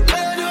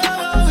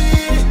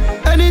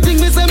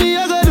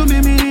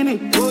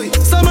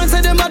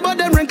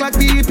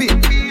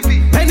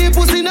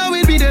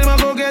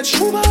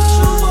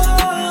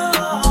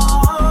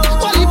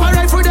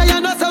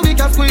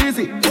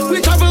 squeezy.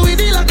 We travel with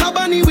it like a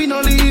bunny, we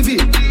no leave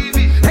it.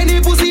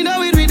 Any pussy now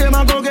with them,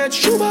 I go get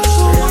shuba.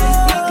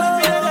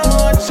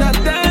 Shut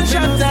down,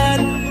 shut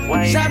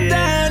down, shut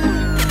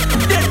down.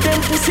 Get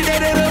them pussy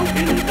dead out.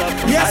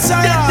 Yes,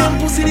 I get them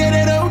pussy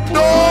dead out.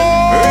 No,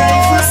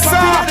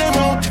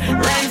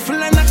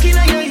 rifle and knocking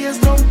on your ears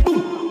down.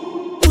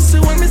 Pussy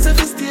when me say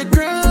fi stay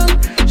ground.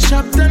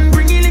 Shop done,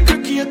 bring in the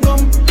cookie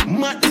come.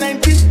 Mat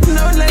 90,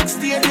 loud like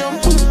stadium.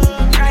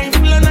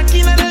 Rifle and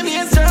knocking on them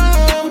ears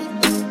down.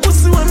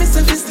 Pussy when me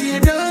say fi stay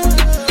down.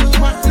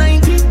 Mat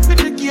 90, with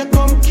the gear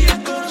come.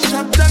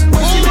 Shop done,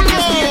 pussy make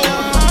you stay down.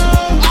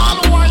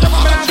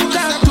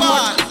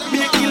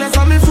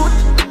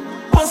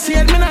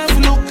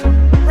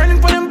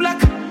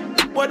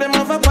 But them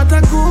have a pot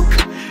of cook.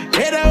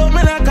 Head out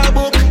me like a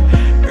book.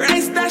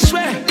 Rice dash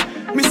where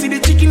me see the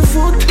chicken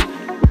foot.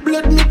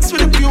 Blood mixed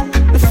with the puke.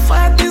 The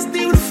fattest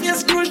deal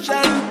face crucial.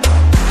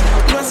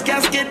 Plus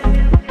casket.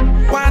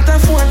 Water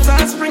forts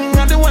and spring.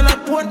 And the one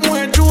that put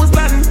more juice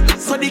than.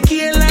 So the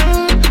key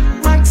long.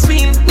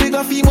 Maxfield. We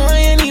got fee boy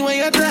anyway.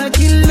 You try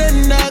kill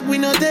them dog. We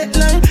no take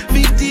long.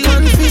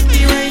 51,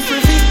 50 rifle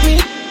fit me.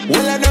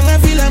 Well I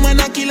don't feel a man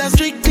a killer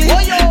strictly.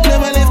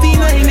 Never left in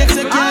a next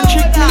you can't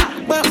trick me.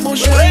 But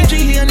push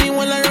YG and you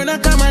wanna run a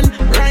command.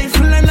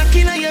 Rifle and a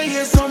killer, you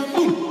hear some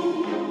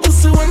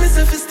pussy when me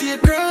say fi stay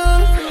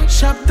ground.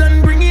 Shop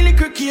done, bring in the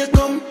cookie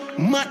come.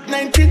 Mat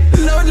 90,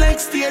 loud like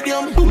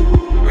stadium.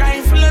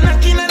 Rifle and a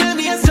killer, them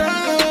hear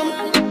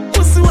some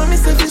pussy when me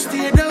say fi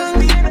stay down.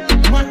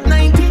 Mat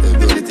 90,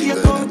 the tea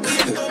come.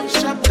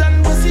 Shop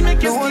done, pussy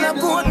make you stay down.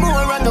 You wanna put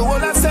more on the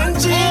wall of St.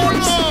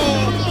 James.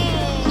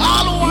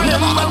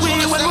 Remember we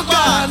when we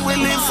gone, we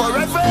live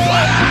forever.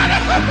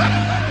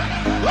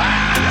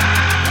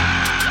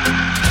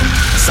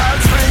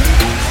 South Spring,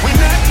 we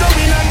not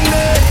going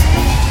under.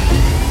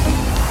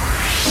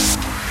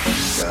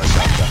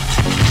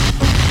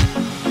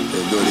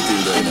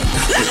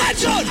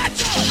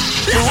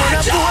 You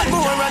wanna put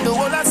more on the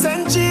wall of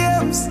St.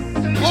 James.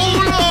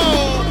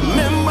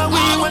 Remember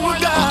we when we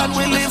gone,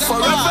 we live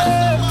forever.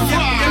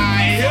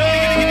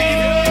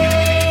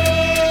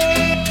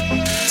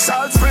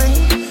 South Spring,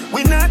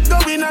 we not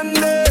going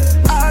under.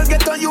 I'll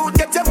get on you,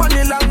 get your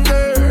money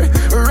longer.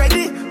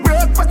 Ready,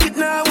 broke pocket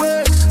now,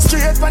 work.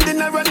 Straight from the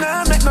narrow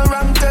now, make no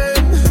wrong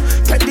turn.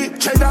 Get the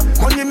cheddar,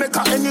 money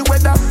maker any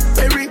weather.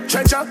 Perry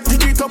treasure,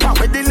 dig it up and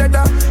with the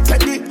leather.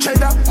 Get the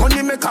cheddar,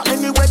 money maker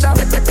any weather.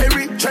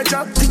 Perry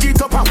treasure, dig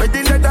it up and with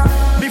the leather.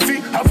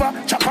 Biffy, have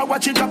a chopper,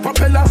 watch it a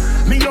propeller.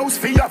 Me house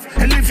fee off,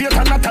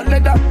 elevator not a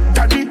leather.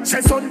 Daddy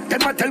say son,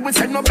 them a tell we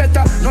say no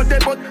better. No they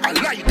but I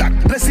like that,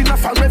 blessing a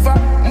forever.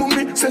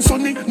 Mummy say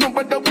sonny, no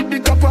better with the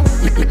copper.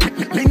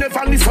 Me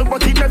never listen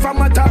but it never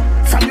matter.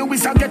 From you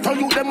is a ghetto,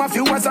 you them a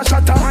few as a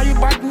shatter. My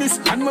badness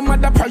and my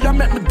mother prayer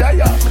make me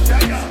die.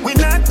 We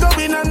not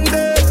going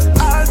under.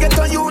 I'll get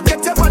on you,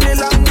 get your money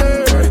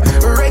longer.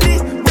 Ready,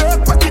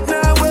 broke pocket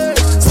now, work.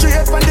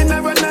 Straight from the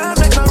narrow now,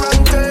 make no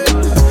wrong turn.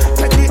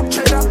 Get the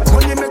cheddar,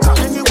 money maker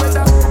any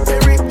weather.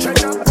 Perry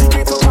treasure, dig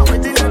it up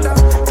with the leather.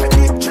 Get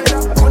the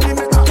cheddar, money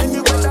maker any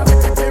weather.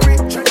 Perry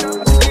treasure,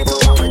 dig it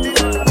up with the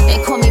leather. They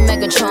call me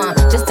Megatron,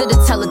 just did a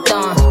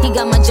telethon. He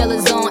got my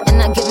jealous on,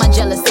 and I get my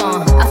jealous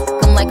on. I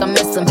fuck him like I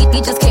miss him.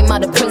 He just came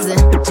out of prison.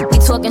 He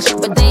talking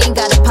shit, but they ain't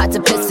got a pot to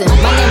piss in.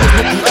 My name is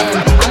Nicky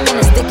M. I'm in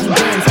a sticky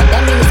bins.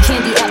 That means it's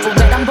candy apple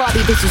red. I'm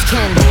Barbie, this is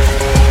Ken.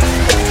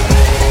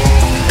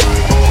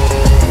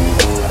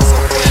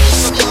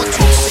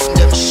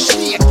 Them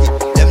shake it,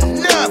 them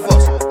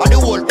nervous. And the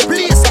whole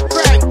place a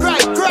crime.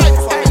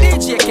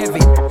 DJ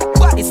Kevin,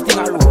 what this thing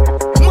a road?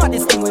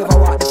 Maddest thing we ever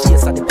walk the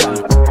face of the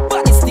planet.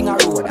 What this thing a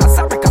road? As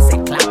Africa say,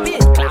 clap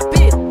it.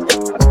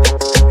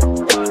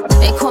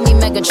 They call me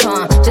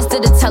Megatron, just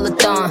did a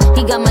telethon.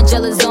 He got my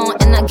jealous on,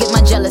 and I get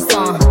my jealous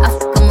on. I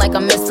fuck him like I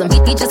miss him.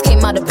 He just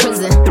came out of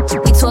prison.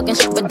 He talking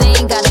shit, but they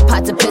ain't got a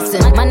pot to piss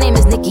in. My name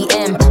is Nicky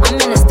M. I'm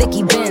in a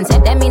sticky bins.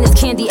 That mean it's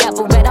candy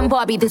apple red. I'm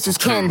Barbie, this is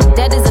Ken.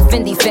 That is a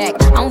Fendi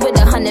fact. I'm with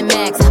 100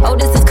 max. Oh,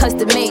 this is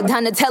custom made.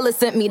 Donatella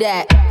sent me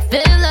that.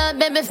 Fill up,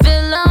 baby,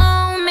 fill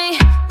on me.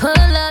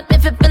 Pull up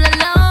if you feelin'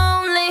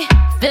 lonely.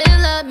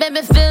 Fill up,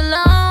 baby, fill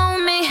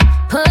on me.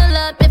 Pull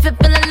up if you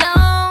feelin'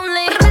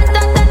 lonely.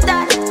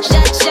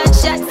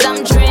 Shots,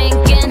 I'm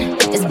drinking.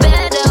 It's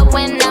better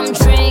when I'm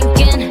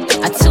drinking.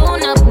 I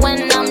tune up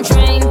when I'm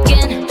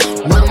drinking.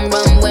 Rum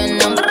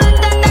when I'm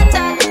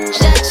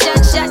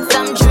shots,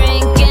 I'm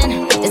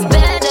drinking. It's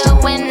better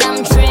when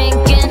I'm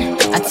drinking.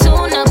 I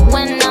tune up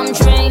when I'm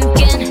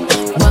drinking.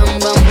 Rum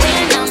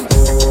when I'm.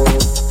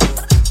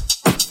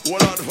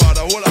 Hold on,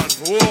 father, hold on.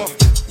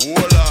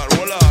 Hold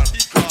on.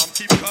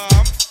 Keep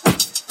calm.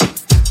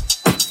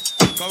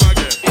 Come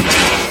again.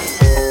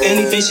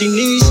 Anything she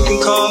needs, she can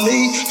call me.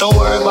 Don't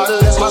worry about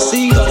it, that's my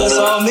seed, oh, that's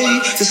all me.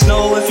 Just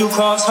know if you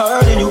cross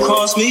her, then you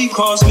cross me.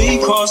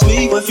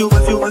 If you.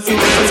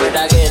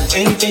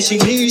 Anything she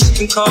needs, she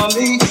can call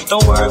me.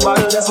 Don't worry about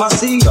it, that's my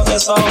seed, oh,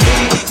 that's all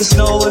me. Just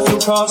know if you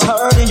cross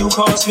her, then you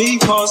cross me.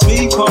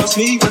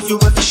 If you.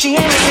 She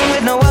ain't living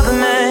with no other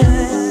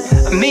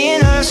man. Me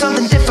and her,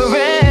 something different.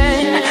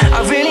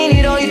 I really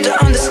need all you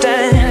to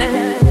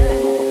understand.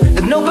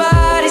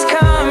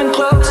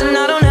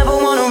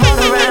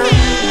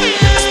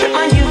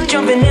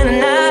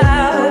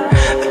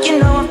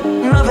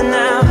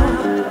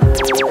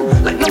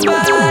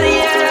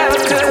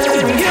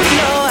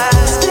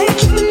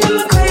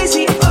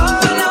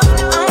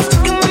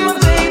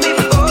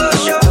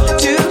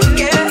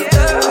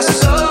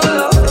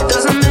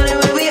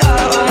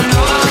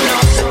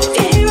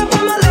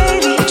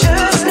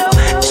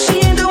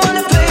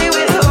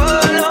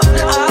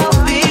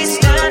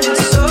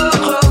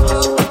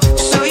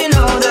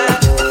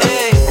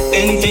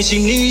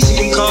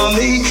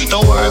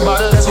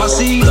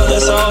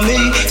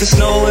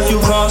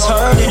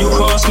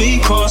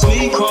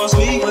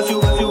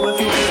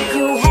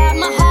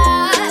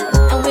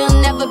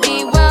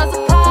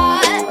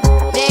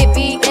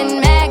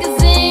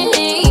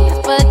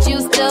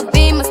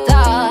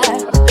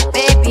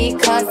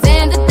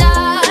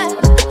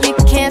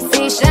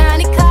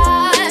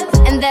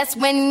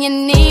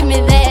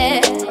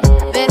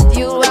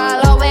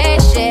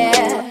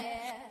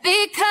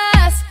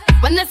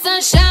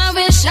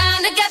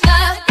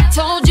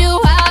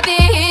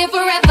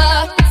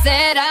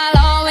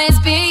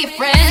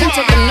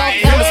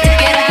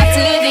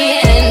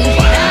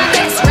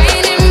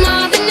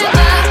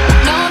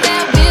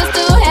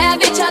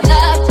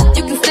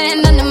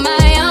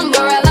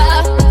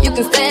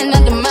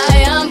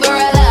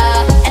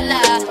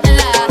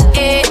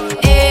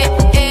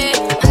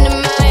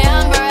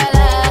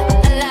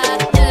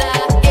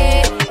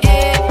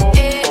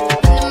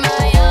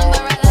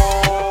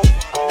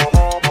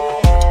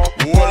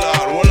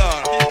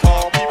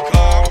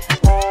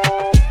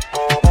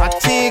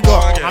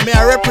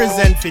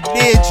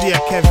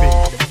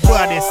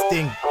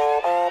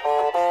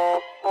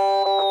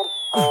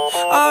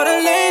 all the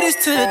ladies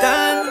to the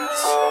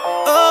dance.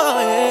 Oh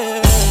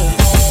yeah.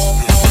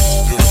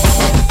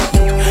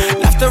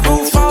 Left the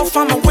roof off,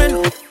 I'm a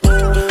winner.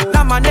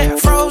 Now my neck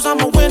froze,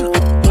 I'm a winner.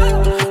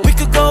 We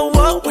could go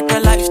up with the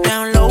lights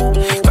down low.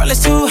 Girl,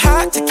 it's too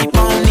hot to keep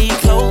on these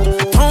clothes.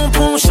 Poom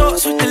poom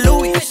shorts with the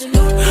Louis.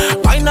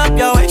 Wind up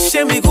your waist,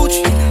 shimmy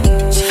Gucci.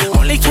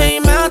 Only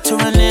came out to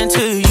run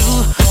into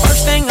you.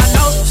 First thing I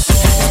noticed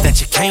is that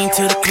you came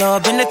to the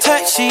club in the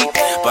taxi,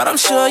 but I'm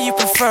sure you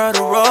prefer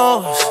the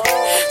rose.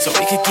 So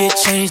we could get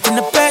changed in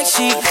the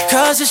backseat,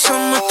 cause it's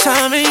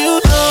summertime and you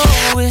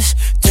know it's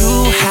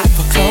too hot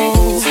for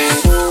clothes.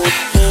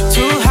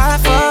 Too hot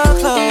for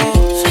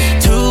clothes.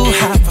 Too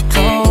hot for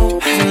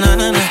clothes. Nah,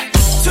 nah, nah.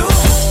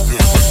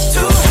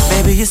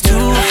 Baby, it's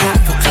too hot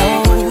for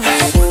clothes.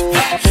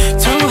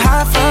 Too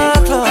hot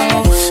for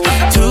clothes.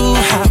 Too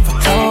hot for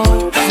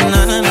clothes.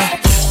 Nah, nah, nah.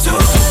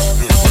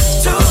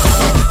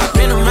 I've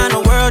been around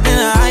the world in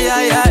a I.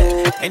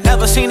 Ain't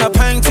never seen a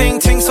pang ting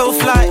ting so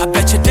fly. I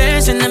bet you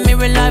dance in the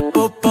mirror like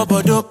boop boop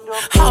boop doop.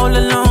 All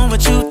alone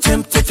with you,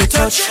 tempted to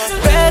touch.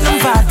 Red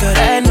and vodka,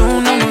 that no.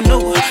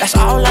 That's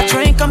all I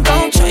drink, I'm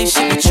gon' chase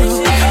it with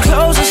you.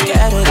 Clothes are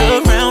scattered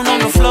around on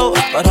the floor,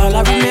 but all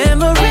I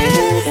remember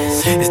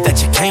is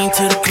that you came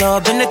to the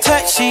club in the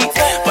taxi,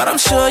 but I'm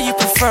sure you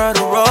prefer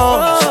the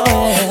rose.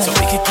 So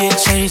we could get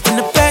changed in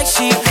the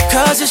backseat,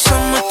 cause it's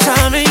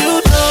summertime and you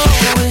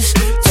know it's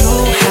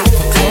too hot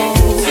for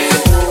clothes.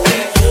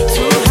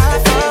 Too hot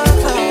for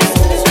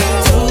clothes.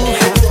 Too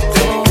hot for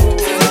clothes.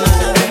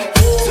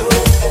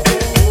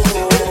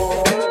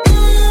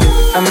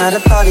 I'm at a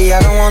party I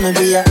don't wanna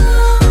be at,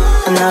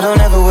 and I don't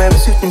ever wear a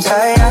suit and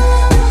tie.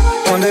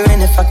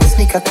 Wondering if I can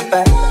sneak out the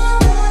back.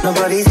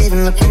 Nobody's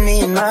even looking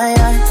me in my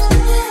eyes.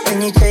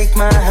 When you take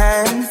my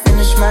hand,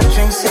 finish my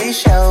drink, say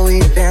shall we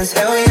dance?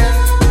 Hell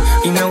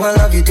yeah. You know I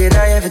love you, did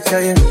I ever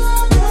tell you?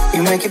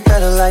 You make it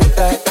better like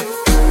that.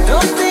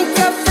 Don't think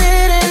I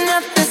fit in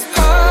at this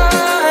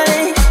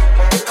party.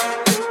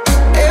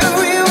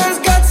 Everyone's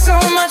got so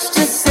much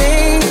to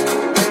say.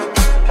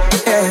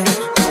 Yeah.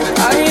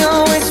 I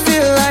always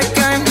feel like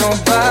I'm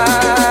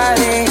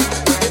nobody.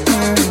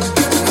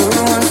 Who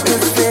wants to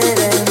fit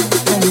in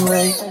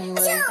anyway?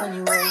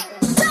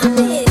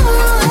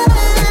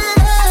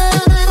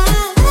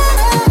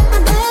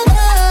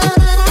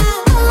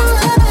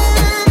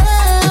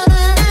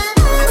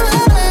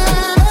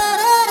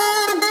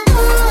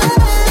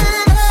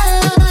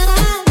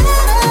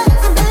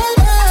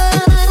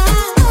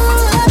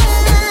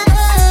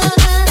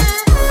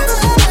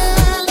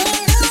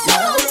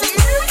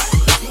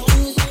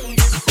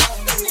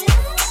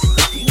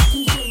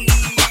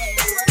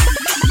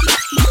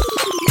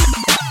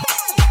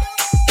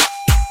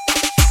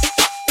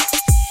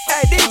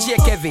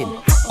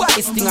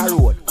 Baddest thing a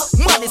road,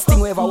 maddest thing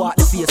we ever walk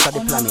the face of the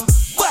planet.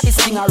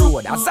 Baddest thing a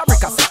road, as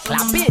Africa say,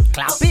 clap it,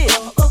 clap it.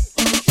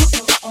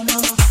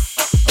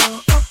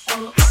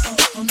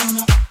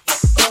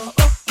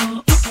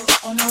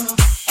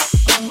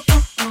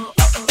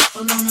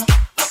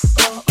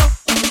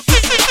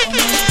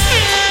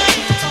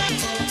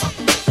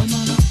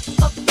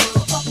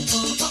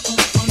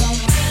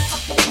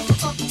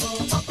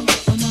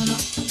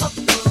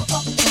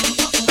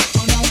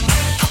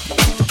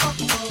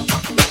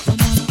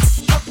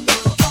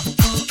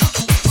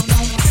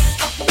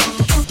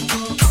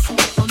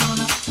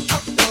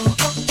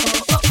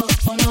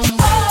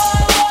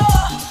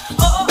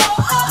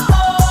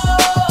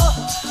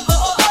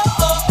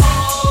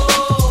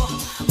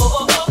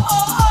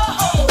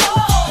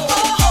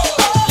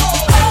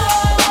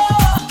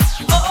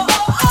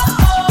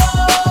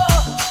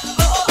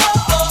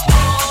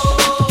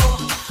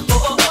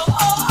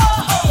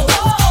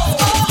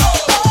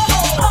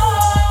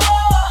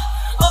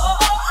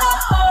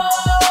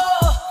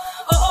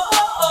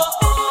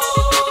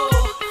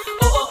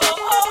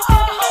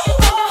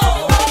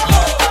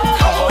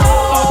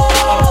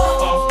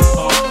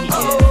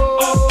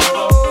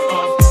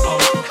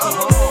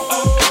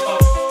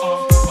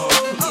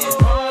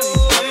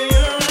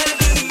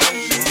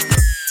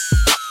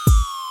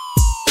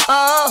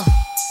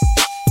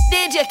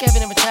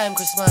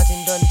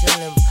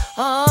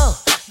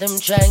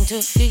 Trying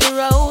to figure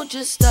out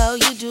just how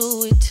you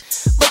do it,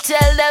 but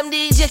tell them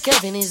DJ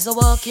Kevin is a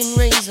walking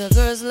razor.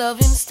 Girls love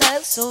him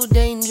style so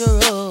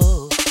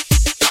dangerous.